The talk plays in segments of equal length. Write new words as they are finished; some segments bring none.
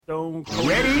Stone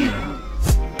ready?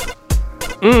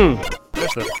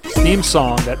 That's a theme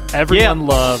song that everyone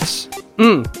loves.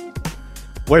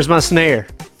 Where's my snare?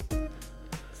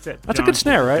 That's a good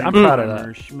snare, right? I'm proud of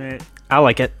that. Schmidt. I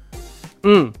like it.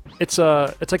 It's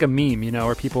like a meme,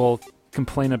 where people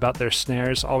complain about their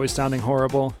snares always sounding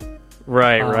horrible.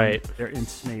 Right. They're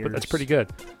ensnared. But that's pretty good.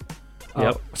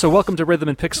 Yep. So welcome to Rhythm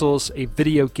and Pixels, a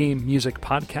video game music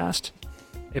podcast.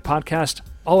 A podcast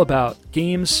all about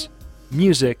games,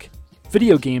 music,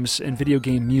 video games, and video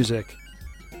game music.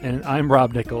 And I'm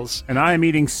Rob Nichols. And I am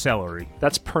eating celery.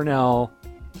 That's Purnell.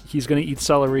 He's going to eat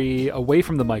celery away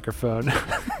from the microphone.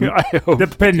 I hope.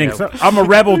 Depending. So, I'm a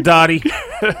rebel, Dottie.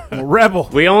 I'm a rebel.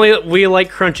 We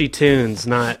like crunchy tunes,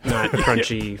 not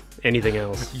crunchy anything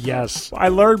else. Yes. I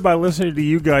learned by listening to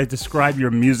you guys describe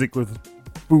your music with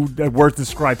food, words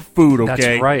describe food, okay?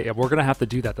 That's right. We're going to have to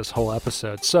do that this whole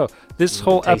episode. So this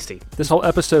whole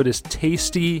episode is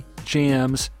tasty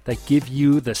jams that give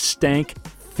you the stank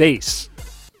face.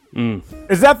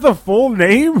 Is that the full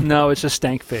name? No, it's just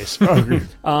Stankface.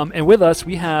 And with us,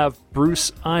 we have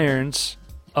Bruce Irons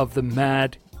of the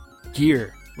Mad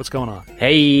Gear. What's going on?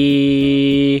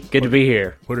 Hey, good to be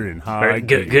here. Put it in high.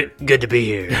 Good to be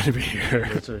here. Good to be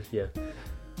here. Yeah.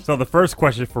 So the first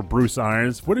question for Bruce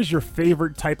Irons: what is your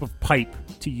favorite type of pipe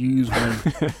to use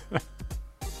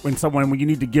when you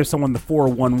need to give someone the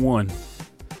 411?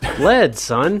 Lead,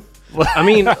 son. I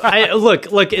mean, look.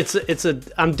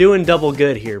 I'm doing double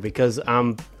good here because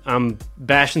I'm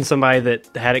bashing somebody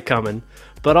that had it coming,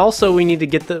 but also we need to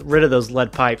get rid of those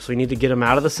lead pipes. We need to get them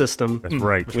out of the system. That's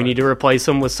right. We need to replace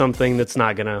them with something that's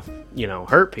not gonna,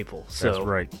 hurt people. So That's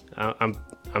right.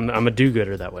 I'm a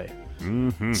do-gooder that way.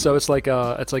 Mm-hmm. So it's like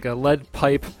a lead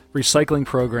pipe recycling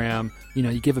program.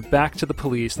 You give it back to the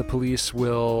police. The police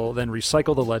will then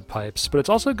recycle the lead pipes, but it's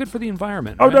also good for the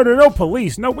environment. Oh, right? no,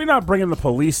 police. No, we're not bringing the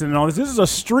police in and all this. This is a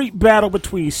street battle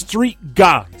between street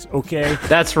guys, okay?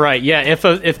 That's right. Yeah, if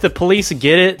the police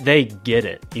get it, they get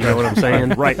it. You know what I'm saying?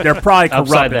 Right. They're probably corrupt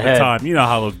Upside the at the head. time. You know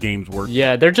how those games work.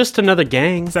 Yeah, they're just another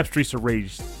gang. Except Streets of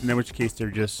Rage, in which case they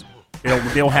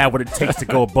don't have what it takes to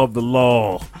go above the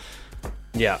law.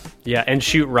 Yeah, and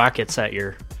shoot rockets at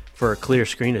you for a clear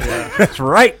screen attack. That's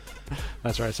right.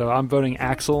 That's right. So I'm voting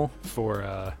Axel for.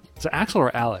 Is it Axel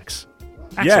or Alex?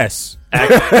 Axel. Yes.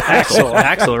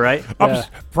 Axel, right? Yeah.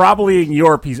 Probably in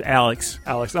Europe, he's Alex.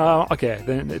 Alex. Oh, okay.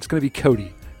 Then it's going to be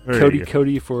Cody. There you go.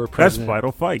 Cody for That's president.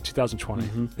 Vital Fight. 2020.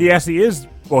 Mm-hmm. He actually is.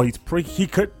 Well,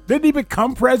 didn't he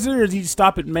become president, or did he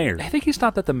stop at mayor? I think he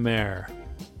stopped at the mayor.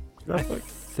 I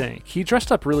think he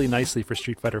dressed up really nicely for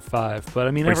Street Fighter V, but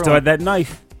I mean, He still had that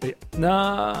knife.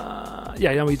 Nah,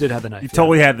 yeah, we did have the knife. He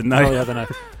totally had the knife. Totally had the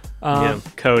knife. Yeah,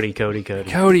 Cody. Cody,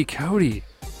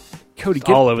 get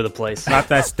All over the place. Not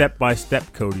that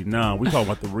step-by-step Cody. No, we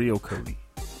talking about the real Cody.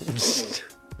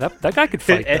 that guy could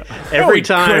fight. Though.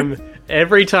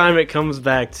 Every time it comes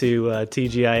back to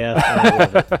TGIF, I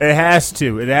love it. It has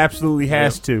to. It absolutely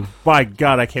has to. By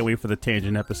God, I can't wait for the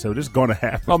tangent episode. It's going to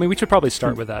happen. Well, I mean, we should probably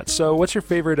start with that. So, what's your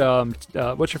favorite?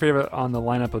 What's your favorite on the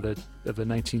lineup of the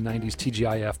 1990s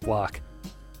TGIF block?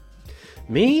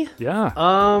 Me? Yeah.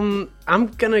 I'm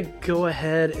gonna go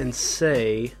ahead and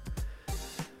say.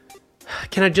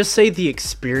 Can I just say the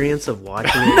experience of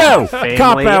watching it No! with family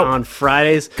Cop out. on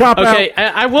Fridays? Cop okay,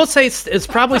 I will say it's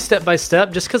probably step by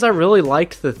step, just because I really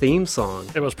liked the theme song.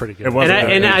 It was pretty good. It was.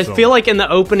 And I feel like in the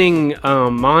opening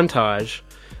montage,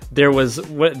 there was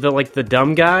the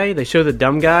dumb guy. They show the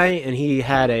dumb guy, and he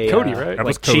had a Cody, right? That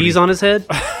was like cheese Cody. on his head,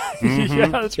 Yeah,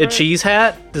 that's a right. cheese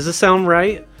hat. Does this sound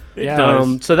right?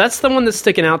 Yeah. So that's the one that's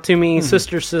sticking out to me.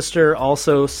 Sister,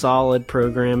 also solid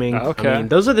programming. Okay. I mean,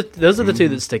 those are the two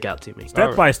that stick out to me.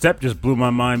 Step by Step just blew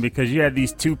my mind because you had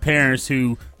these two parents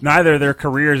who neither of their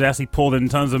careers actually pulled in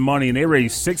tons of money, and they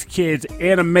raised 6 kids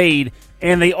and a maid,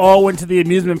 and they all went to the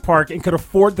amusement park and could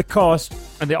afford the cost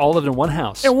And they all lived in one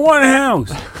house. in one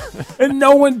house, and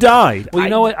no one died. Well, you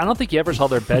know what? I don't think you ever saw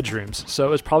their bedrooms, so it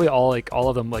was probably all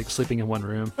of them sleeping in one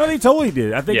room. No, they totally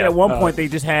did. I think Yeah. at one point they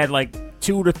just had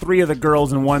 2 to 3 of the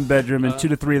girls in one bedroom and 2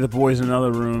 to 3 of the boys in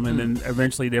another room, and then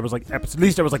eventually there was at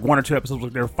least there was 1 or 2 episodes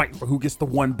where they were fighting for who gets the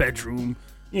one bedroom.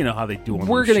 You know how they do on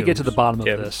We're those gonna get to shows. the bottom of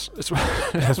Yeah. this. That's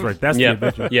right. That's the Yeah,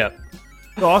 adventure. yeah.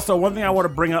 So also, one thing I want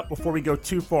to bring up before we go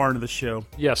too far into the show.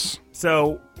 Yes.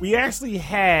 So we actually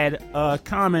had a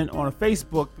comment on a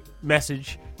Facebook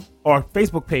message or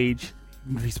YouTube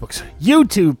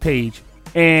page,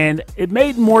 and it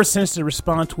made more sense to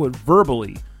respond to it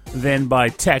verbally than by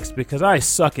text because I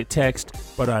suck at text,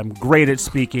 but I'm great at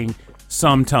speaking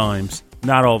sometimes,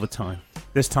 not all the time.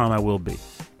 This time I will be.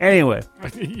 Anyway,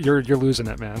 You're losing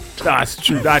it, man. that's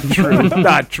true. Not true.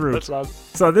 Not true. That's not.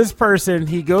 So this person,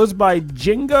 he goes by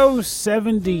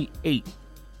Jingo78.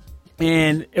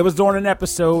 And it was during an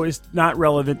episode. It's not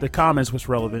relevant. The comments was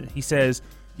relevant. He says,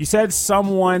 you said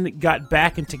someone got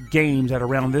back into games at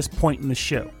around this point in the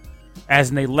show. As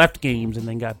in they left games and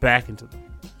then got back into them.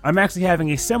 I'm actually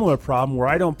having a similar problem where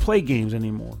I don't play games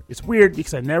anymore. It's weird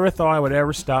because I never thought I would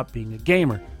ever stop being a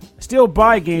gamer. I still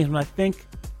buy games when I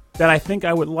think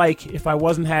I would like if I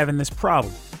wasn't having this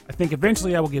problem. I think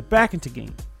eventually I will get back into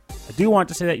games. I do want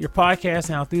to say that your podcast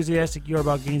and how enthusiastic you are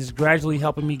about games is gradually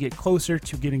helping me get closer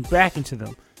to getting back into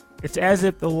them. It's as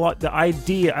if I like the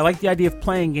idea of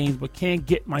playing games, but can't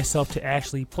get myself to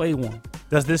actually play one.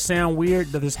 Does this sound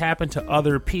weird? Does this happen to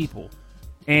other people?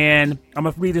 And I'm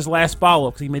going to read his last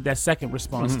follow-up because he made that second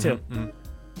response too.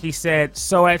 He said,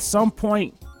 so at some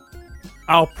point,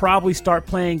 I'll probably start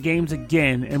playing games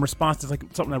again in response to like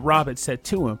something that Rob had said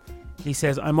to him. He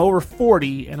says, I'm over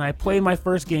 40, and I played my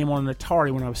first game on an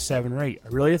Atari when I was 7 or 8. I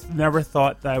really never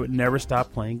thought that I would never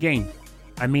stop playing games.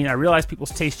 I mean, I realize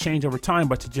people's tastes change over time,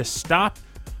 but to just stop,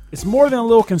 it's more than a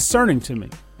little concerning to me.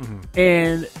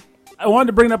 And I wanted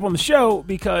to bring it up on the show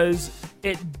because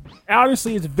it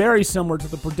honestly is very similar to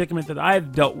the predicament that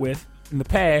I've dealt with in the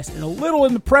past and a little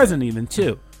in the present even,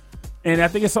 too. And I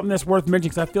think it's something that's worth mentioning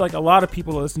because I feel like a lot of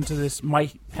people that listen to this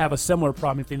might have a similar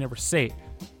problem if they never say it,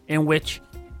 in which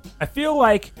I feel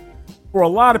like for a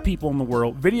lot of people in the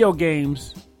world, video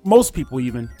games, most people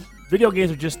even, video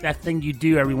games are just that thing you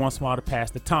do every once in a while to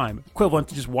pass the time. Equivalent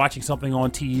to just watching something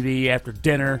on TV after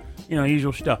dinner,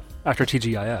 usual stuff. After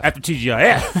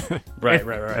TGIF. Right.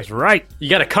 That's right. You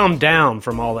got to calm down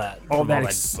from all that. All that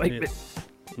excitement.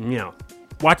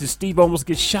 Watching Steve almost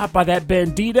get shot by that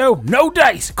bandito. No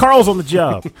dice. Carl's on the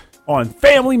job on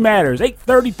Family Matters,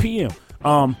 8:30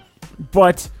 p.m.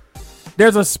 But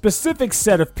there's a specific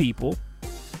set of people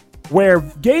where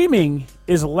gaming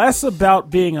is less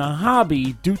about being a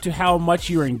hobby due to how much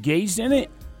you're engaged in it.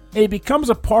 It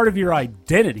becomes a part of your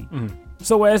identity.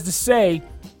 So as to say,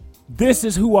 this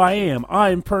is who I am.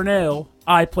 I'm Pernell.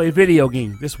 I play video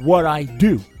games. This is what I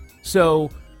do. So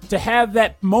to have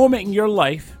that moment in your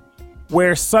life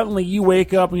where suddenly you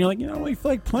wake up and you're like, I don't really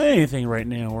feel like playing anything right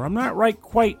now, or I'm not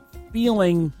quite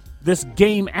feeling this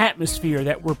game atmosphere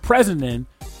that we're present in,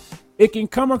 it can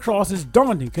come across as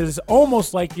daunting because it's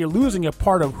almost like you're losing a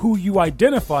part of who you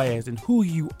identify as and who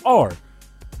you are.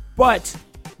 But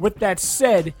with that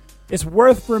said, it's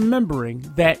worth remembering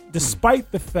that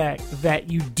despite the fact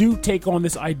that you do take on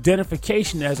this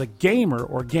identification as a gamer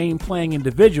or game-playing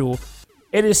individual,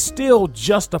 it is still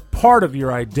just a part of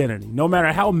your identity, no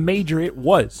matter how major it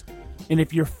was. And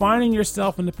if you're finding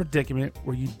yourself in the predicament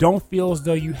where you don't feel as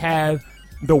though you have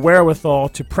the wherewithal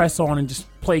to press on and just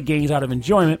play games out of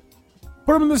enjoyment,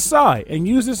 put them on the side and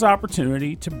use this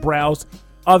opportunity to browse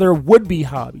other would-be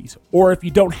hobbies. Or if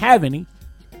you don't have any,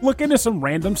 look into some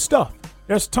random stuff.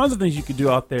 There's tons of things you can do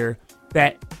out there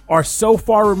that are so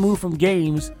far removed from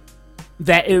games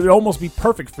that it would almost be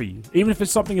perfect for you. Even if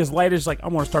it's something as light as like, I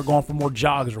want to start going for more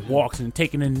jogs or walks and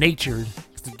taking in nature.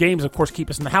 The games, of course,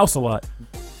 keep us in the house a lot.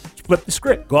 Flip the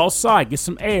script, go outside, get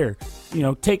some air,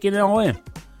 take it all in.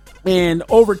 And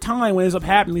over time, what ends up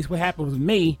happening, at least what happened with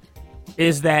me,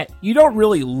 is that you don't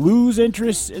really lose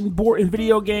interest in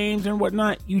video games and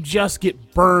whatnot. You just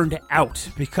get burned out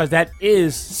because that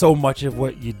is so much of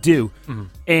what you do.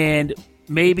 And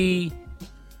maybe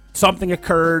something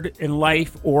occurred in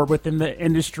life or within the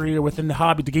industry or within the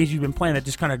hobby, the games you've been playing, that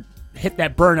just kind of hit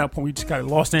that burnout point where you just kind of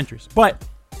lost interest. But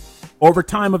over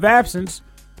time of absence,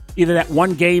 either that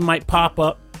one game might pop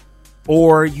up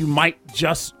or you might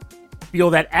just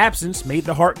feel that absence made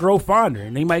the heart grow fonder.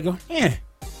 And they might go, I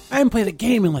haven't played a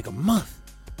game in like a month.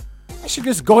 I should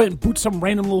just go ahead and boot some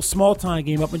random little small time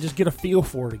game up and just get a feel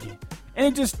for it again. And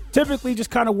it just typically just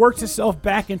kind of works itself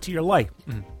back into your life.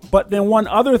 But then one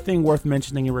other thing worth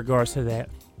mentioning in regards to that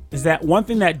is that one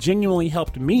thing that genuinely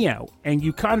helped me out, and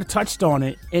you kind of touched on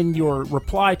it in your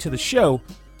reply to the show,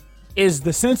 is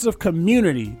the sense of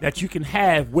community that you can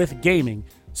have with gaming.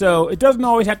 So it doesn't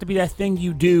always have to be that thing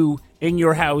you do in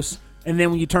your house, and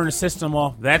then when you turn the system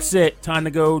off, that's it. Time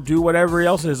to go do whatever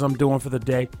else it is I'm doing for the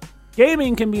day.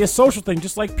 Gaming can be a social thing,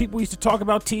 just like people used to talk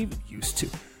about TV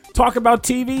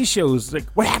shows. Like,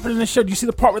 what happened in the show? Do you see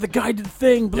the part where the guy did the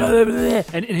thing? Blah, blah, blah.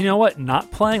 And you know what?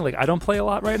 Not playing, like I don't play a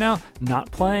lot right now.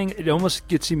 Not playing, it almost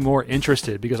gets you more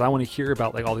interested because I want to hear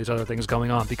about like all these other things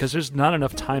going on because there's not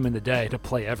enough time in the day to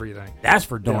play everything. That's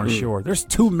for darn sure. There's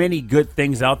too many good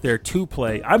things out there to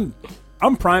play. I'm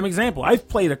prime example. I've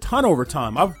played a ton over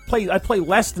time. I play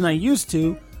less than I used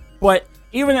to, but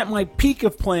even at my peak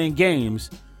of playing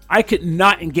games, I could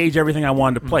not engage everything I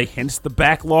wanted to play, hence the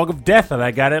backlog of death that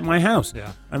I got at my house.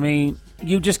 Yeah. I mean,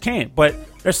 you just can't. But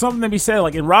there's something to be said,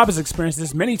 like in Rob has experienced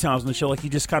this many times on the show, like he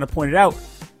just kind of pointed out.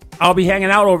 I'll be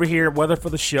hanging out over here, whether for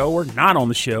the show or not on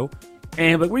the show,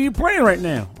 and like, what are you playing right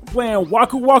now? I'm playing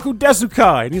Waku Waku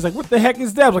Desukai. And he's like, what the heck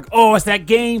is that? I'm like, oh, it's that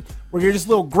game where you're this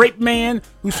little grape man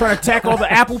who's trying to attack all the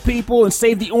apple people and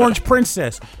save the orange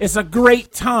princess. It's a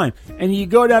great time. And you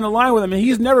go down the line with him, and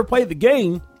he's never played the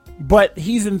game, but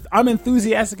I'm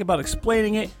enthusiastic about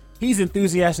explaining it. He's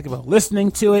enthusiastic about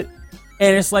listening to it.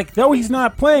 And it's like, though he's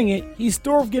not playing it, he's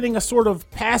still getting a sort of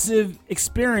passive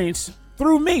experience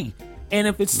through me. And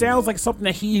if it sounds like something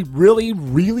that he really,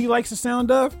 really likes the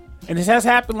sound of, and this has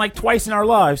happened like twice in our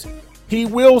lives, he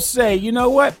will say, you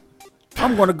know what?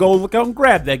 I'm going to go look out and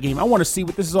grab that game. I want to see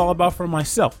what this is all about for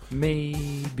myself.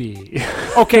 Maybe.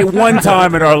 Okay, one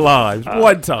time in our lives.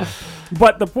 One time.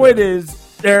 But the point is,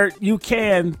 you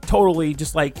can totally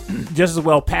just as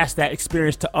well pass that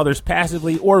experience to others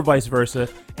passively or vice versa.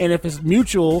 And if it's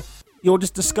mutual, you'll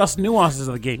just discuss nuances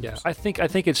of the game. Yeah, I think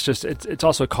it's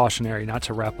also cautionary not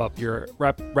to wrap up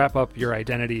your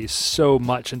identity so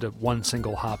much into one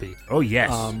single hobby. Oh yes.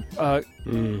 Do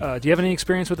you have any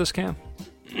experience with this, Cam?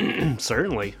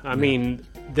 Certainly. I mean,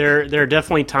 there are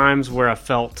definitely times where I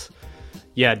felt,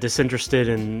 disinterested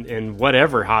in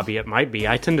whatever hobby it might be.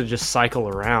 I tend to just cycle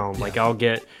around. Yeah. Like, I'll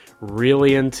get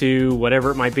really into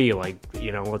whatever it might be. Like,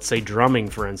 let's say drumming,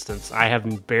 for instance. I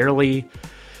have barely,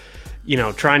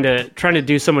 trying to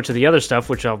do so much of the other stuff,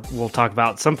 which we'll talk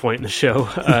about at some point in the show,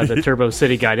 the Turbo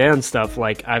City Gaiden stuff.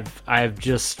 Like, I've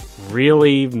just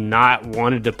really not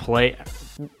wanted to play.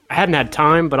 I hadn't had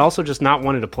time, but also just not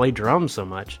wanted to play drums so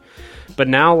much. But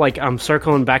now, like, I'm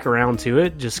circling back around to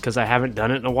it just because I haven't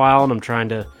done it in a while, and I'm trying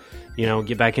to,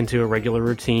 get back into a regular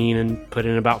routine and put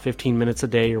in about 15 minutes a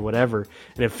day or whatever.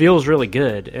 And it feels really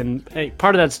good. And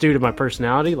part of that's due to my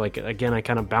personality. Like, again, I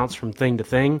kind of bounce from thing to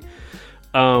thing.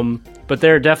 But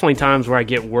there are definitely times where I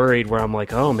get worried where I'm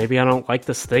like, oh, maybe I don't like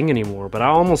this thing anymore. But I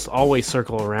almost always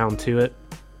circle around to it.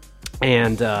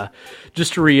 And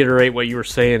just to reiterate what you were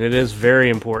saying, it is very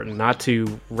important not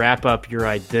to wrap up your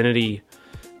identity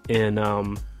in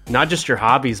not just your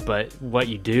hobbies, but what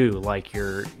you do. Like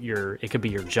it could be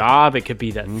your job, it could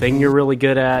be that thing you're really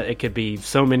good at, it could be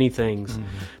so many things.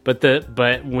 But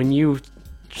when you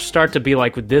start to be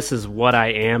like, this is what I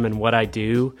am and what I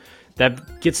do,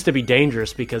 that gets to be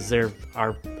dangerous because there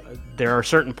are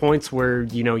certain points where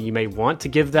you may want to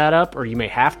give that up or you may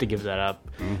have to give that up.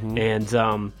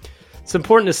 And it's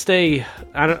important to stay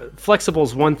flexible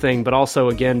is one thing, but also,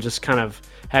 again, just kind of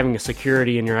having a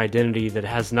security in your identity that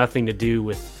has nothing to do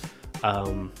with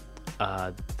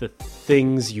the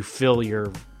things you fill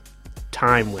your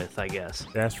time with, I guess.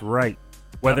 That's right.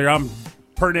 Whether I'm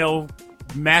Purnell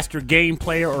master game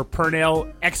player or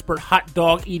Purnell expert hot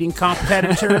dog eating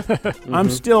competitor, I'm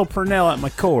still Purnell at my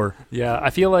core. Yeah, I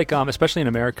feel like, especially in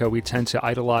America, we tend to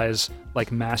idolize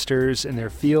like masters in their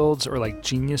fields or like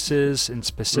geniuses in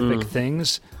specific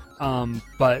things.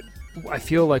 But I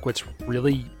feel like what's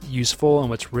really useful and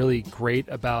what's really great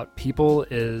about people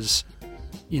is,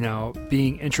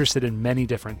 being interested in many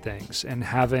different things and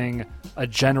having a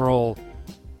general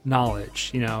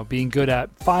knowledge, being good at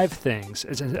 5 things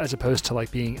as opposed to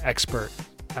like being expert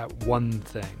at one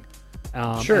thing.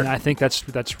 Sure. And I think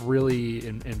that's really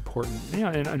important,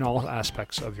 in all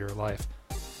aspects of your life.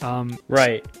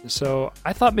 Right. So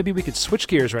I thought maybe we could switch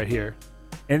gears right here.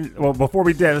 And well, before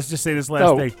we did, let's just say this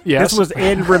last thing. Yes. This was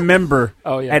and remember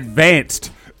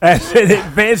advanced. As it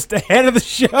advanced ahead of the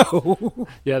show.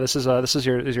 Yeah, this is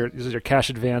your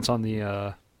cash advance on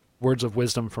the words of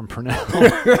wisdom from Purnell.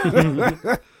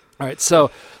 All right, so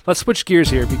let's switch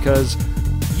gears here because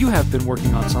you have been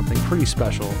working on something pretty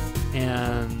special,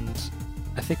 and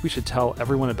I think we should tell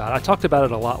everyone about it. I talked about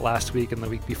it a lot last week and the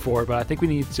week before, but I think we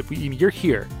need to. You're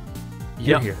here.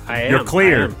 You're here. I am. You're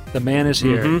clear. The man is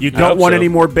here. You don't want any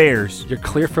more bears. You're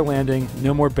clear for landing.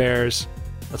 No more bears.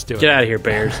 Let's do it. Get out of here,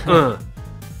 bears.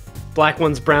 Black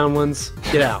ones, brown ones,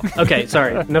 get out. Okay,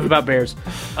 sorry. Enough about bears.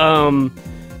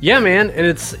 Yeah, man, and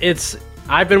it's.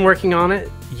 I've been working on it.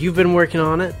 You've been working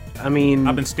on it. I mean,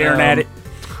 I've been staring at it.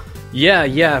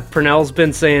 Yeah. Purnell's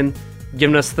been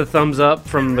giving us the thumbs up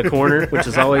from the corner, which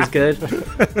is always good.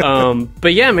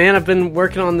 But yeah, man, I've been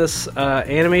working on this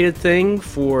animated thing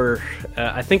for.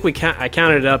 I think I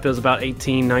counted it up. It was about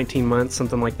 18, 19 months,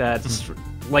 something like that. It's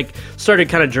started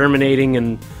kind of germinating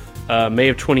in May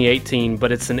of 2018,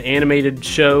 but it's an animated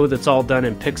show that's all done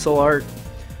in pixel art.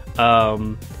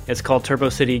 It's called Turbo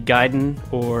City Gaiden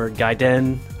or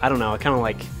Gaiden. I don't know. I kind of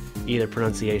like either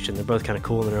pronunciation. They're both kind of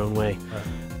cool in their own way. Right.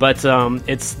 But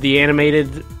it's the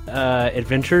animated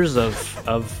adventures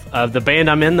of the band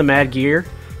I'm in, the Mad Gear.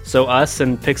 So us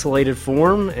in pixelated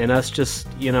form, and us just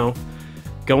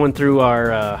going through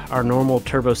our normal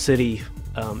Turbo City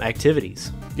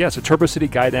activities. Yeah, so Turbo City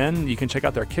Gaiden, you can check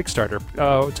out their Kickstarter.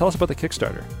 Tell us about the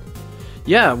Kickstarter.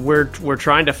 Yeah, we're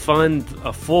trying to fund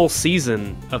a full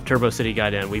season of Turbo City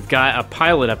Gaiden. We've got a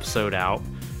pilot episode out,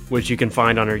 which you can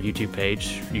find on our YouTube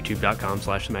page,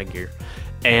 youtube.com/themadgear.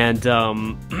 And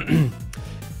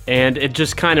and it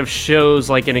just kind of shows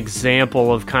like an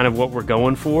example of kind of what we're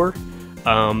going for.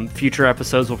 Future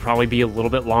episodes will probably be a little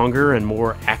bit longer and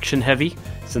more action heavy,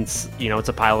 since it's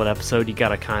a pilot episode. You got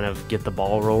to kind of get the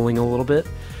ball rolling a little bit.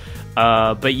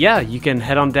 But yeah, you can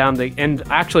head on down and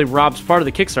actually Rob's part of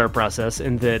the Kickstarter process,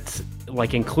 in that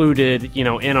like included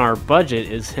in our budget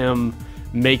is him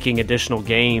making additional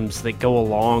games that go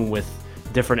along with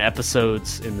different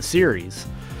episodes in the series.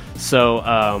 So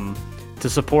to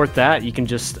support that, you can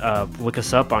just look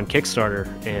us up on Kickstarter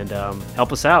and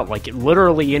help us out. Like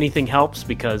literally anything helps,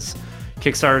 because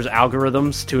Kickstarter's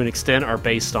algorithms to an extent are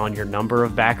based on your number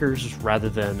of backers rather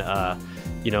than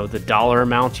the dollar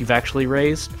amount you've actually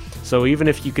raised. So even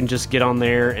if you can just get on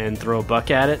there and throw a buck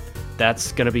at it,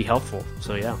 that's going to be helpful.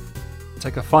 So yeah, it's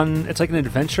like an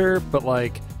adventure, but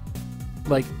like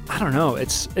I don't know,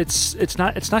 it's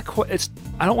not quite,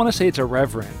 I don't want to say it's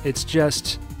irreverent. It's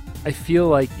just, I feel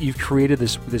like you've created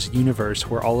this universe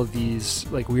where all of these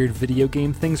like weird video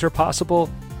game things are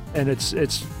possible, and it's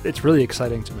really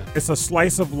exciting to me. It's a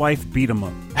slice of life beat 'em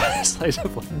up. Slice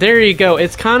of life. There you go.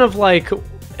 It's kind of like,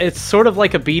 it's sort of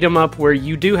like a beat 'em up where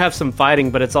you do have some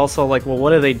fighting, but it's also like, well, what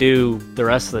do they do the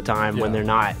rest of the time when they're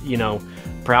not,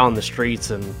 prowling the streets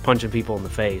and punching people in the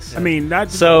face? I mean,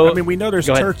 we know there's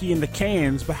turkey in the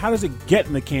cans, but how does it get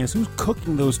in the cans? Who's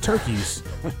cooking those turkeys?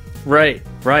 Right,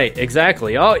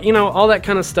 exactly. All that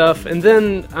kind of stuff. And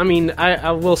then, I mean,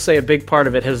 I will say a big part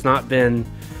of it has not been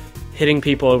hitting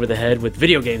people over the head with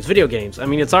video games. I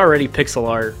mean, it's already pixel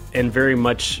art and very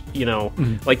much,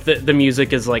 like the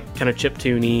music is like kind of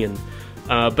chiptune-y, and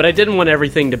but I didn't want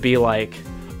everything to be like,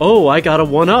 oh, I got a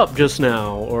 1-up just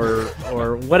now, or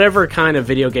whatever kind of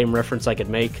video game reference I could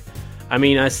make. I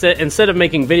mean, instead of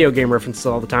making video game references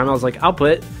all the time, I was like, I'll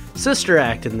put Sister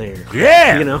Act in there.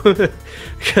 Yeah!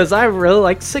 Because I really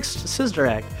like Sister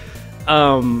Act.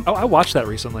 I watched that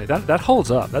recently. That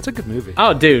holds up. That's a good movie.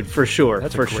 Oh, dude, for sure.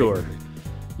 That's for a great sure. movie.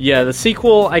 Yeah, the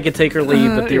sequel I could take or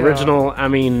leave, but the yeah. original, I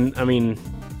mean,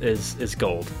 is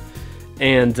gold.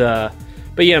 And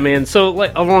but yeah, man. So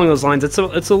like along those lines, it's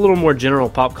a little more general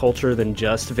pop culture than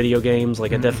just video games.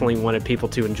 Like I definitely wanted people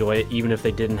to enjoy it, even if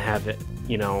they didn't have it.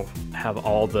 Have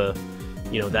all the,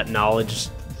 that knowledge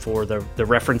for the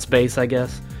reference base, I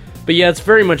guess. But yeah, it's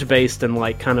very much based in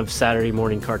like kind of Saturday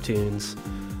morning cartoons,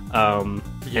 and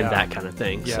that kind of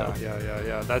thing. Yeah, so.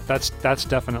 yeah. That's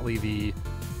definitely the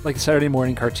like Saturday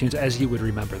morning cartoons as you would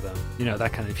remember them.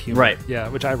 That kind of humor. Right. Yeah,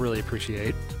 which I really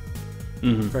appreciate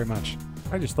very much.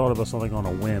 I just thought about something on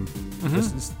a whim.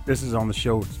 This is on the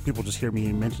show. People just hear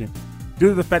me mention it. Due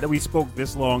to the fact that we spoke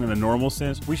this long in the normal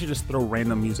sense, we should just throw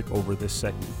random music over this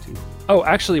segment too. Oh,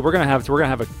 actually, we're gonna have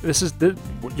a.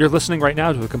 You're listening right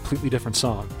now to a completely different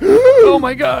song. Oh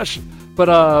my gosh! But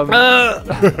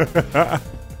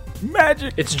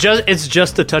magic. It's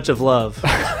just a touch of love,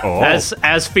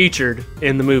 as featured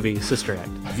in the movie Sister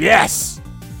Act. Yes.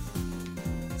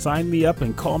 Sign me up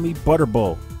and call me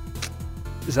Butterball.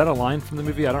 Is that a line from the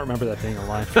movie? I don't remember that being a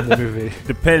line from the movie.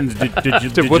 Depends. Did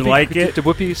you like it? Did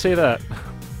Whoopi say that?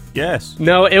 Yes.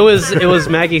 No, it was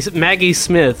Maggie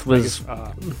Smith was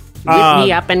lift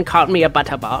me up and call me a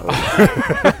butterball.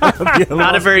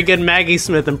 Not a very good Maggie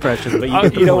Smith impression, but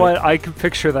you know what? I can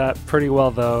picture that pretty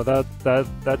well, though.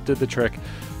 That did the trick.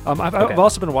 I've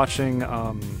also been watching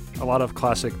a lot of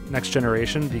classic Next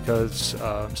Generation because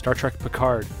Star Trek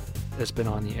Picard has been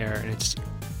on the air, and it's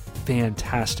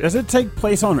fantastic. Does it take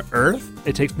place on Earth?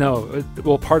 It takes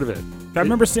part of it. I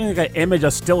remember seeing like an image,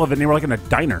 a still of it, and they were like in a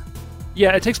diner.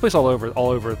 Yeah, it takes place all over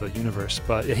the universe.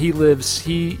 But he lives.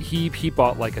 He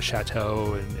bought like a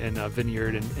chateau and a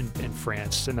vineyard in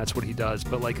France, and that's what he does.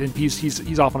 But like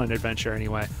he's off on an adventure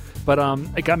anyway. But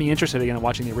it got me interested again in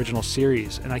watching the original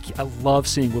series, and I love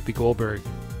seeing Whoopi Goldberg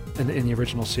in the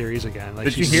original series again. Like,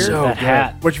 did you hear that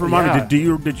hat? Which reminded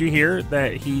me, did you hear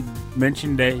that he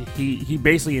mentioned that he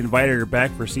basically invited her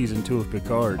back for season 2 of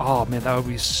Picard? Oh man, that would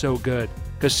be so good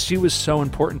because she was so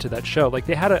important to that show. Like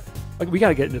they had we got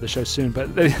to get into the show soon,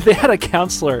 but they had a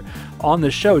counselor on the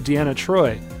show, Deanna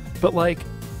Troi, but like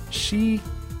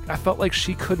I felt like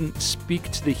she couldn't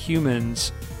speak to the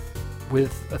humans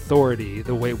with authority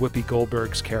the way Whoopi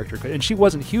Goldberg's character could, and she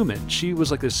wasn't human. She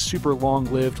was like this super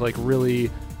long-lived, like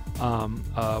really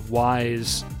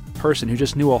wise person who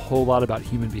just knew a whole lot about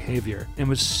human behavior and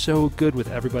was so good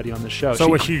with everybody on the show. So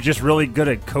was she just really good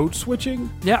at code switching?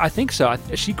 Yeah, I think so.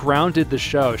 She grounded the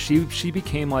show. She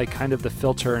became like kind of the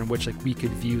filter in which like we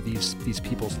could view these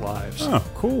people's lives. Oh,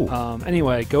 cool.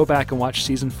 Anyway, go back and watch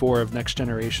season 4 of Next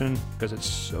Generation because it's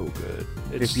so good.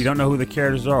 If you don't know who the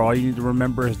characters are, all you need to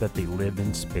remember is that they live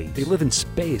in space. They live in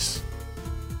space.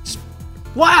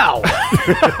 Wow.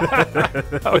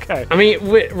 Okay. I mean,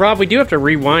 Rob, we do have to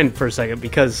rewind for a second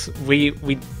because we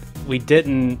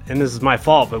didn't, and this is my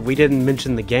fault, but we didn't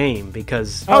mention the game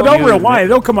because... Oh, don't rewind.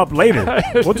 It'll come up later.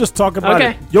 We'll just talk about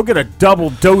it. You'll get a double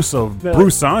dose of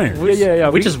Bruce Irons. Yeah.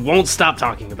 We just won't stop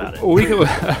talking about it.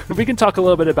 We can talk a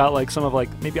little bit about like some of like,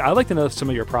 maybe I'd like to know some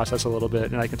of your process a little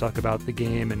bit, and I can talk about the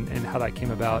game and how that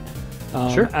came about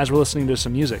Sure. as we're listening to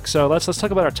some music. So let's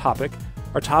talk about our topic.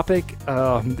 Our topic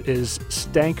is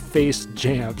Stankface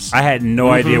Jams. I had no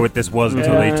idea what this was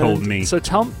until they told me. So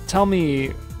tell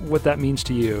me what that means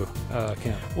to you,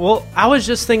 Cam. Well, I was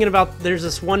just thinking about there's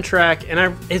this one track,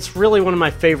 and it's really one of my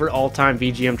favorite all-time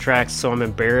VGM tracks, so I'm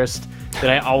embarrassed that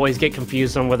I always get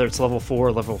confused on whether it's level 4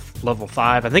 or level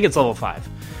 5. I think it's level 5.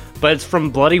 But it's from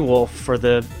Bloody Wolf for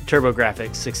the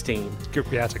TurboGrafx 16.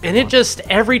 Yeah, it's a good and one. it just,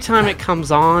 every time it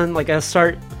comes on, like I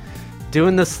start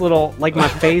doing this little, like my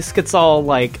face gets all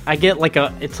like, I get like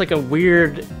it's like a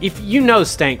weird, if you know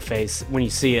Stankface when you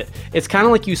see it, it's kind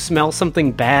of like you smell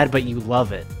something bad but you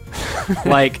love it.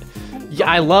 Like,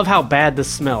 I love how bad this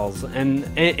smells,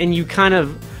 and you kind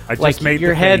of like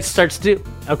your head starts to.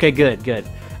 Okay, good.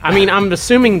 I mean, I'm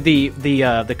assuming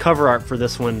the cover art for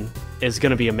this one is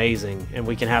going to be amazing, and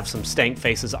we can have some stank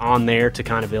faces on there to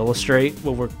kind of illustrate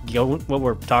what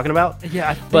we're talking about.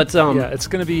 Yeah, but it's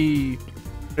going to be.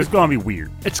 It's going to be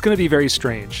weird. It's going to be very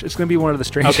strange. It's going to be one of the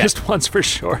strangest ones for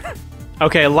sure.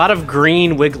 Okay, a lot of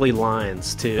green wiggly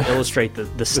lines to illustrate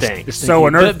the stank. So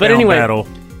an Earthbound anyway, battle,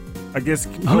 I guess.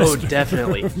 Oh,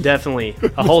 definitely.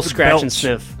 A whole scratch and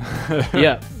sniff.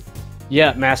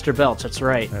 Yeah, Master Belch. That's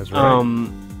right. That's right.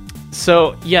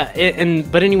 So yeah,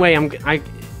 but anyway,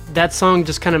 that song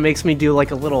just kind of makes me do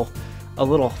like a little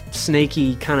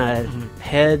snaky kind of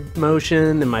head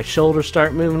motion, and my shoulders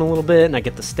start moving a little bit, and I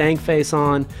get the stank face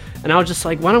on, and I was just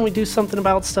like, why don't we do something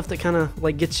about stuff that kind of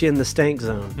like gets you in the stank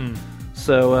zone?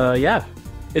 So yeah,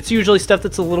 it's usually stuff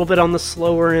that's a little bit on the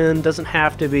slower end, doesn't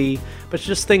have to be, but it's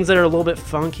just things that are a little bit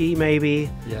funky maybe.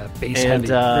 Yeah, bass heavy,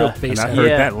 real bass and I heavy.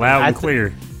 heard that loud and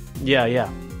clear. Yeah.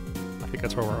 I think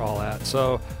that's where we're all at.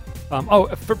 So.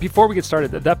 Before we get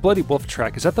started, that Bloody Wolf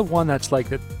track, is that the one that's like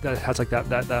that has like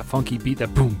that funky beat,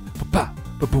 that boom, ba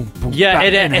boom, boom? Yeah,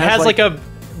 it has like a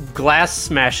glass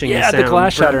smashing. Yeah, sound the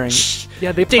glass shattering.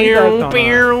 Yeah, they played that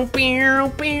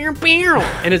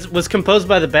and it was composed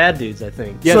by the Bad Dudes, I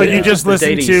think. Yeah, so you just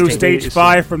listened to Stage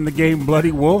 5 from the game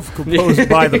Bloody Wolf, composed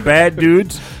by the Bad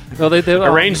Dudes. Well, they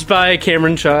arranged by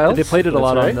Cameron Childs. They played it a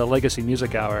lot on the Legacy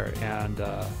Music Hour, and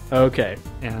okay.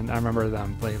 And I remember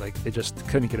them playing, like they just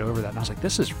couldn't get over that, and I was like,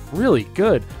 this is really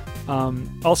good.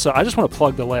 Also, I just want to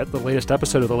plug the latest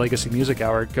episode of the Legacy Music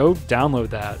Hour. Go download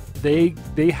that.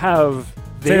 They have.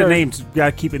 Say the names.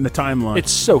 Gotta keep it in the timeline.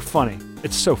 It's so funny.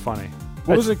 It's so funny.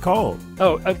 What was it called?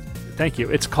 Oh, thank you.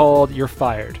 It's called You're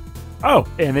Fired. Oh,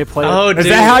 and they play. Oh, is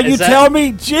that how you tell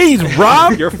me? Jeez,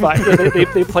 Rob, You're fired.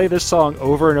 They play this song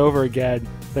over and over again.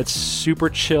 That's super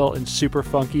chill and super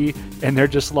funky, and they're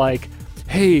just like,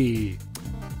 "Hey,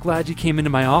 glad you came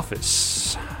into my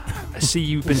office. I see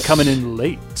you've been coming in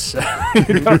late."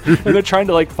 And they're trying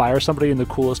to like fire somebody in the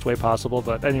coolest way possible.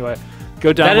 But anyway,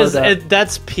 go download that.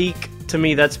 That's peak to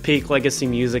me. That's peak Legacy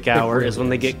Music Hour really is when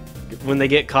they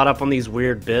get caught up on these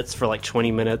weird bits for like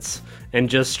 20 minutes and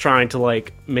just trying to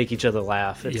like make each other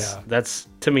laugh. That's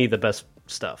to me the best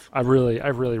stuff. I really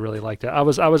liked it.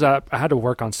 I had to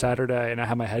work on Saturday, and I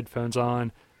had my headphones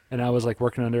on, and I was like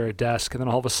working under a desk, and then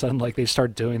all of a sudden like they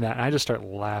start doing that, and I just start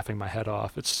laughing my head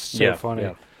off. It's so funny. Yeah.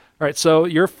 All right, so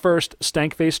your first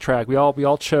Stankface track, we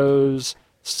all chose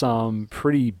some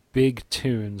pretty big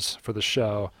tunes for the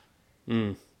show.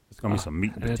 It's gonna be some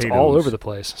meat and potatoes. It's all over the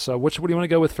place. So what do you want to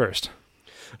go with first?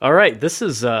 All right, this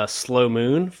is Slow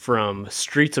Moon from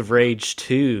Streets of Rage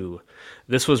 2.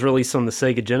 This was released on the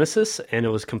Sega Genesis, and it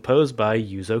was composed by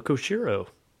Yuzo Koshiro.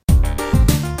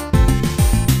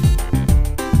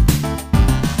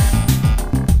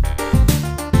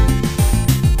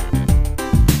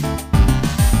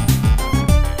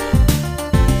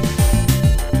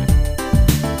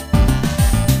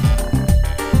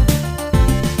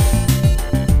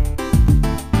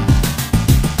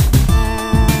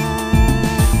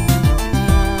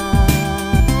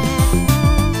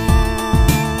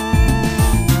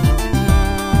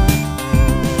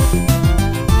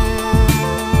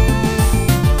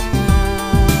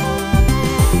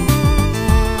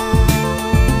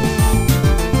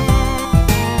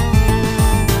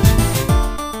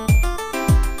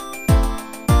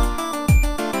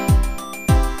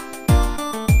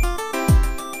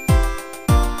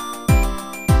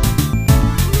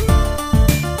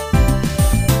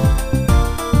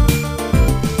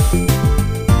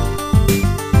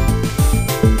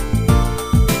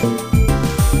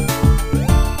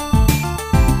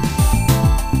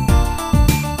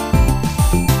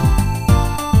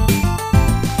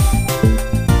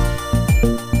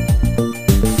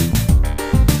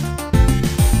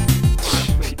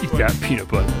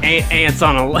 Hey, ants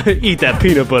on a eat that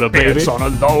peanut butter, baby. Ants on a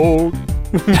log.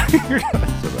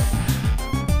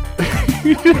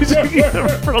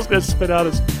 Pearl's gonna spit out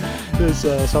his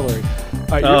celery.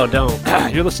 All right,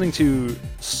 don't. You're listening to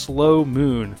Slow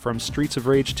Moon from Streets of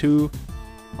Rage 2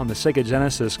 on the Sega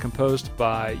Genesis, composed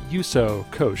by Yuzo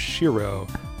Koshiro.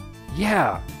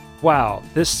 Yeah, wow.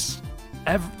 This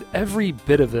every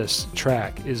bit of this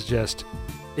track is just,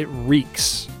 it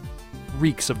reeks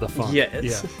of the funk. Yeah,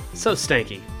 it's so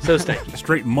stanky,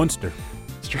 Straight monster.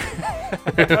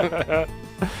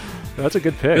 That's a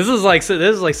good pick. This is like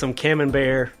some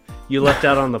camembert you left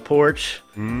out on the porch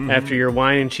after your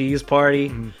wine and cheese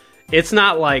party. It's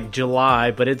not like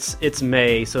July, but it's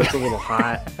May, so it's a little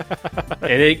hot,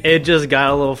 and it just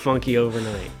got a little funky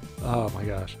overnight. Oh my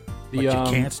gosh! But you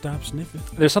can't stop sniffing.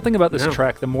 There's something about this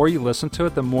track. The more you listen to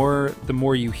it, the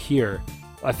more you hear.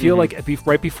 I feel like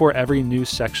right before every new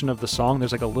section of the song,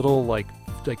 there's like a little like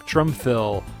drum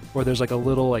fill, or there's like a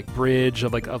little like bridge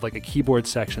of a keyboard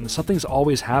section. Something's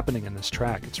always happening in this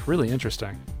track. It's really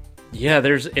interesting. Yeah,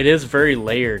 it is very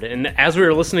layered, and as we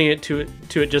were listening to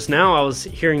it just now, I was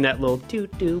hearing that little doo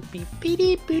doo beep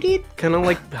beep beep, kind of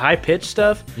like high pitched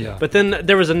stuff. Yeah. But then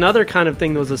there was another kind of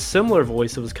thing that was a similar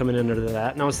voice that was coming into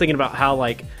that, and I was thinking about how,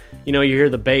 like, you know, you hear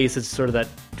the bass, it's sort of that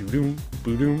doo doo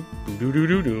boo doo boo doo doo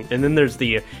doo doo, and then there's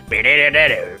the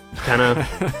kind of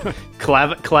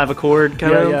clavichord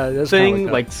kind of thing,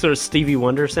 like sort of Stevie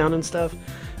Wonder sound and stuff.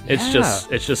 It's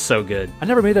just so good. I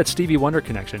never made that Stevie Wonder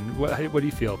connection. What do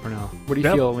you feel, Pernell? What do you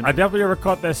feel? I definitely never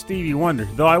caught that Stevie Wonder.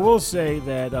 Though I will say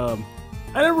that I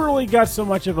never really got so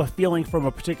much of a feeling from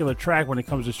a particular track when it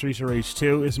comes to Streets of Rage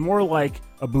 2. It's more like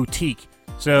a boutique.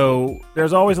 So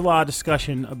there's always a lot of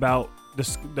discussion about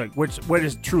this, like what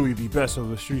is truly the best of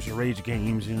the Streets of Rage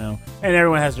games, you know. And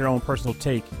everyone has their own personal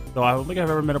take. Though I don't think I've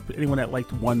ever met anyone that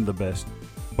liked one the best.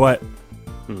 But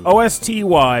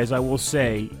OST-wise, I will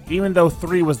say, even though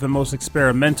 3 was the most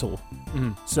experimental,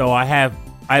 so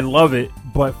I love it,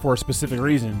 but for a specific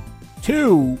reason.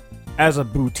 2, as a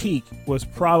boutique, was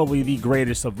probably the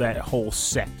greatest of that whole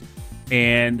set.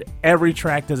 And every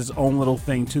track does its own little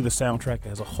thing to the soundtrack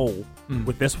as a whole,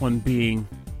 with this one being,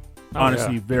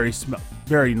 honestly,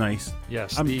 very nice.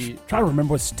 Yes. I'm trying to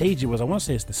remember what stage it was. I want to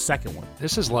say it's the second one.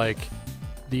 This is like...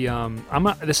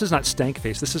 this is not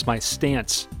Stankface. This is my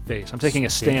stance face. I'm taking a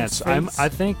stance. I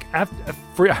think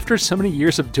after so many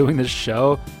years of doing this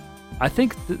show, I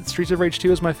think Streets of Rage 2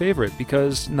 is my favorite,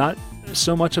 because not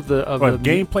so much of the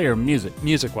gameplay or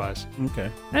music wise.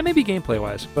 Okay, and maybe gameplay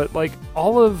wise, but like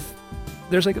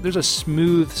there's a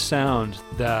smooth sound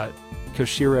that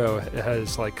Koshiro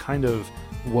has like kind of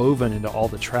woven into all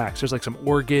the tracks. There's like some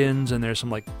organs and there's some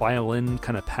like violin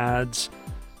kind of pads.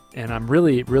 And I'm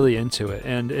really, really into it.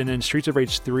 And in Streets of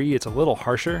Rage 3, it's a little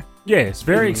harsher. Yeah, it's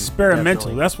very experimental.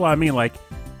 Definitely. That's what I mean. Like,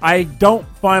 I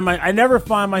never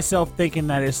find myself thinking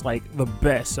that it's like the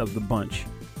best of the bunch.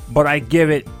 But I give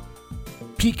it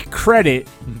peak credit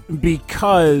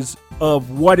because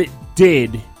of what it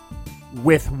did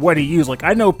with what he used. Like,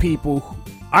 I know people,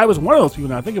 I was one of those people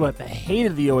now, I think about it, that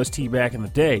hated the OST back in the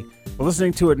day. But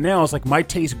listening to it now, it's like my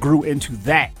taste grew into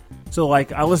that. So,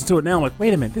 like, I listen to it now, I'm like,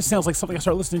 wait a minute, this sounds like something I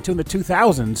started listening to in the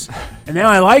 2000s, and now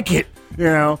I like it, you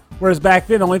know? Whereas back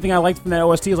then, the only thing I liked from that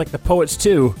OST was, like, the Poets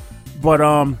 2. But,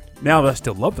 now that I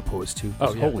still love the Poets 2.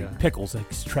 Oh, yeah, holy pickles, that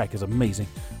track is amazing.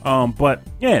 But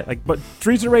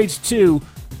Streets of Rage 2,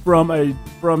 from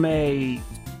a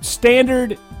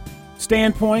standard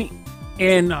standpoint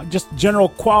and just general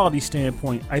quality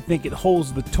standpoint, I think it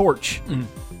holds the torch.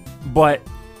 But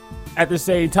at the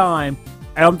same time,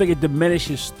 I don't think it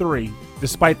diminishes 3,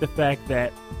 despite the fact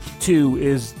that 2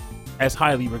 is as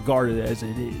highly regarded as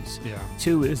it is. Yeah.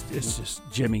 2 is just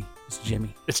Jimmy. It's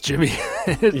Jimmy. It's Jimmy.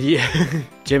 Yeah,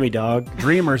 Jimmy Dog.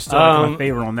 Dreamers still my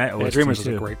favorite on that OST. Yeah, Dreamers too.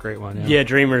 is a great one. Yeah,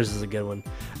 Dreamers is a good one.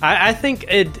 I think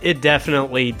it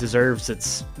definitely deserves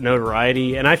its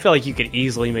notoriety, and I feel like you could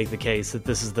easily make the case that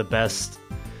this is the best.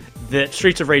 That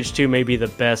Streets of Rage 2 may be the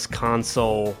best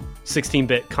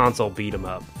 16-bit console beat 'em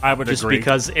up. I would just agree.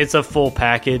 because it's a full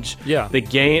package. Yeah. The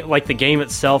game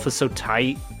itself is so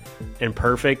tight and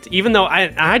perfect. Even though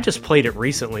I just played it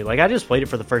recently. Like, I just played it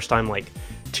for the first time like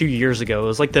 2 years ago. It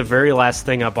was like the very last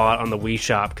thing I bought on the Wii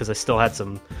Shop because I still had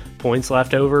some points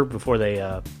left over before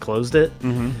they closed it.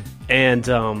 And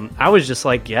I was just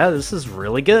like, yeah, this is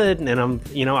really good. And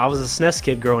I was a SNES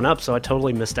kid growing up, so I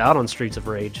totally missed out on Streets of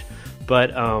Rage.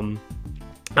 But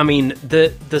I mean,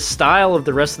 the style of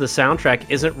the rest of the soundtrack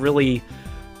isn't really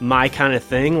my kind of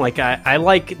thing. Like, I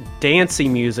like dancey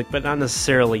music, but not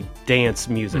necessarily dance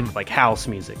music, like house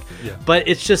music. Yeah. But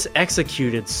it's just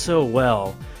executed so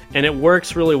well. and it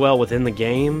works really well within the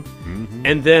game.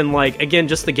 And then, like, again,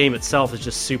 just the game itself is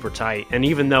just super tight. And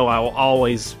even though I will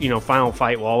always, Final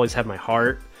Fight will always have my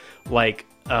heart, like,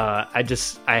 I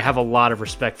have a lot of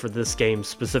respect for this game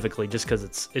specifically, just because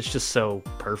it's just so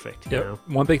perfect. You know?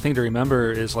 One big thing to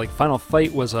remember is, like, Final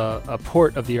Fight was a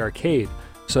port of the arcade.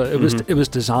 So it was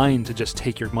designed to just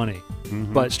take your money.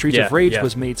 But Streets of Rage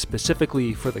was made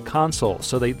specifically for the console.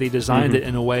 So they designed it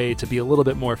in a way to be a little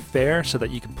bit more fair so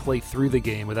that you can play through the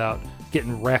game without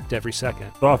getting wrecked every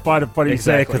second. Well, I find it funny you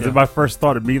say it, because my first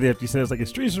thought immediately after you said it's like,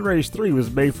 Streets of Rage 3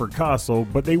 was made for console,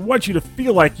 but they want you to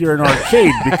feel like you're in an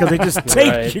arcade because they just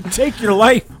take your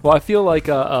life. Well, I feel like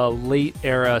a late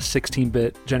era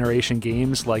 16-bit generation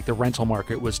games, like the rental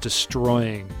market was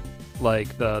destroying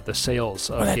like the sales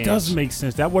of games. That does make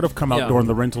sense. That would have come out during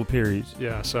the rental periods.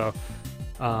 Yeah, so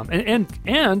and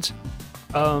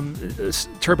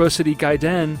Turbo City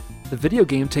Gaiden, the video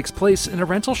game, takes place in a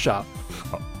rental shop.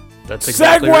 That's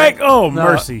exactly segue. Right. Oh,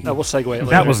 mercy. No, we'll segue it later.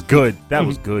 That was good. That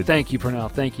was good. Thank you,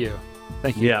 Pernell. Thank you.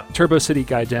 Yeah. Turbo City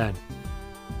Gaiden.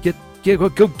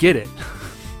 Go get it.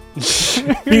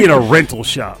 Be in a rental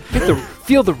shop.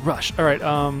 Feel the rush. All right,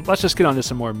 let's just get on to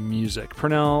some more music.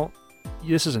 Pernell,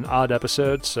 this is an odd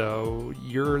episode, so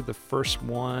you're the first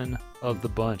one of the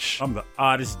bunch. I'm the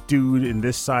oddest dude in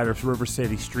this side of River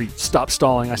City Street. Stop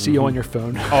stalling. I see you on your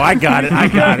phone. Oh, I got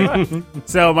it.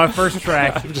 So my first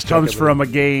track comes from a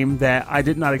game that I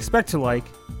did not expect to like,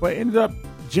 but ended up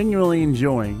genuinely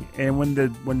enjoying. And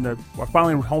when I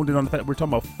finally honed in on the fact that we're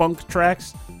talking about funk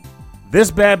tracks, this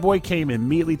bad boy came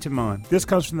immediately to mind. This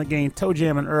comes from the game Toe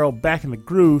Jam and Earl Back in the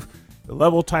Groove. The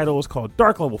level title is called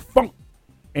Dark Level Funk,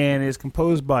 and is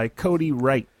composed by Cody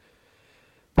Wright.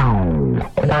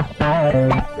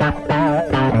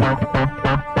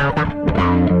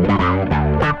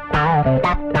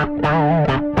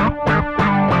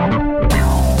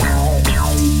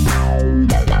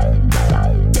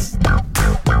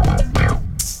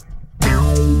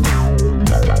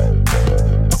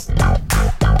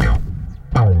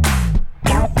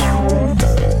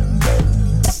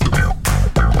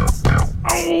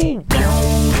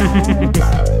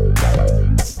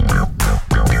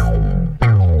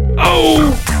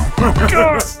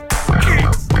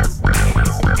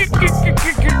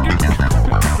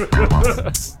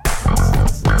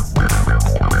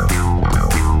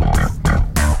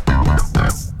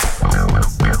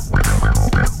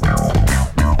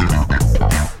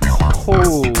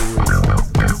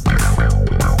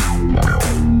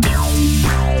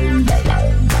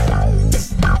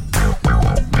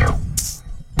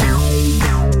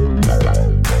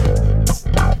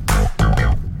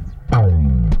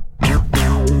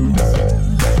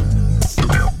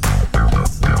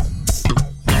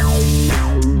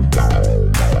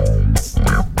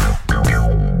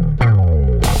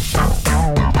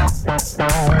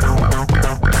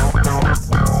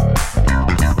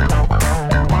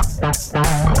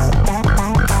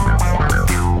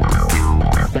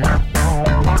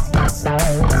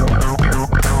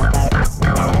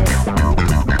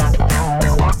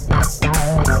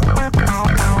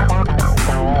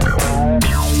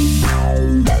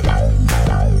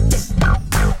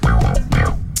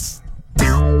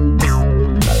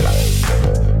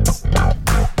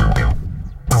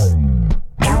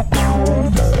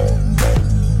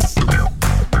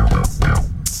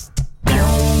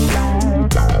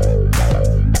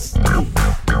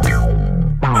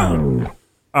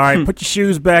 All right, put your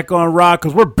shoes back on, Rob,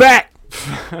 because we're back.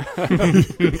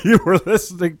 You were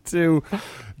listening to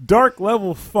Dark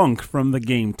Level Funk from the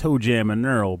game Toe Jam and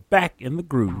Earl Back in the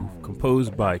Groove,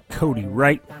 composed by Cody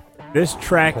Wright. This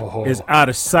track is out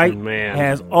of sight,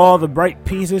 has all the bright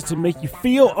pieces to make you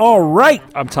feel all right.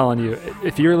 I'm telling you,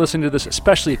 if you're listening to this,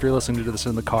 especially if you're listening to this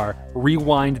in the car,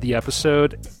 rewind the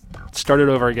episode, start it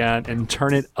over again, and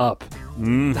turn it up.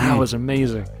 That was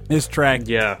amazing. This track,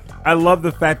 I love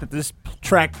the fact that this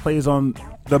track plays on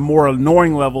the more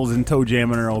annoying levels in Toe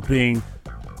Jam and Earl, being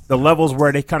the levels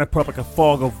where they kind of put up like a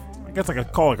fog of, I guess I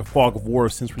call it like a fog of war,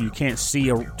 since where you can't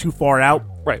see too far out.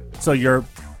 Right. So you're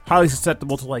highly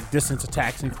susceptible to like distance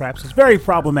attacks and crap. So it's very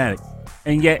problematic.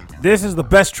 And yet, this is the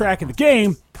best track in the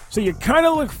game, so you kind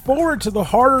of look forward to the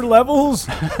harder levels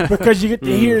because you get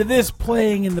to hear this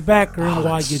playing in the background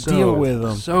while you deal with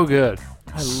them. So good.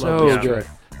 I love this track.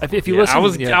 If you listen,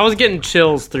 I was getting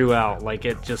chills throughout. Like,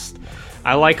 it just,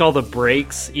 I like all the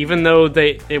breaks, even though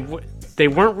they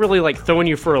weren't really like throwing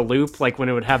you for a loop. Like when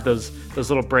it would have those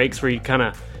little breaks where you kind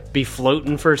of be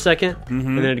floating for a second,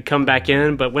 and then it'd come back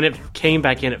in. But when it came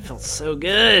back in, it felt so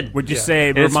good. Would you say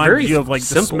it And it's reminds very you of like the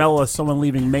simple. smell of someone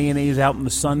leaving mayonnaise out in the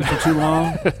sun for too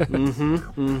long?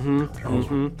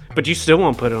 But you still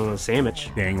won't put it on a sandwich.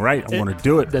 Dang right, I want to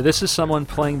do it. Now, this is someone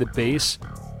playing the bass,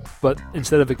 but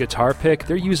instead of a guitar pick,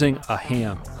 they're using a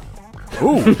ham.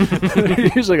 Ooh, They're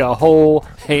using a whole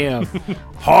ham,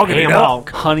 hogging it Ham up. hog.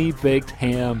 honey baked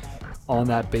ham on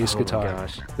that bass guitar.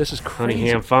 gosh. This is Honey crazy.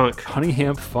 ham funk. Honey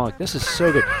ham funk. This is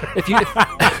so good.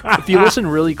 If you listen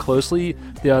really closely,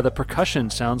 the percussion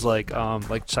sounds like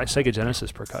Sega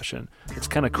Genesis percussion. It's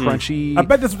kind of crunchy. I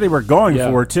bet that's what they were going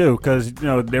Yeah. for too, because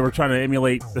they were trying to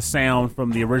emulate the sound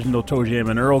from the original Toe Jam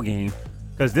and Earl game.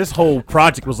 Because this whole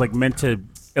project was like meant to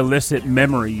elicit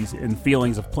memories and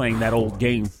feelings of playing that old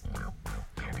game.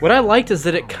 What I liked is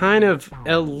that it kind of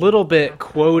a little bit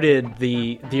quoted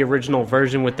the original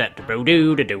version with that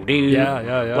do-do-do-do-do.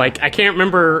 Yeah. Like, I can't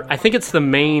remember. I think it's the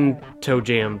main Toe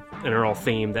Jam and Earl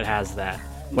theme that has that,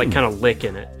 like, kind of lick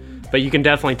in it. But you can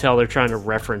definitely tell they're trying to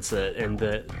reference it, and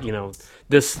that,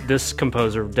 this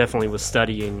composer definitely was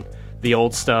studying the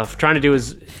old stuff, trying to do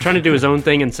his own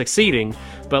thing and succeeding,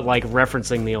 but like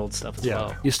referencing the old stuff as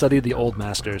well. You studied the old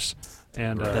masters,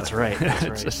 and That's right. That's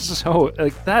right. it's so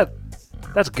like that.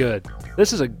 That's good.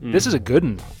 This is a good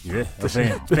one. Yeah,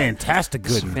 fantastic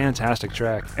It's good. a fantastic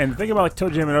track. And the thing about like Toe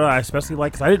Jam and Earl, I especially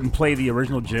like, because I didn't play the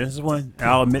original Genesis one. And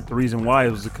I'll admit the reason why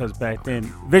was because back then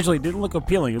visually it didn't look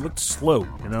appealing. It looked slow,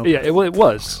 Yeah, it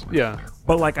was. Yeah.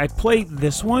 But like I played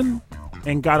this one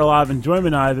and got a lot of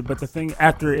enjoyment out of it. But the thing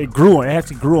after it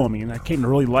actually grew on me, and I came to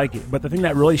really like it. But the thing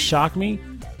that really shocked me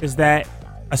is that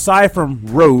aside from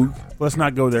Rogue, let's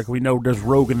not go there because we know there's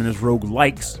Rogue and then there's Rogue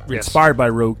likes inspired by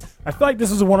Rogue. I feel like this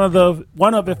is one of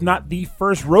if not the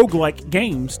first roguelike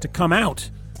games to come out.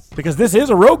 Because this is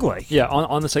a roguelike. Yeah,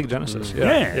 on the Sega Genesis. Yeah,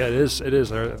 Yeah. it is. It is.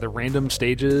 The random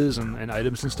stages and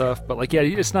items and stuff. But like, yeah,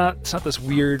 it's not this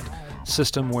weird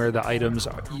system where the items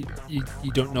are, you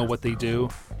don't know what they do.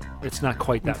 It's not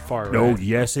quite that far. No, right?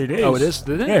 yes, it is. Oh, it is?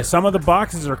 Did it? Yeah, some of the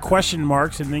boxes are question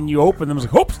marks, and then you open them. It's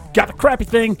like, oops, got the crappy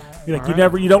thing. You're like,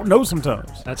 you don't know sometimes.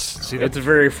 It's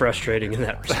very frustrating in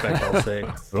that respect, I'll say.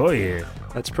 Oh yeah,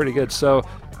 that's pretty good. So,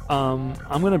 I'm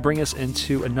going to bring us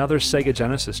into another Sega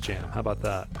Genesis jam. How about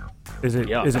that? is it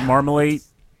Yeah. is it Marmalade?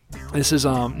 This is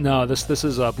this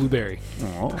is Blueberry.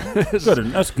 Oh,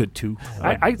 good. That's good too.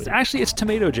 I actually it's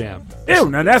Tomato Jam. Ew,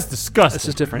 now that's disgusting. This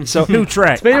is different. So New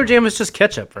track. Tomato jam is just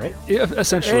ketchup, right? yeah,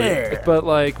 essentially, Yeah. but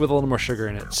like with a little more sugar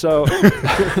in it. So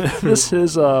this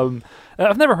is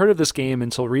I've never heard of this game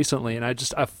until recently, and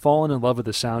I've fallen in love with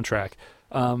the soundtrack.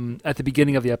 At the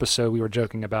beginning of the episode, we were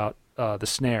joking about the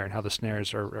snare and how the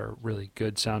snares are really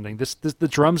good sounding. The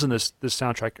drums in this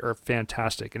soundtrack are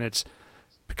fantastic, and it's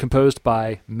composed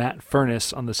by Matt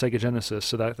Furness on the Sega Genesis,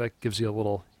 so that gives you a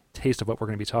little taste of what we're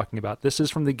going to be talking about. This is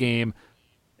from the game.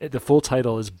 The full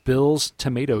title is Bill's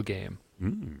Tomato Game,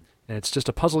 and it's just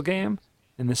a puzzle game,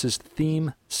 and this is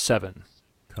Theme 7.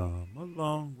 Come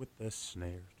along with the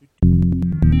snare.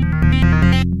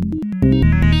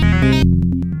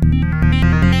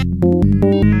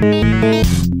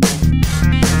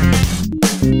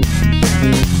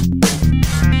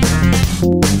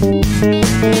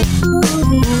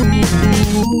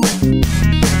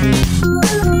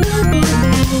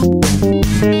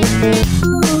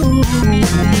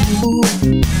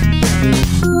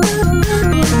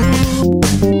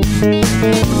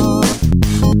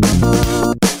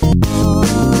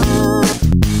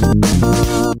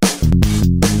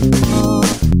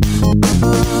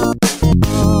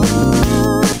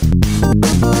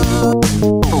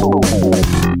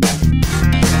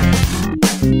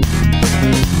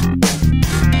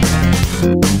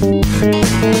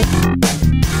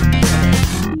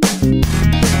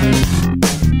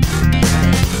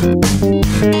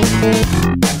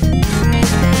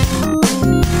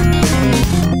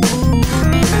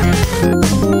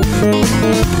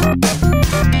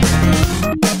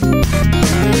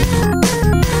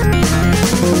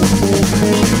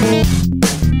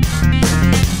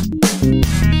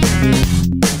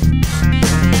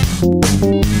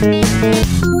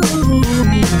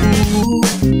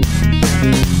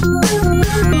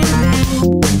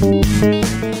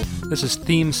 This is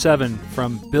Theme 7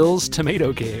 from Bill's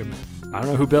Tomato Game. I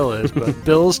don't know who Bill is, but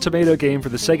Bill's Tomato Game for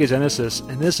the Sega Genesis,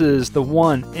 and this is the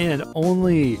one and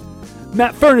only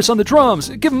Matt Furness on the drums.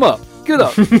 Give him up. Get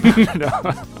up.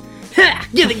 Ha!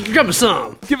 Give the drummer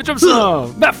some! Give it drum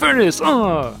some. Matt Furness.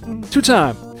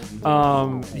 2-time.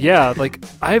 Yeah, like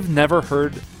I've never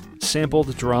heard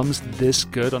sampled drums this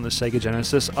good on the Sega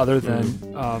Genesis other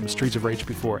than Streets of Rage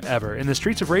before ever. And the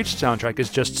Streets of Rage soundtrack is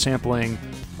just sampling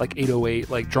like 808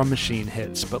 like drum machine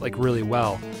hits, but like really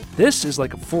well. This is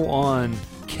like a full-on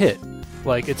kit.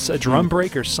 Like it's a drum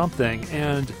break or something,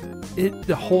 and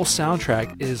the whole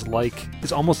soundtrack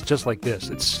is almost just like this.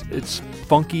 It's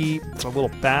funky, it's a little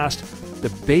fast. The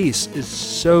bass is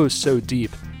so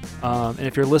deep. And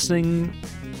if you're listening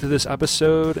to this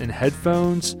episode in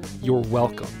headphones, you're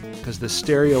welcome, because the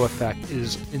stereo effect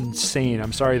is insane.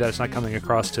 I'm sorry that it's not coming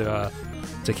across to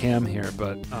Cam here,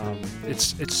 but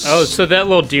it's so that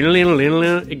little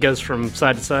it goes from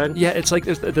side to side. Yeah, it's like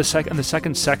the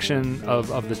second section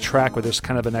of the track where there's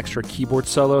kind of an extra keyboard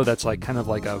solo that's like kind of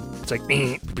like it's like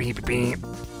beep beep beep.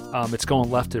 It's going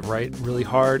left to right really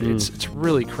hard. It's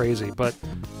really crazy, but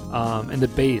and the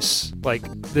bass, like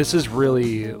this is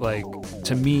really like,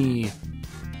 to me,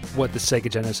 what the Sega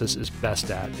Genesis is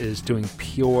best at is doing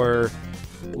pure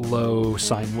low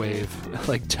sine wave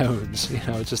like tones. You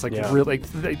know, it's just like really like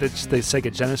the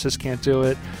Sega Genesis can't do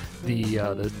it. The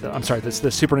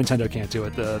Super Nintendo can't do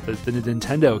it. The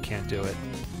Nintendo can't do it.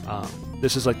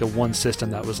 This is like the one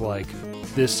system that was like,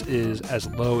 this is as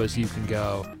low as you can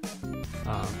go.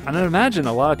 And I imagine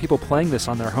a lot of people playing this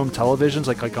on their home televisions,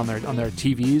 like on their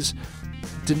TVs,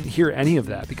 didn't hear any of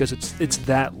that because it's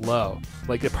that low.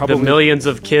 Like it probably the millions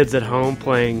of kids at home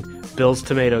playing Bill's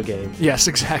Tomato Game. Yes,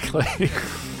 exactly.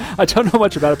 I don't know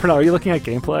much about it. Pernell, are you looking at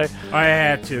gameplay? I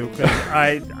had to, because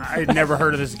I'd never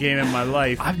heard of this game in my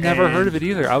life. I've never heard of it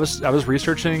either. I was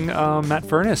researching Matt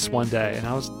Furness one day, and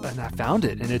I found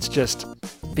it, and it's just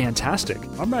fantastic.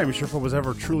 I'm not even sure if it was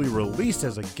ever truly released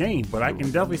as a game, but I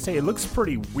can definitely say it looks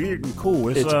pretty weird and cool.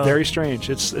 It's very strange.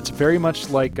 It's very much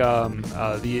like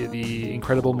the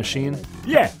Incredible Machine.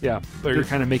 Yeah. Where you're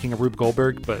kind of making a Rube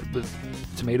Goldberg, but with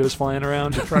tomatoes flying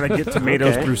around. You're trying to get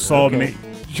tomatoes through sawmill.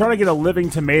 You're trying to get a living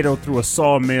tomato through a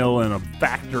sawmill and a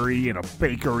factory and a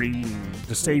bakery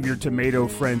to save your tomato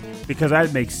friend, because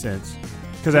that makes sense.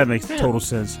 Because that makes total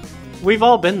sense. We've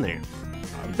all been there.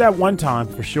 That one time,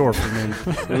 for sure, for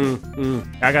me.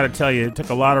 I got to tell you, it took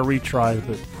a lot of retries,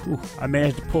 but I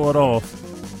managed to pull it off.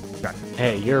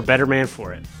 Hey, you're a better man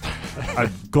for it. A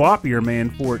gloppier man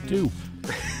for it, too.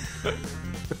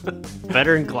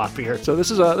 Better and gloppier. So this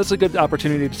is a good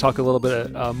opportunity to talk a little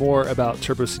bit more about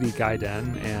Turbo City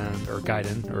Gaiden or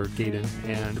Gaiden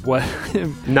and what.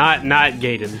 not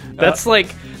Gaiden. That's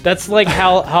like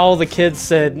how the kids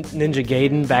said Ninja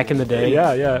Gaiden back in the day.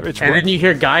 Yeah. Then you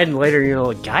hear Gaiden later, and you're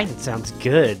like, Gaiden sounds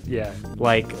good. Yeah.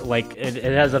 Like it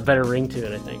has a better ring to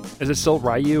it, I think. Is it still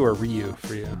Ryu or Ryu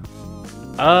for you?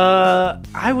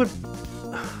 I would.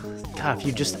 God, if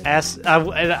you just ask,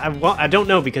 I don't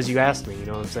know because you asked me. You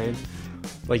know what I'm saying?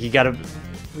 Like you gotta.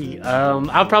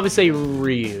 I'll probably say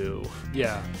Ryu.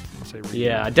 Yeah, I'll say Ryu.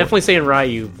 Yeah, definitely saying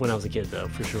Ryu when I was a kid, though,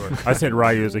 for sure. I said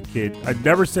Ryu as a kid. I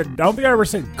don't think I ever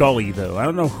said Gully though. I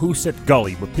don't know who said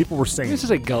Gully, but people were saying. This is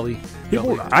a Gully.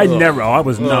 I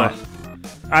was not.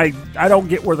 I don't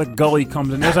get where the Gully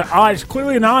comes in. There's an I. It's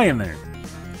clearly an I in there.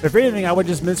 If anything, I would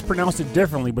just mispronounce it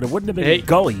differently, but it wouldn't have been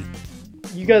Gully.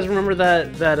 You guys remember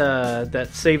that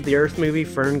Save the Earth movie,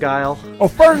 Ferngile?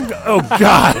 Oh, oh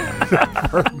God,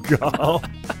 Ferngile.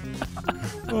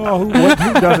 Oh,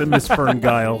 who doesn't miss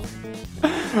Ferngile?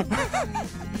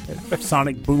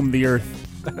 Sonic Boom the Earth.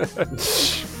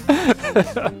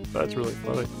 That's really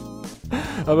funny.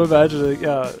 I'm imagining,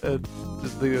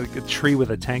 just like a tree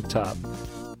with a tank top.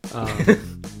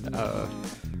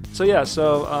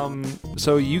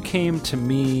 So you came to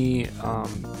me a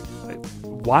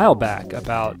while back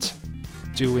about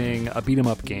doing a beat 'em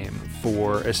up game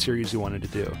for a series you wanted to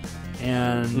do,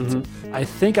 and I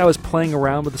think I was playing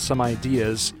around with some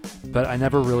ideas, but I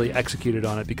never really executed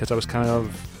on it because I was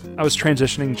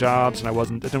transitioning jobs and I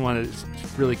didn't want to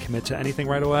really commit to anything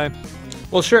right away.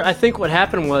 Well, sure. I think what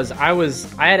happened was I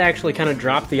had actually kind of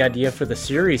dropped the idea for the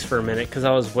series for a minute because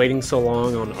I was waiting so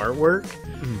long on artwork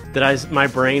that my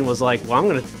brain was like, well, I'm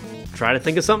going to try to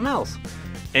think of something else.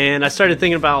 And I started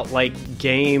thinking about like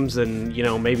games and,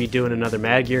 maybe doing another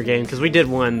Mad Gear game because we did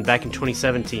one back in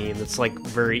 2017 that's like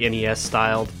very NES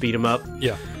styled, beat 'em up.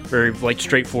 Yeah. Very like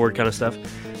straightforward kind of stuff.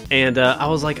 And I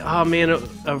was like, oh man,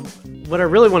 what I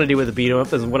really want to do with a beat 'em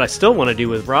up is what I still want to do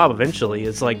with Rob eventually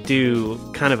is like do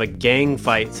kind of a gang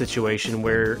fight situation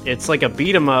where it's like a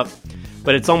beat 'em up,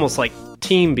 but it's almost like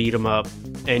team beat 'em up,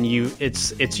 and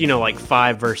it's like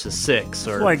 5 versus 6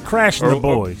 or like Crash and the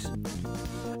Boys.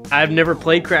 I've never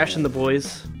played Crash and the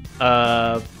Boys,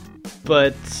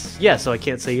 but yeah, so I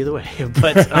can't say either way.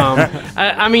 But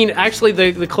I mean, actually,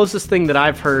 the closest thing that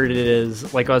I've heard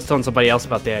is like I was telling somebody else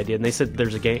about the idea, and they said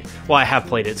there's a game. Well, I have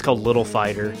played it. It's called Little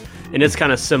Fighter, and it's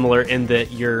kind of similar in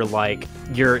that you're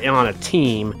on a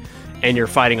team and you're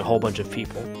fighting a whole bunch of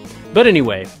people. But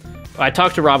anyway, I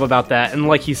talked to Rob about that, and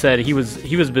like he said, he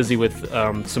was busy with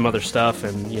some other stuff,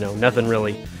 and nothing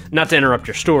really. Not to interrupt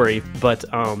your story, but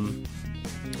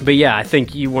yeah, I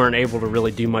think you weren't able to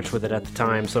really do much with it at the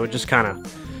time, so it just kind of,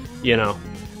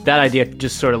 that idea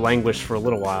just sort of languished for a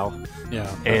little while.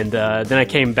 Yeah. And then I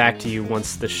came back to you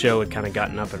once the show had kind of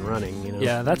gotten up and running.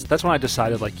 Yeah, that's when I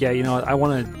decided, I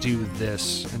want to do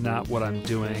this and not what I'm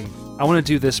doing. I want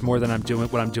to do this more than I'm doing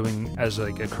what I'm doing as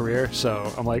a career.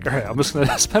 So I'm like, all right, I'm just going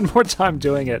to spend more time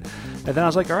doing it. And then I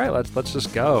was like, all right, let's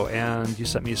just go. And you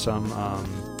sent me some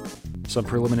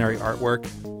preliminary artwork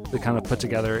to kind of put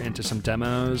together into some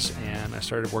demos, and I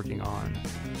started working on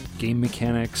game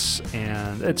mechanics.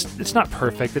 And it's not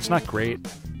perfect, it's not great,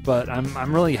 but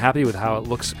I'm really happy with how it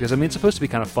looks, because it's supposed to be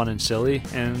kind of fun and silly,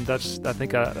 and I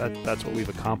think that's what we've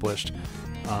accomplished.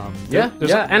 And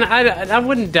I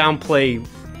wouldn't downplay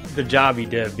the job he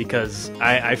did, because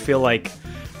I feel like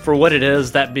for what it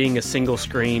is, that being a single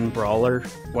screen brawler,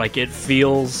 it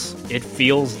feels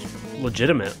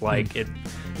legitimate.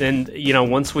 Then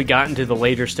once we got into the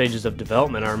later stages of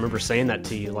development, I remember saying that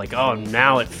to you,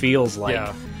 now it feels like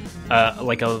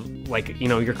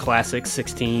your classic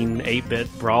 16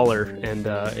 8-bit brawler, and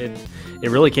it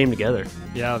really came together.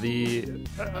 Yeah, the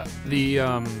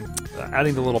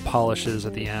adding the little polishes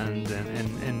at the end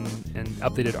and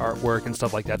updated artwork and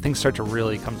stuff like that, things start to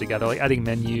really come together, like adding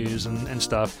menus and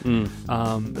stuff.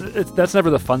 That's never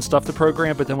the fun stuff to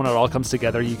program, but then when it all comes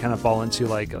together, you kind of fall into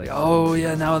oh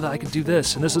yeah, now that I can do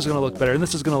this, and this is going to look better, and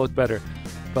this is going to look better.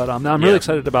 But now I'm really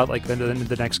excited about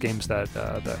the next games that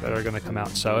are going to come out.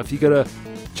 So if you go to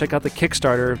check out the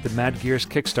Kickstarter, the Mad Gears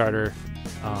Kickstarter,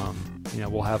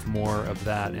 we'll have more of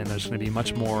that, and there's going to be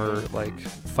much more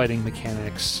fighting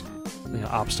mechanics,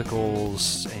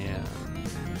 obstacles, and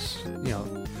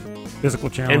physical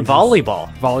challenges. And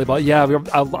volleyball. Volleyball, yeah.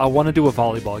 I want to do a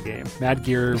volleyball game. Mad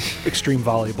Gear Extreme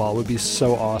Volleyball would be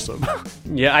so awesome.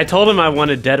 Yeah, I told him I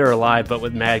wanted Dead or Alive, but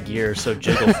with Mad Gear, so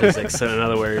jiggle physics. So in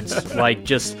other words,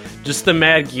 just the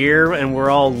Mad Gear, and we're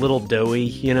all little doughy,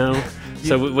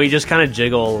 So we just kind of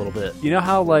jiggle a little bit. You know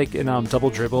how in Double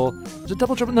Dribble, is it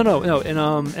Double Dribble? No. In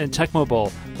Tecmo Bowl,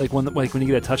 when you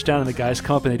get a touchdown and the guys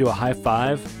come up and they do a high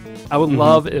five. I would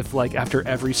love if after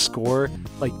every score,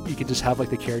 you could just have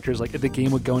the characters, the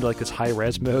game would go into this high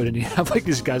res mode, and you have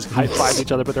these guys high five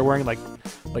each other, but they're wearing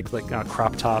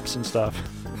crop tops and stuff.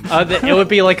 It would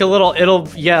be a little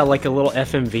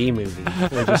FMV movie.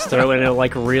 They just throw in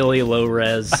really low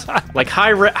res,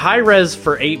 high res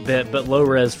for 8-bit, but low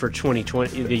res for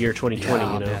 2020, the year 2020.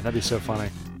 Yeah, man, that'd be so funny.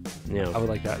 Yeah, I would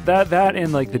like that. That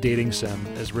and the dating sim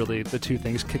is really the two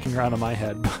things kicking around in my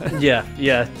head. yeah,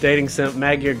 dating sim,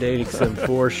 Mad Gear dating sim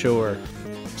for sure.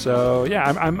 So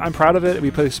yeah, I'm proud of it.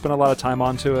 We spent a lot of time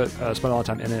onto it, spent a lot of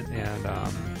time in it, and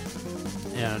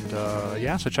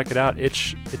so check it out.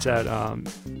 It's at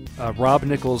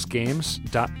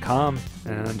robnicholsgames.com,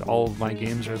 and all of my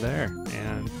games are there,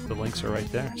 and the links are right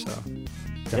there. So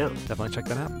definitely check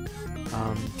that out.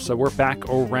 So we're back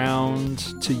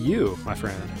around to you, my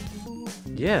friend.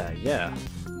 Yeah.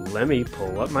 Let me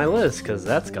pull up my list, because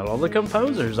that's got all the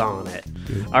composers on it.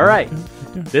 All right,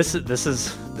 this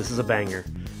is a banger.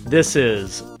 This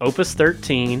is Opus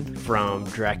 13 from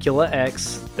Dracula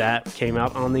X that came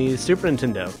out on the Super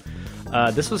Nintendo.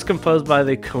 This was composed by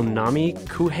the Konami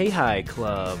Kuhei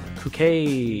Club.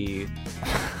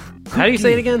 How do you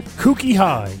say it again? Kooky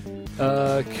High.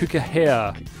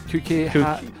 Kukehea.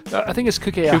 I think it's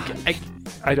Kukehea.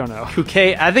 I don't know.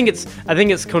 I think it's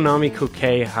Konami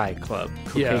Kuhei Club.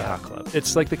 Club.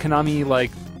 It's the Konami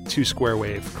 2 Square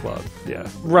Wave Club. Yeah.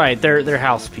 Right. They're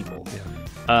house people. Yeah.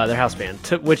 Their house band,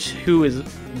 which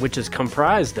is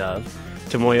comprised of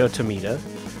Tomoyo Tomita,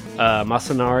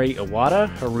 Masanari Iwata,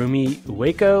 Harumi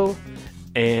Ueko,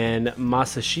 and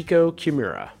Masashiko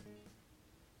Kimura.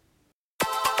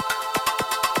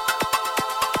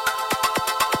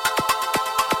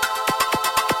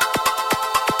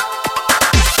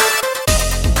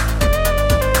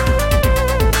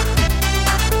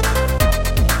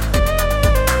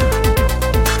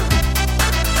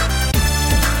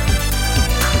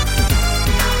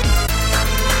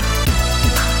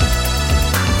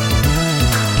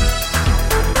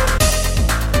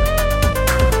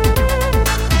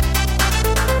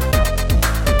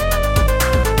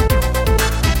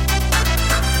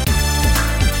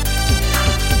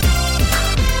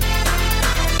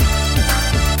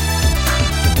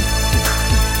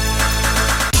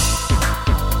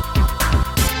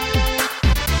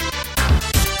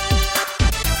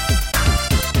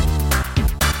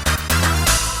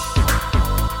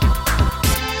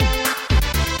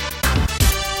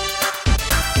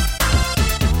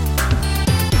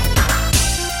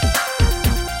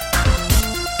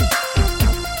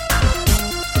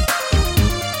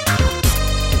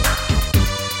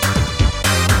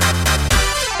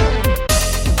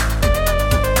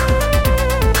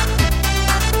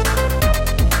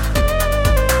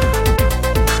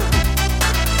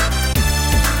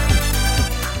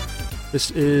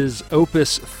 This is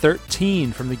Opus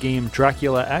 13 from the game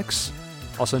Dracula X,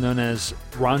 also known as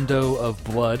Rondo of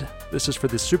Blood. This is for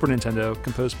the Super Nintendo,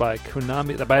 composed by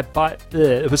Konami.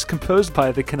 It was composed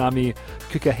by the Konami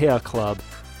Kukahea Club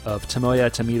of Tomoya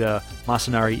Tamida,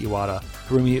 Masanari Iwata,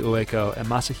 Harumi Ueko, and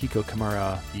Masahiko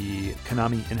Kimura, the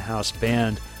Konami in-house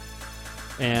band.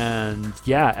 And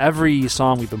yeah, every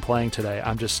song we've been playing today,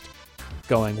 I'm just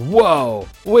going, whoa,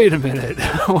 wait a minute,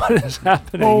 what is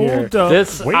happening here?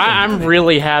 I'm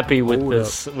really happy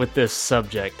with this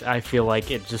subject. I feel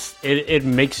like it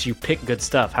makes you pick good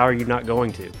stuff. How are you not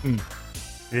going to?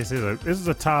 This is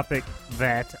a topic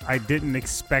that I didn't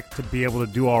expect to be able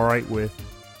to do all right with,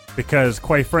 because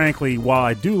quite frankly, while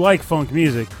I do like funk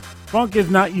music, funk is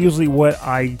not usually what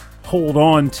I hold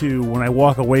on to when I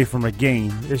walk away from a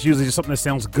game. It's usually just something that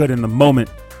sounds good in the moment.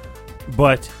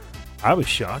 But I was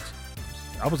shocked.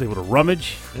 I was able to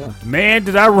rummage. Yeah. Man,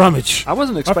 did I rummage. I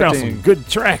wasn't I expecting found some good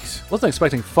tracks. Wasn't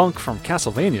expecting funk from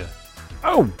Castlevania.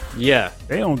 Oh, yeah.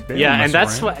 They don't and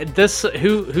that's what this.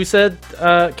 Who said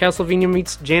Castlevania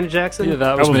meets Janet Jackson? Yeah,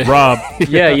 that was me. Rob.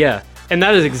 yeah. And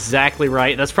that is exactly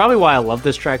right. That's probably why I love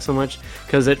this track so much,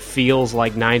 because it feels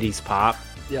like 90s pop.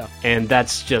 Yeah. And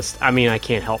that's just, I mean, I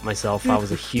can't help myself. I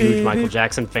was a huge Michael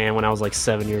Jackson fan when I was like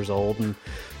 7 years old, and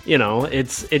you know, it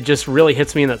just really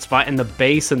hits me in that spot. And the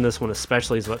bass in this one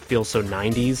especially is what feels so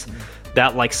 90s.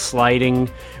 That like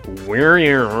sliding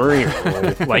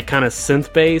like kind of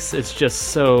synth bass. It's just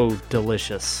so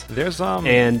delicious. There's go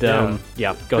ahead.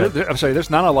 I'm sorry,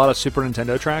 there's not a lot of Super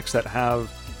Nintendo tracks that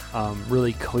have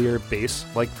really clear bass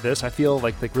like this. I feel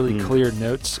like really clear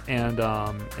notes and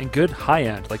good high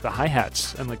end, like the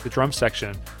hi-hats and like the drum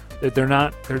section. They're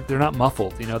not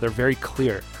muffled, you know, they're very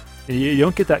clear. You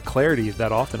don't get that clarity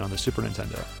that often on the Super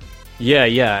Nintendo.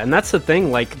 Yeah, and that's the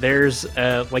thing. Like, there's,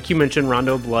 like you mentioned,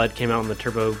 Rondo of Blood came out on the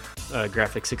Turbo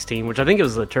Graphics 16, which I think it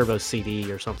was the Turbo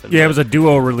CD or something. Yeah, it was a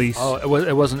duo release. Oh,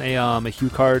 it wasn't a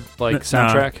HuCard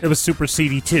soundtrack. It was Super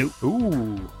CD 2.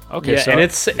 Ooh, okay. Yeah,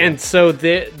 so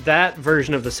that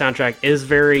version of the soundtrack is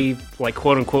very like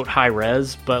quote unquote high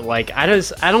res, but like I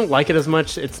don't like it as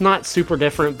much. It's not super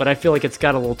different, but I feel like it's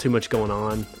got a little too much going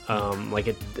on.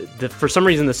 For some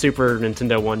reason the Super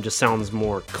Nintendo one just sounds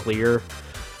more clear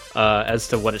as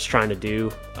to what it's trying to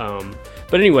do.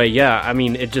 But anyway, yeah, I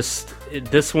mean,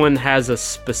 this one has a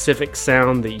specific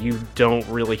sound that you don't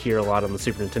really hear a lot on the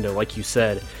Super Nintendo, like you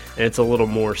said, and it's a little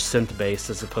more synth-based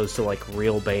as opposed to, like,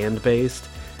 real band-based,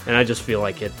 and I just feel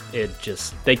like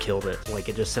they killed it. Like,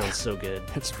 it just sounds so good.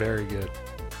 It's very good.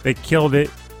 They killed it,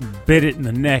 bit it in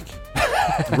the neck,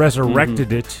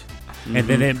 resurrected it, and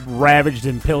then it ravaged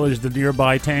and pillaged the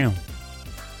nearby town.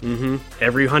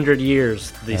 Every 100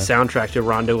 years, the soundtrack to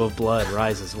Rondo of Blood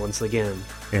rises once again.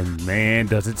 And man,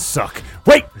 does it suck.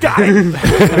 Wait, got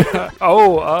it!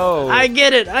 Oh. I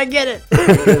get it.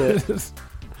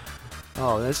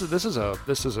 Oh, this is a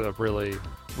really,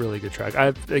 really good track.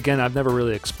 I've never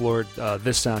really explored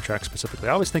this soundtrack specifically.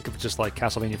 I always think of just like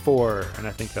Castlevania 4, and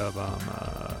I think of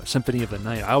Symphony of the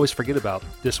Night. I always forget about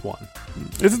this one.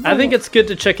 I think it's good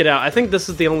to check it out. I think this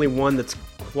is the only one that's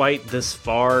quite this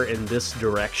far in this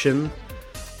direction.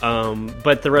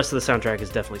 But the rest of the soundtrack is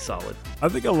definitely solid. I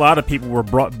think a lot of people were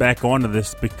brought back onto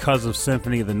this because of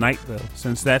Symphony of the Night, though,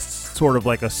 since that's sort of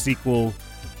like a sequel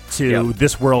to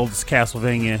this world's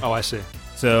Castlevania. Oh, I see.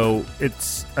 So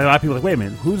it's a lot of people are like, wait a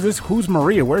minute, who's this? Who's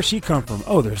Maria? Where's she come from?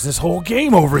 Oh, there's this whole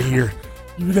game over here.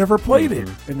 You never played it.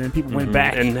 And then people went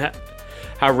back. And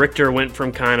how Richter went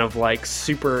from kind of like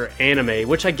super anime,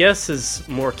 which I guess is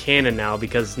more canon now,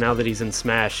 because now that he's in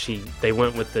Smash, they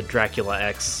went with the Dracula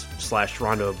X /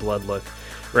 Rondo of Blood look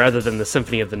rather than the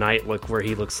Symphony of the Night look where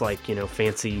he looks like, you know,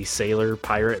 fancy sailor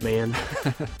pirate man.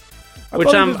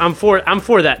 Which I'm for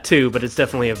that too, but it's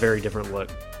definitely a very different look.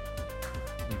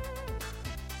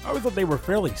 I always thought they were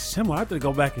fairly similar. I have to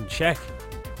go back and check,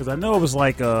 because I know it was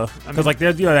like because like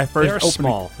there's that first they're opening.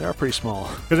 Small. They are pretty small.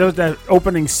 Because there was that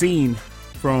opening scene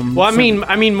from. Well,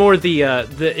 I mean more the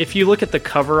if you look at the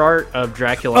cover art of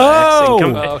Dracula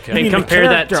X and compare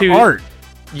that to art.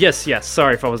 Yes.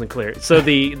 Sorry if I wasn't clear. So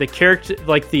the character,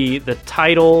 like the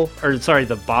title, or sorry,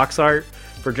 the box art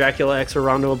for Dracula X or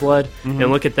Rondo of Blood,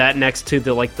 and look at that next to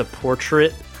the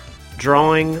portrait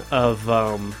drawing of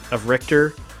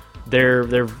Richter.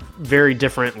 They're very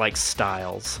different like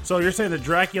styles. So you're saying the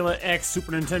Dracula X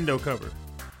Super Nintendo cover?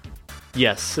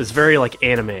 Yes, it's very like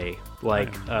anime,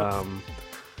 like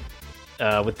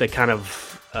with the kind of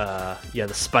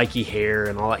the spiky hair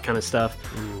and all that kind of stuff.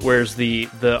 Ooh. Whereas the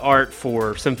art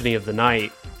for Symphony of the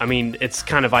Night, I mean, it's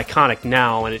kind of iconic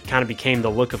now, and it kind of became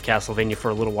the look of Castlevania for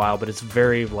a little while, but it's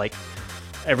very like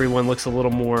everyone looks a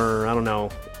little more, I don't know,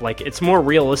 like it's more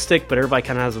realistic, but everybody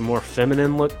kind of has a more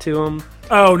feminine look to them.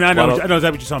 Oh, no, I know exactly what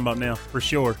you're talking about now, for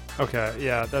sure. Okay,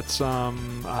 yeah, that's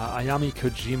Ayami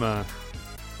Kojima.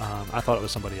 I thought it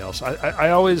was somebody else. I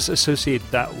always associate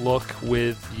that look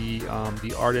with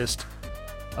the artist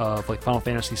of like Final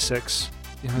Fantasy VI.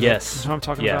 You know, Yes, you know what I'm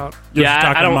talking yeah. about.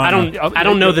 Yeah, I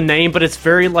don't know the name, but it's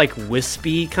very like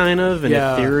wispy kind of and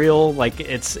ethereal. Like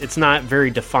it's not very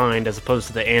defined as opposed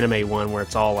to the anime one where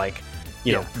it's all like,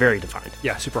 you know, very defined.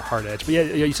 Yeah, super hard edge. But yeah,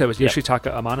 you said it was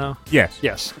Yoshitaka Amano.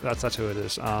 Yes, that's who it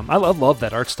is. I love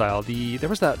that art style. There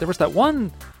was that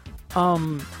one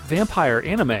vampire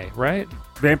anime, right?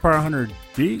 Vampire Hunter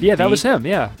D. Yeah, that was him.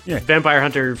 Yeah. Vampire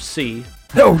Hunter C.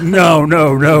 No.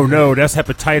 That's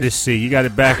hepatitis C. You got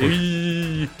it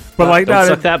backwards. But like, don't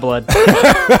suck that blood.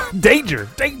 danger.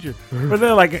 But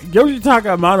then, like,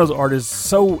 Yoshitaka Amano's art is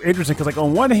so interesting because, like,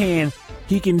 on one hand,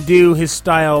 he can do his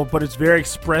style, but it's very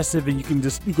expressive, and you can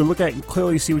look at it and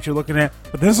clearly see what you're looking at.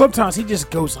 But then sometimes he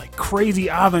just goes like crazy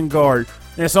avant-garde,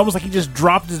 and it's almost like he just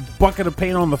dropped his bucket of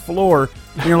paint on the floor,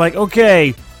 and you're like,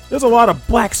 okay. There's a lot of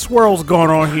black swirls going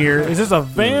on here. Is this a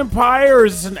vampire or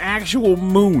is this an actual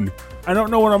moon? I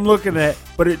don't know what I'm looking at,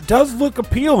 but it does look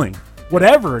appealing.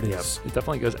 Whatever it is. It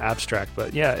definitely goes abstract,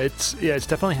 but it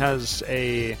definitely has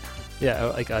a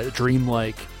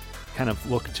dreamlike kind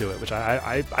of look to it, which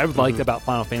I would like about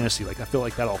Final Fantasy. Like I feel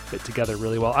like that'll fit together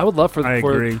really well. I would love for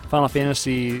Final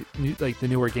Fantasy, like the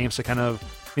newer games, to kind of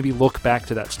maybe look back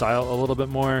to that style a little bit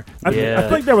more. I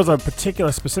think there was a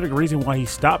particular specific reason why he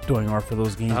stopped doing art for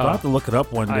those games. But I'll have to look it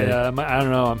up one day. I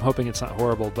don't know. I'm hoping it's not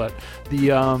horrible, but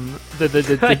the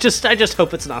I just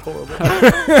hope it's not horrible.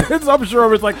 I'm sure it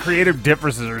was like creative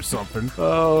differences or something.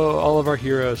 Oh, all of our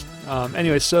heroes.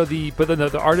 Anyway, so the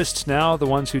artists now, the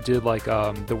ones who did like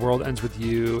The World Ends With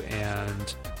You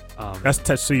and that's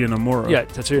Tetsuya Nomura. Yeah,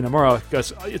 Tetsuya Nomura.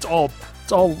 Because it's all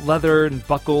leather and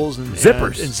buckles and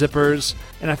zippers.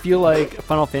 And I feel like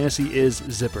Final Fantasy is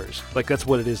zippers. Like that's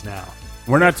what it is now.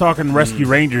 We're not talking Rescue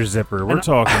Ranger zipper. We're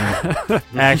talking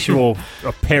actual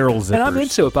apparel zippers. And I'm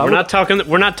into it. But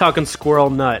we're not talking squirrel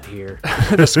nut here.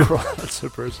 The squirrel nut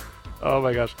zippers. Oh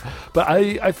my gosh. But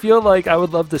I feel like I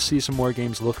would love to see some more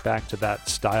games look back to that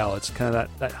style. It's kind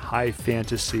of that high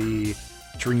fantasy,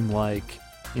 dreamlike.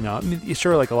 You know, I mean,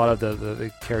 sure, like a lot of the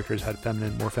characters had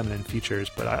more feminine features,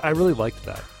 but I really liked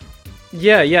that.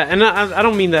 Yeah, and I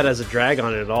don't mean that as a drag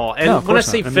on it at all. And no, when I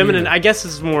say feminine, I guess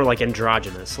it's more like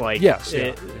androgynous. Like, yes,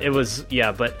 it was,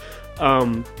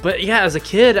 but yeah, as a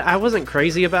kid, I wasn't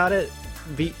crazy about it.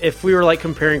 If we were like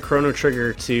comparing Chrono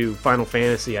Trigger to Final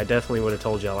Fantasy, I definitely would have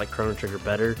told you I like Chrono Trigger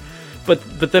better.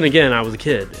 But then again, I was a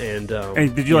kid, and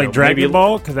did you like Dragon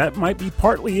Ball? Because that might be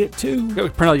partly it too.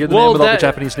 Pernell, you're the name with all the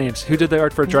Japanese names. Who did the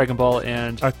art for Dragon Ball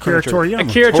and Akira Toriyama?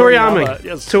 Akira Toriyama.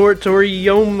 Yes.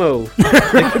 Toriyama.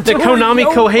 the Konami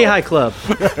Kohei Club.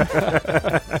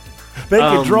 They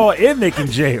can draw and they can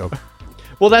jam.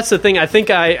 Well, that's the thing. I think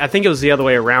it was the other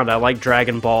way around. I liked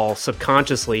Dragon Ball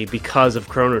subconsciously because of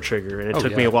Chrono Trigger, and it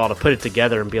took me a while to put it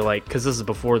together and be like, because this is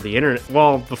before the internet.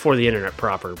 Well, before the internet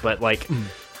proper, but like.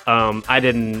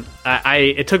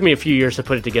 It took me a few years to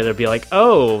put it together and be like,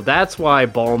 oh, that's why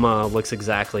Bulma looks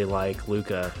exactly like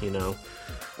Luca, you know,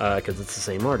 because it's the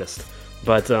same artist.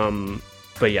 But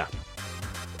yeah,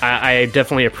 I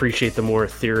definitely appreciate the more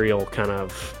ethereal kind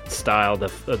of style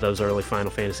of those early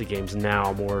Final Fantasy games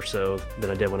now more so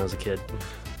than I did when I was a kid.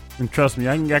 And trust me,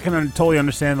 I can totally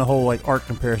understand the whole like art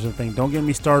comparison thing. Don't get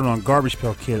me started on Garbage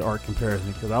Pail Kid art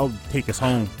comparison because I'll take us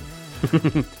home.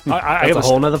 I have a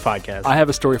whole nother podcast. I have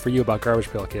a story for you about Garbage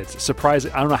Pail Kids.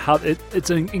 Surprising! I don't know how it's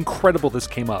incredible this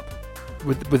came up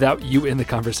without you in the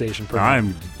conversation.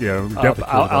 I'm definitely.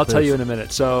 I'll tell you in a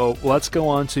minute. So let's go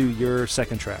on to your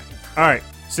second track. All right.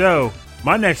 So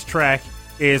my next track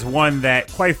is one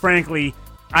that, quite frankly,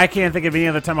 I can't think of any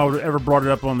other time I would have ever brought it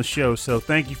up on the show. So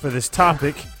thank you for this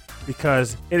topic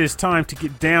because it is time to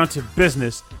get down to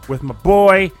business with my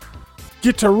boy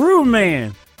Guitaroo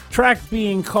Man. Track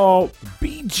being called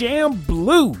B-Jam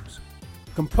Blues,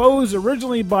 composed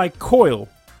originally by Coil,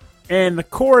 and the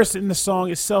chorus in the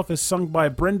song itself is sung by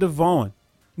Brenda Vaughan.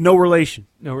 No relation.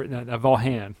 No,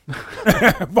 Vaughan.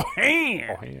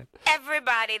 Vaughan.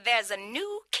 Everybody, there's a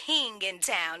new king in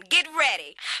town. Get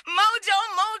ready. Mojo,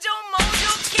 Mojo,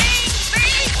 Mojo King,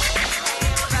 baby!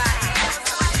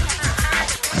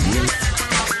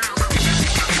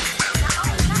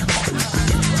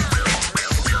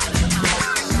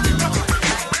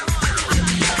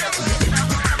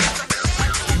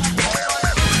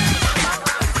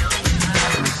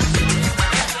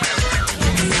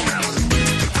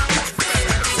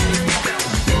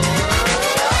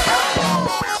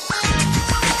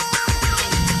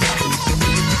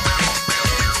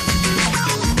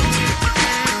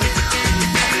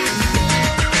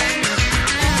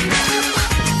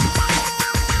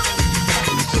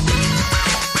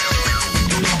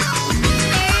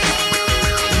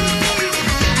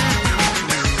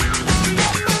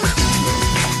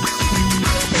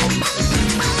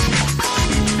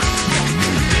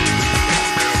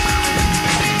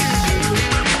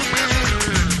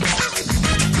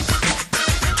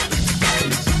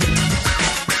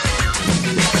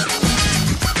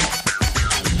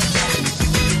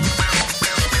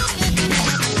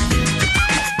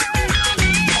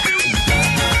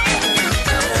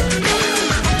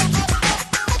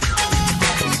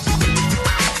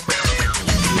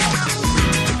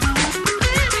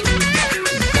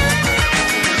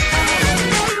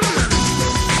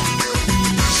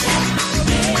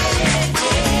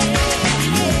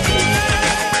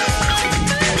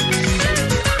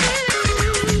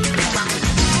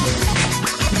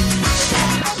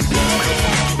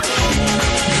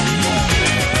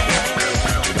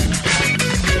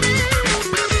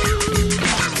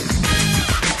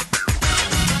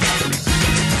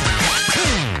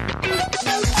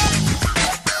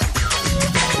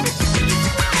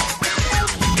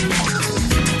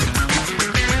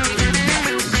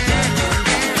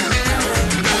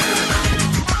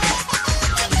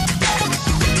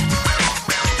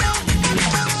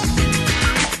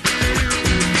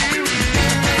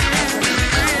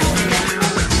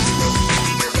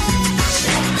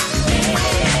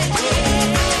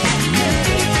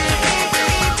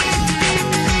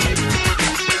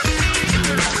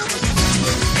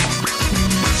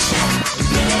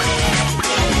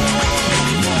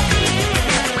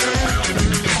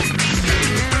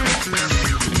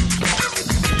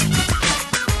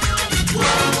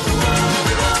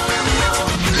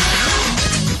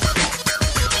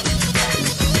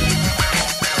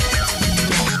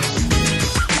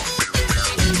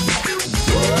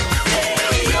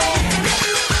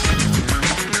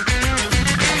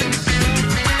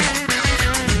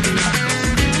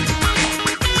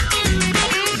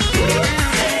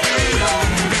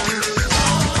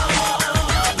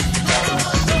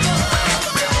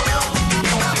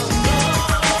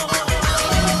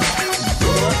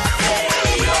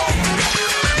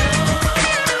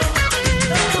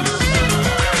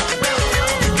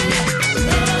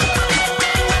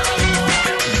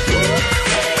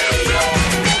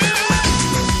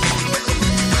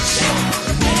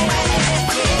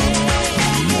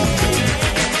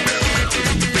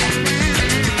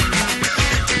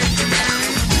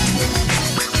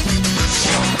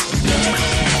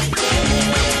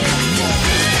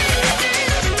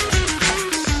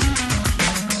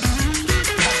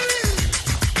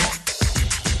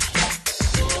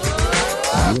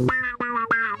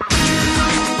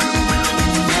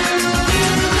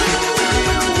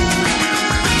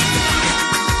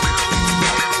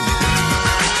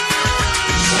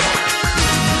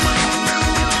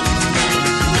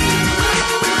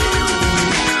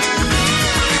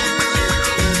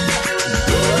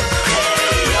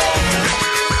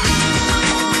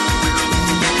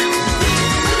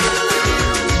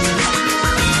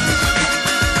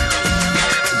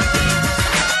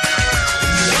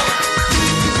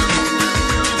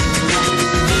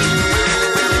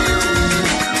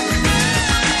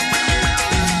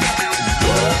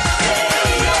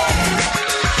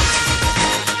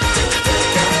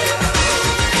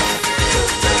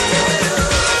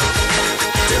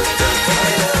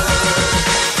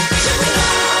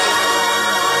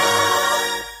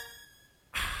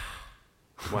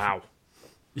 Wow.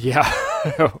 Yeah.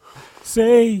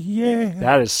 Say yeah.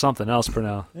 That is something else,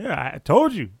 Purnell. Yeah, I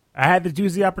told you. I had to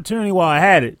use the opportunity while I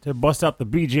had it to bust out the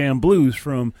B-Jam Blues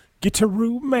from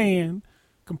Guitaroo Man,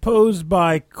 created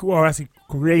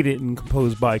and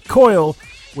composed by Coil,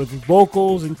 with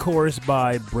vocals and chorus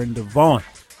by Brenda Vaughn.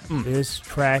 This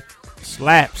track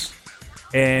slaps.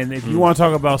 And if you want to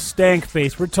talk about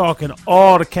Stankface, we're talking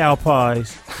all the cow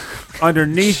pies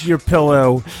underneath your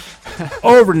pillow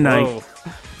overnight, Whoa.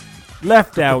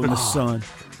 left out in the sun.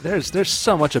 There's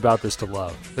so much about this to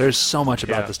love. There's so much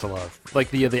about this to love. Like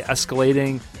the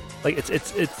escalating, like it's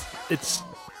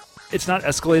not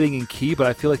escalating in key, but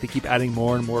I feel like they keep adding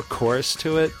more and more chorus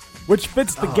to it, Which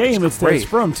fits the game it's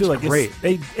from, too. It's great.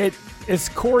 It's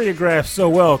choreographed so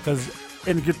well, because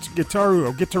in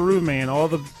Guitaroo Man,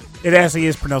 it actually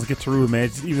is pronounced Guitaroo Man,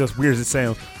 it's even as weird as it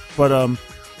sounds. But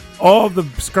all of the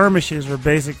skirmishes are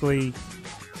basically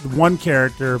one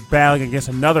character battling against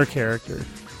another character.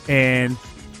 And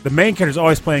the main character is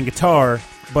always playing guitar,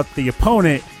 but the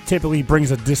opponent typically brings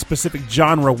a specific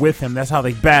genre with him. That's how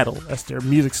they battle. That's their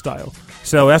music style.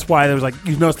 So that's why there was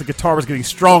you notice the guitar was getting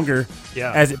stronger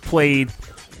as it played.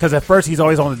 Because at first he's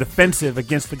always on the defensive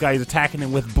against the guy who's attacking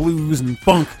him with blues and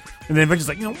funk. And then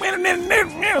eventually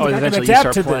eventually you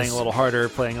start playing a little harder,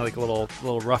 playing like a little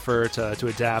rougher to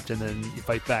adapt, and then you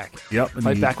fight back. Yep.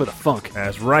 Fight back with a funk.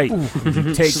 That's right.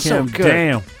 You take him good.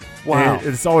 down. Wow. And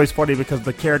it's always funny because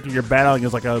the character you're battling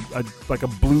is like a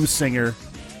blues singer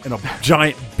in a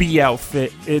giant bee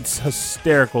outfit. It's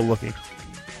hysterical looking.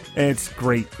 And it's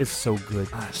great. It's so good.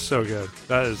 So good.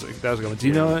 That was a good one. Do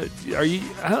you know? Are you?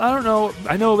 I don't know.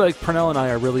 I know like Purnell and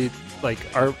I are really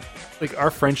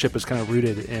our friendship is kind of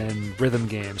rooted in rhythm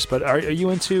games. But are you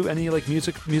into any like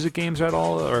music games at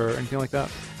all or anything like that?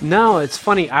 No, it's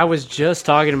funny. I was just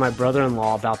talking to my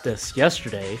brother-in-law about this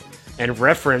yesterday and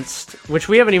referenced, which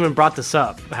we haven't even brought this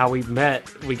up, how we met.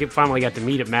 We finally got to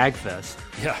meet at MagFest.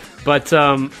 Yeah. But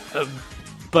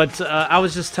I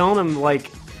was just telling him, I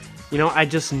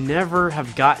just never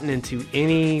have gotten into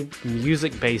any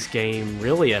music-based game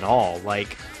really at all.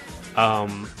 Like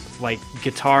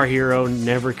Guitar Hero,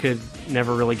 never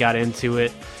really got into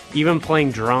it. Even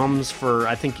playing drums for,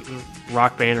 I think,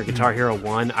 Rock Band or Guitar Hero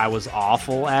 1, I was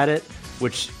awful at it,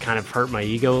 which kind of hurt my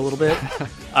ego a little bit.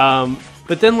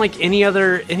 But then, any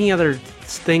other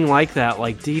thing like that,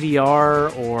 like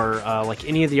DDR or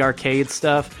any of the arcade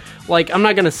stuff, I'm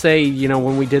not gonna say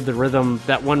when we did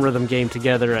that one rhythm game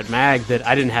together at Mag that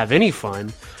I didn't have any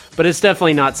fun, but it's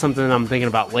definitely not something that I'm thinking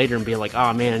about later and being like,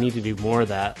 oh man, I need to do more of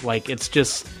that. It's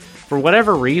just, for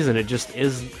whatever reason, it just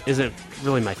isn't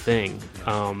really my thing.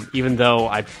 Even though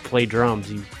I play drums,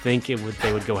 you think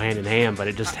they would go hand in hand, but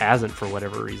it just hasn't for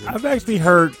whatever reason. I've actually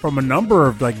heard from a number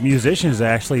of musicians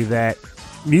actually that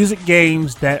music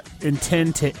games that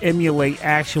intend to emulate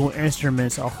actual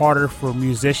instruments are harder for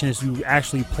musicians who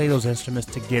actually play those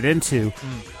instruments to get into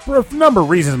for a number of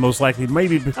reasons, most likely.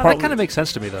 Maybe that kind of makes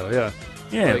sense to me, though. Yeah.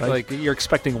 Yeah, like you're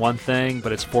expecting one thing,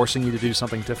 but it's forcing you to do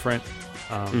something different.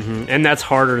 And that's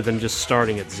harder than just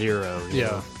starting at zero. You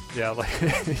know? Yeah.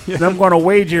 And I'm going to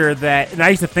wager that, and I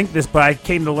used to think this, but I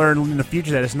came to learn in the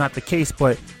future that it's not the case,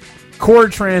 but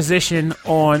chord transition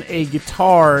on a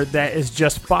guitar that is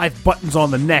just 5 buttons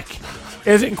on the neck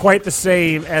isn't quite the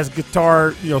same as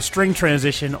guitar, string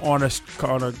transition on an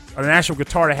actual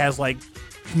guitar that has 8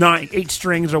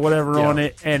 strings or whatever on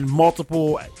it and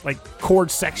multiple chord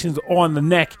sections on the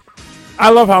neck. I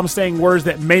love how I'm saying words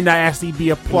that may not actually be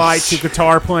applied to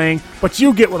guitar playing, but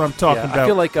you get what I'm talking about. I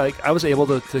feel like I was able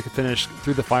to finish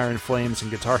Through the Fire and Flames in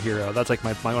Guitar Hero. That's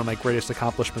one of my greatest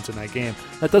accomplishments in that game.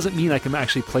 That doesn't mean I can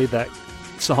actually play that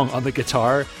song on the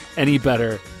guitar any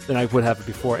better than I would have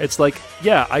before. It's I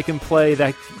can play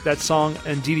that song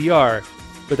in DDR,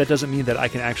 but that doesn't mean that I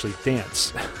can actually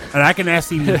dance. And I can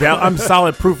actually, I'm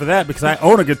solid proof of that because I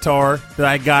own a guitar that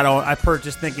I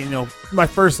purchased thinking, my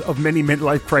first of many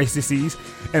midlife crises.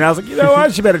 And I was like, I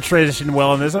should better transition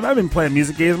well in this. And I've been playing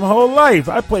music games my whole life.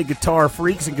 I played Guitar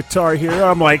Freaks and Guitar Hero.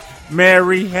 I'm like,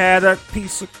 Mary had a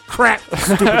piece of crap,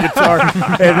 stupid guitar.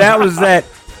 And that was that.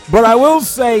 But I will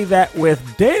say that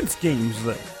with dance games,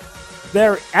 though,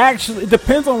 it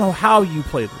depends on how you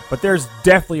play them. But there's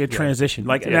definitely a transition.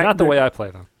 Not the way I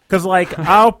play them. Because,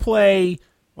 I'll play,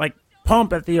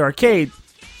 Pump at the arcade,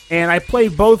 and I play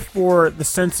both for the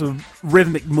sense of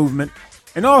rhythmic movement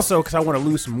and also because I want to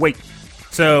lose some weight.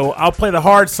 So I'll play the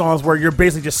hard songs where you're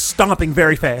basically just stomping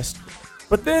very fast.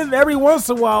 But then every once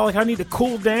in a while, I need to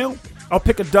cool down, I'll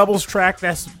pick a doubles track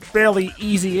that's fairly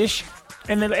easy-ish,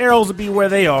 and then the arrows will be where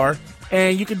they are.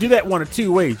 And you can do that one of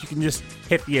two ways. You can just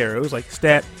hit the arrows,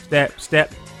 step, step,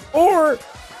 step. Or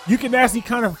you can actually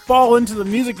kind of fall into the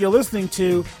music you're listening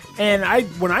to. And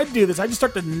when I do this, I just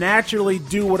start to naturally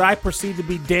do what I perceive to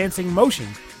be dancing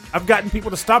motions. I've gotten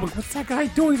people to stop and, what's that guy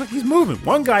doing? He's moving.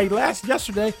 One guy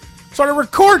yesterday started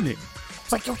recording it.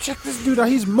 It's like, yo, check this dude out.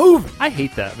 He's moving. I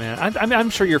hate that, man. I'm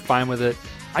sure you're fine with it.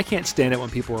 I can't stand it when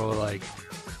people are like,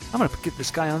 I'm going to get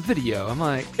this guy on video. I'm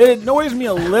like... It annoys me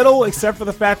a little, except for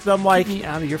the fact that I'm like... Get me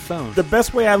out of your phone. The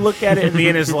best way I look at it in the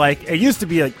end is I used to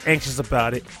be anxious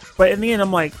about it, but in the end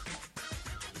I'm like,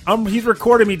 he's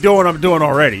recording me doing what I'm doing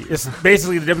already. It's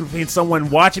basically the difference between someone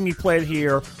watching me play it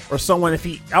here or someone, I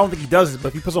don't think he does it, but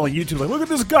if he puts it on YouTube, look at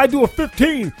this guy do a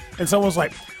 15, and someone's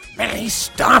like, man, he's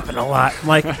stomping a lot. I'm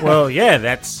like, well, yeah,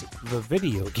 that's the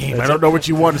video game. I don't know what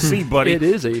you want to see, buddy. It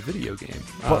is a video game.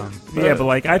 But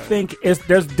I think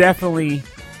there's definitely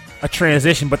a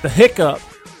transition, but the hiccup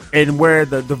and where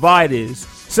the divide is,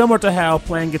 similar to how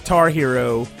playing Guitar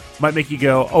Hero might make you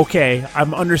go, okay,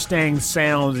 I'm understanding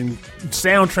sounds and